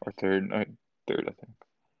Fourth. or 3rd. Third, I think.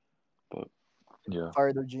 But yeah.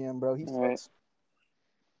 Fired their GM, bro. He Alright. sucks.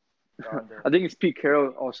 I think it's Pete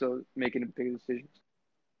Carroll also making big decisions.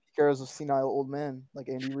 Carroll's a senile old man, like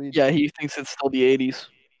Andy Reid. yeah, he thinks it's still the 80s.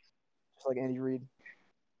 Just like Andy Reid.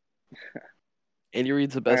 Andy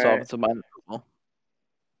Reid's the best Alright. offensive mind in football.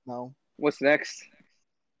 No. What's next?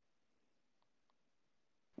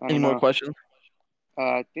 I Any don't more know. questions?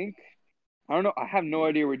 I don't know. I have no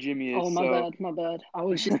idea where Jimmy is. Oh, my so bad, my bad. I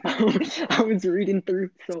was just I was reading through,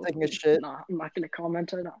 so Taking a shit. nah, I'm not gonna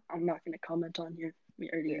comment on. I'm not gonna comment on here. We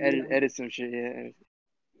already edit some shit. Yeah, it's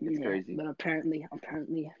yeah, crazy. but apparently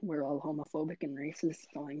we're all homophobic and racist.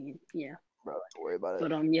 So I mean, yeah. Bro, don't worry about it.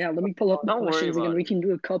 But yeah, let me pull up the Don't worry questions again. about We it. can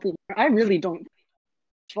do a couple. I really don't.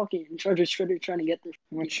 Fucking Chargers Twitter trying to get this.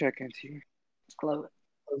 I'm gonna check into you. Close.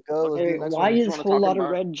 Let's go. Let's do Hey, the next why one. is wanna whole talk lot of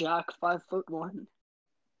about- red Jack 5'1"?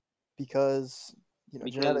 Because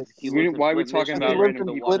genetics. he We- lives in why are we Flint, talking Michigan, about and random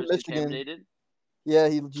the people? water's Michigan. contaminated? Yeah,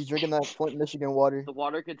 he's drinking that Flint, Michigan water. The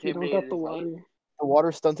water You don't contaminated got the his life. water. The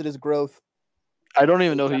water stunted his growth. I don't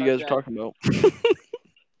even know who Shout you out guys are Jack. talking about.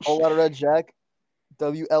 Whole lot of red Jack.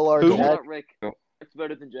 WLR Who? Shout Jack. out Rick. It's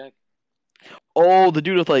better than Jack. Oh, the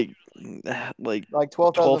dude with like Like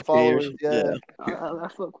 12,000 12K or followers. something. Yeah. I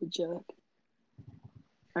fuck with Jack.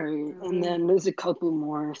 Alright, and then there's a couple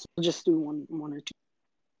more. So we'll just do one or two.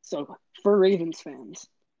 So for Ravens fans,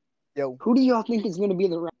 Yo, who do y'all think is gonna be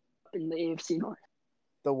the runner up in the AFC North?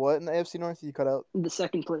 the what in the AFC North? You cut out. The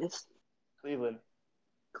second place. Cleveland.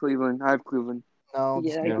 Cleveland. I have Cleveland. No.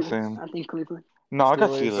 Yeah, I Yeah, agree. same. I think Cleveland. No, I got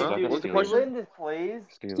Steelers. Steelers. I Huh? got What's the Steelers. question? Cleveland just plays.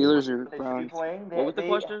 Steelers or They should be Browns. playing. What was the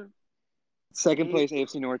question? Second place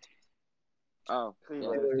AFC North. Oh,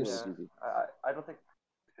 Cleveland. Steelers. Yeah. easy. I don't think.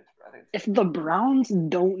 I think If the Browns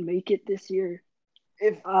don't make it this year,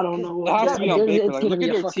 if I don't know. That has to be on Baker. It's Like, gonna look be at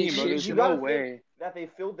a their fucking team, bro. shit There's show. no gotta think way. that they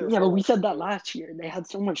filled their. Yeah, but we hole. said that last year. They had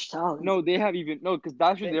so much talent. No, they have even because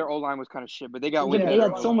last year their O line was kind of shit, but they got Yeah, way but better. they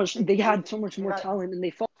had O-line. so much. They had so They much more got talent, and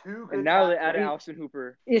they fought. Two good And now they tackles. added Alston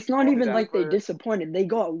Hooper. It's not Oh, even that like they were- disappointed. They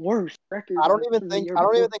got worse record. I don't even than the think year I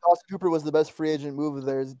don't even before. think Austin Hooper was the best free agent move of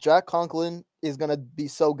theirs. Jack Conklin is gonna be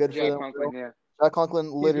so good for Jack them. Conklin, bro. yeah. Jack Conklin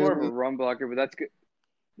He's more of a literally. run blocker, but that's good.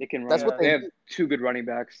 They can run. That's what they they have do. 2 good running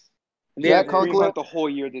backs. And they Jack have Kareem Conklin- Hunt the whole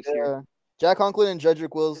year this year. Yeah. Jack Conklin and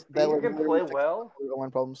Jedrick Wills. If That Baker would can literally play fix well, their O-line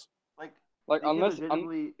problems. like Like they can unless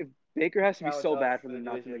legitimately if Baker has to be challenge so us bad for for them the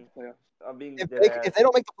not to division. make the playoffs. I'm being If, dead Baker, ass. if they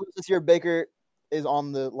don't make the playoffs this year, Baker is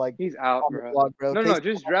on the He's out, on the bro. block, bro. No, Case-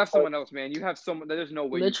 just draft someone else, man. You have someone. There's no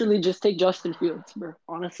way. Literally, just take Justin Fields, bro.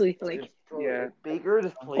 Honestly, like Yeah. If Baker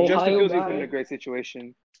just Ohio plays. Justin Fields is guy. in a great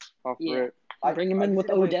situation. Off Yeah. rip. bring him in I've with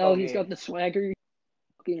seen him play Odell. 12 He's got games. the swagger.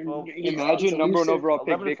 Fucking- Well, he's Imagine number 1 elusive. overall pick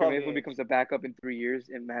 11 to Baker 12 Mayfield games. becomes a backup in 3 years.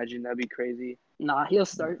 Imagine that'd be crazy. Nah, he'll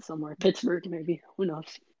start somewhere. Pittsburgh, maybe. Who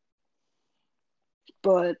knows?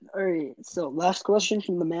 But all right. So last question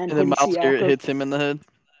from the man. And then Hoodie Miles Garrett Siakam. hits him in the head.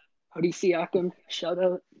 Hoodie Siakam. Shout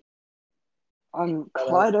out. Shout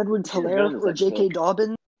Clyde Edwards-Helaire Jones, or like, J.K. fuck.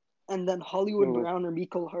 Dobbins, and then Hollywood Ooh. Brown or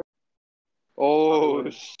Miko Hart. Oh,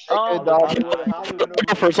 J.K.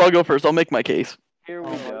 Dobbins. I'll go first. I'll make my case. Here we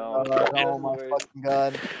Oh go. my god! Oh my fucking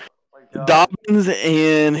god! Dobbins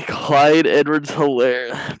and Clyde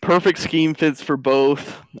Edwards-Helaire. Perfect scheme fits for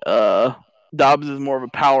both. Dobbins is more of a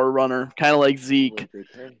power runner, kind of like Zeke.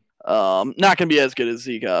 Not gonna be as good as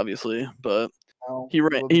Zeke, obviously, but No, he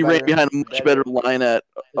ran will be better. behind a much better line at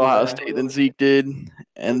Ohio better. State than Zeke did,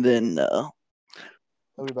 and then It'll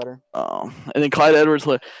be better. and then Clyde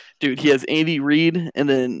Edwards-Helaire, dude, he has Andy Reid, and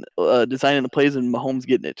then designing the plays and Mahomes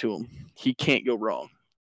getting it to him. He can't go wrong.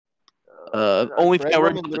 Only thing Greg I worry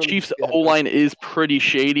Roman about, the literally Chiefs' could be ahead O of us. line is pretty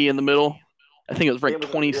shady in the middle. I think it was ranked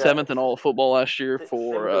Same with- 27th yeah. in all of football last year Same with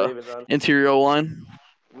for the Ravens, man. interior O line.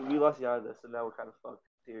 We lost Giannis, so now we're kind of fucked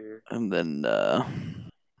here. And then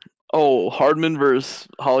Hardman versus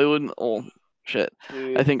Hollywood. Oh shit!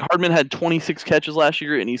 I think Hardman had 26 catches last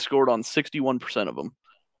year, and he scored on 61% of them.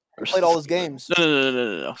 He played all his games.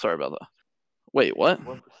 No. Sorry about that. Wait, what?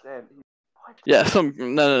 1%. Yeah,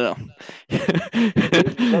 no.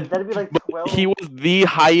 That'd be like But 12. he was the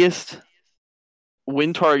highest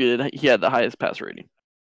when targeted. He had the highest pass rating.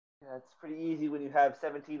 Yeah, it's pretty easy when you have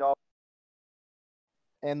 17 all.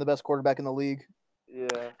 And the best quarterback in the league. Yeah.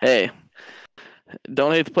 Hey,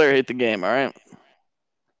 don't hate the player, hate the game. All right.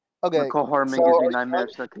 Okay. Cole Hardman so gives me are you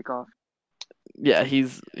nightmares done? to kick off. Yeah,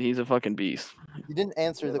 he's a fucking beast. You didn't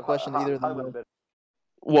answer the question either of them. Hollywood's better.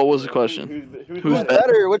 What was the question? Who's Who's better?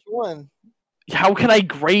 better? Which one? How can I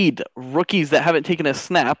grade rookies that haven't taken a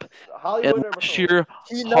snap? Hollywood And or last McColl? year,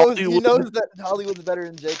 He knows Hollywood- that Hollywood's better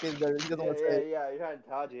and JK's better. He doesn't want to say it. Yeah, you're trying to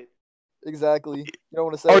dodge it. Exactly. You don't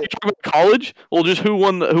want to say Are you it. talking about college? Well, just who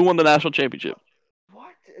won the national championship? What?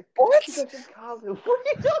 What? What are you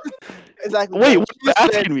talking? Exactly. Wait, bro. what You are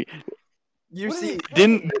you said- asking me? You What are see, you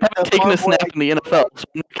Didn't saying? haven't taken a Farm boy snap like in the NFL, so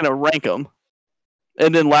I'm not gonna rank them.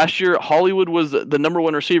 And then last year, Hollywood was the number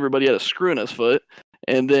one receiver, but he had a screw in his foot.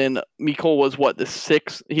 And then Mecole was what, the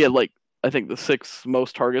sixth? He had I think the sixth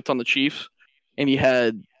most targets on the Chiefs, and he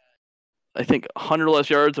had I think 100 less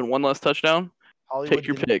yards and one less touchdown. Take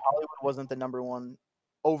your pick. Hollywood wasn't the number one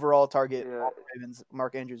overall target. Yeah. on the Ravens.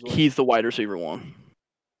 Mark Andrews was. He's the wide receiver one.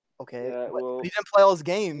 Okay. Yeah, but well, he didn't play all his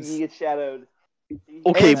games. He gets shadowed.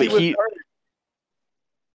 Okay, And but was he hurt.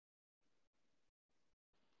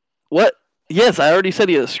 what? Yes, I already said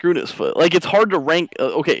he had a screw in his foot. Like it's hard to rank.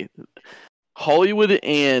 Okay, Hollywood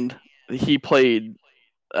and he played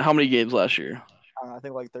how many games last year? I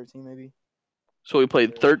think like 13 maybe. So he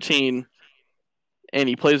played 13, and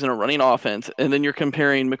he plays in a running offense. And then you're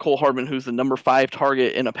comparing Mecole Hardman, who's the number 5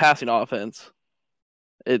 target in a passing offense.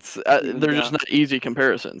 It's they're just not easy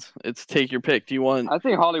comparisons. It's take your pick. Do you want? I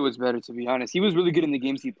think Hollywood's better, to be honest. He was really good in the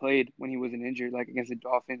games he played when he wasn't injured, like against the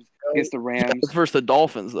Dolphins, against the Rams, Versus the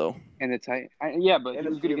Dolphins, though. and the Titans. Yeah, but And he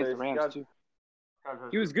was the good against the Steelers. Rams too.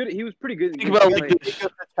 He was good. He was pretty good. Think about Like like this.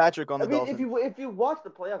 Patrick on I the mean, Dolphins. if you watch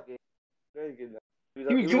the playoff game, very good. He was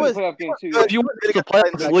good He in was- the playoff game too. good. If you look at the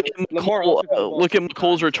playoffs, look at Lamar also got the ball look at 50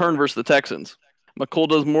 McColl's times, return so- versus the Texans. McColl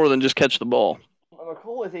does more than just catch the ball.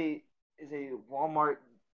 McColl is a Walmart.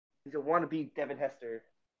 He's a wannabe Devin Hester.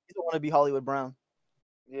 He don't want to be Hollywood Brown.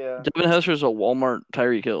 Yeah. Devin Hester's a Walmart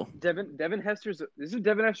Tyreek Hill. Devin Hester's. Isn't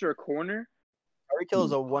Devin Hester a corner? Tyreek Hill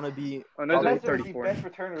is a wannabe. Oh, no, Devin he's Hester is the 34. best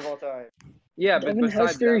returner of all time. Yeah, but Devin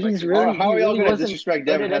besides Hester, that, like, he's really. How are he y'all really gonna wasn't disrespect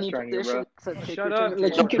good Devin at any Hester on here, position bro? except kick Shut up, returner.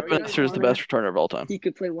 Like he Devin could Devin play Hester's the corner, best returner of all time. He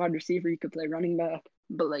could play wide receiver. He could play running back.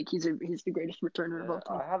 But like he's the greatest returner of all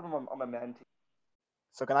I time. have him on my man team.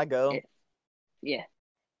 So can I go? Yeah.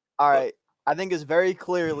 All right. I think it's very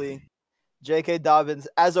clearly J.K. Dobbins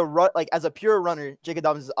as a pure runner. J.K.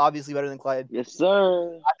 Dobbins is obviously better than Clyde. Yes,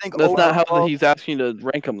 sir. I think That's not how overall- he's asking you to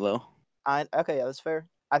rank him, though. Okay, yeah, that's fair.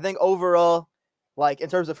 I think overall, like in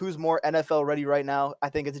terms of who's more NFL ready right now, I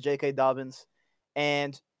think it's J.K. Dobbins.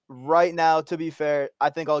 And right now, to be fair, I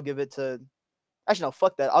think I'll give it to. Actually, no,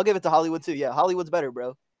 fuck that. I'll give it to Hollywood too. Yeah, Hollywood's better,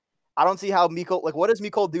 bro. I don't see how Mecole. Like, what does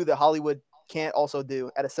Mecole do that Hollywood can't also do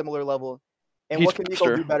at a similar level? And He's what can Mecole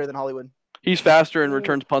faster. do better than Hollywood? He's faster and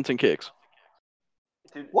returns punts and kicks.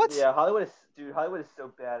 Dude, What? Yeah, Hollywood is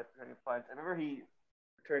so bad at returning punts. I remember he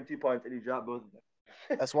returned 2 punts and he dropped both of them.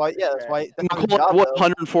 That's why. Yeah, that's why. That's not his McColl job, had, what,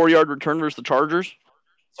 though. 104-yard return versus the Chargers?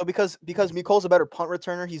 So because Mecole's a better punt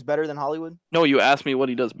returner, he's better than Hollywood. No, you asked me what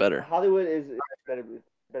he does better. Hollywood is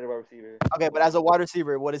better wide receiver. Okay, but as a wide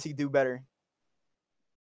receiver, what does he do better?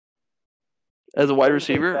 As a wide I would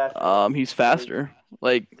say receiver, faster. he's faster.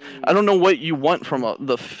 Like, I don't know what you want from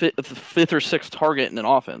the fifth or sixth target in an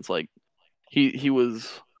offense. Like, he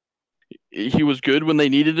was good when they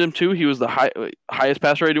needed him to. He was the highest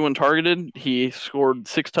passer rated when targeted. He scored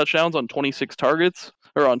 6 touchdowns on 26 targets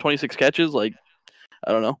or on 26 catches. Like,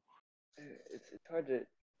 I don't know. It's hard to.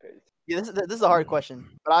 Yeah, this is a hard question,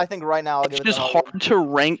 but I think right now I'll It's give it just to Hollywood. hard to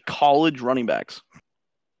rank college running backs.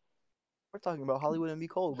 We're talking about Hollywood and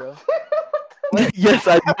Mecole, bro. Yes,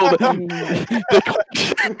 I know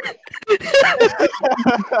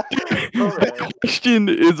the question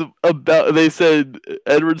is about. They said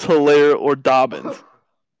Edwards, Hilaire, or Dobbins.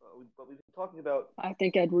 But we've been talking about. I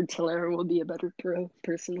think Edwards Hilaire will be a better throw,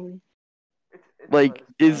 personally. Like,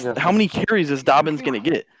 how many carries is Dobbins gonna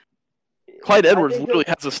get? Clyde Edwards literally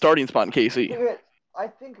has a starting spot in KC. I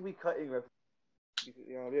think we cut Ingram. You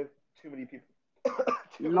know, we have too many people.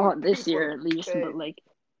 Not this year, at least, but like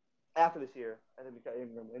after this year, I think we cut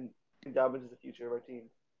Ingram, and Dobbins is the future of our team.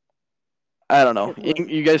 I don't know.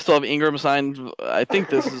 You guys still have Ingram signed? I think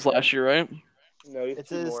this is last year, right? No, it's It's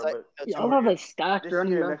two his more, sec- but it's y'all have a stacked This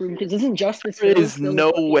running year, back next room year. because isn't Justice There Hill is still no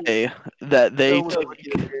fucking- way that they So- take.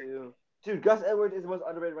 dude, Gus Edwards is the most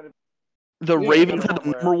underrated running. the Yeah, Ravens yeah. had the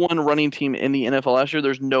number one running team in the NFL last year.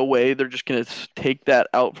 There's no way they're just gonna take that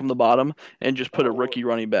out from the bottom and just put a rookie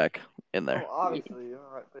running back in there. Oh, obviously.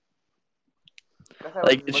 Right, but that's how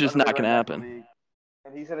Like, he's it's the just most not underrated gonna running back in the happen. league.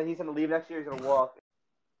 And he's gonna leave next year. He's gonna walk.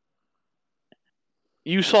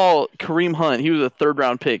 You saw Kareem Hunt. He was a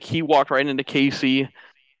third-round pick. He walked right into KC.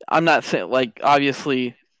 I'm not saying, like,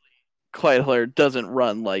 obviously, Clyde Hillard doesn't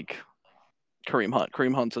run like Kareem Hunt.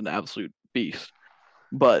 Kareem Hunt's an absolute beast.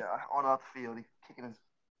 But, Yeah, on off the field, he's kicking his.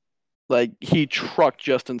 like, he trucked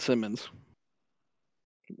Justin Simmons.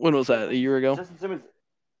 When was that? A year ago? Justin Simmons.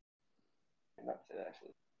 Not say that, actually.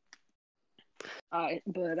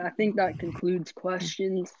 But I think that concludes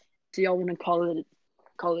questions. So y'all want to call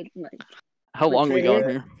it like How long for we today? gone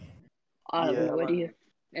here? I have Yeah. no idea.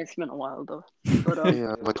 It's been a while though. But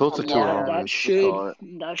Yeah, like close to 2 yeah, hours.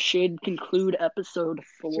 that should conclude episode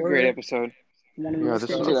 4. It's a great episode. One of the Yeah, most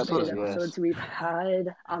this anticipated episode, episodes we've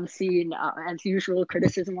had. I'm seeing, as usual,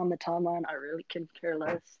 criticism on the timeline. I really couldn't care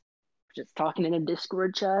less. Just talking in a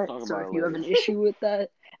Discord chat. Talk So about if it you have later. an issue with that,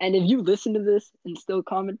 and if you listen to this and still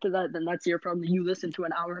comment to that, then that's your problem. You listen to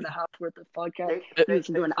an hour and a half worth of podcast. You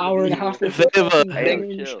listen to an hour and a half worth of fucking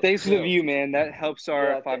cringe. Thanks for the view, man. That helps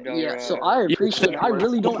our $5. Yeah, so I appreciate it. I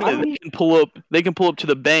really don't. I don't They can pull up to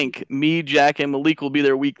the bank. Me, Jack, and Malik will be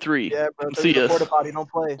there week 3. Yeah, bro. Come see The us. porta potty don't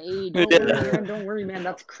play. Hey, don't worry, man.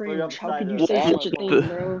 That's cringe. How could you say We'll such a pull thing,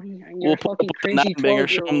 up bro? We'll You're a pull up fucking the cringy 9-banger,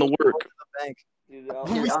 show them the 12-year-old. work. Bank. Dude,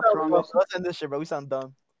 We sound dumb. Let's end this shit, bro. We sound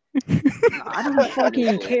dumb. I don't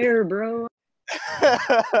fucking care, bro.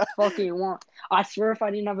 Fucking want. I swear, if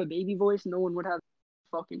I didn't have a baby voice, no one would have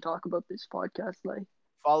fucking talk about this podcast. Like,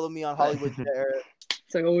 Follow me on Hollywood Jared.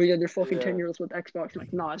 it's like, oh yeah, they're fucking Yeah. 10-year-olds with Xbox.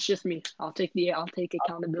 Like, no, it's just me. I'll take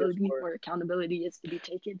accountability where accountability is to be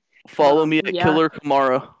taken. Follow me at Yeah. Killer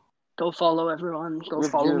Kamara. Go follow everyone. Go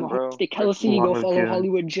With follow June, bro. Stick Kelsey. Go With follow June.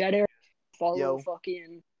 Hollywood Jet Air. Follow Yo.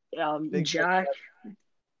 fucking Big Jack.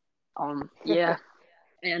 Yeah.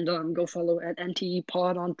 And go follow at NTE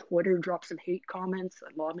Pod on Twitter. Drop some hate comments.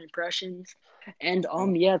 I love impressions. And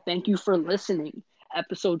yeah, thank you for listening.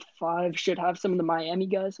 Episode 5 should have some of the Miami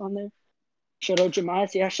guys on there. Shout out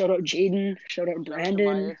Jemias, yeah. Shout out Jaden. Shout out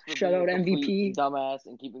Brandon. Shout out MVP. Dumbass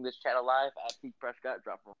and keeping this chat alive at Pete Prescott.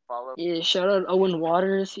 Drop him a follow. Yeah, shout out Owen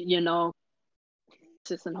Waters. You know,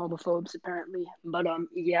 racist and homophobes apparently. But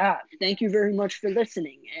yeah, thank you very much for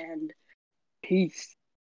listening and peace.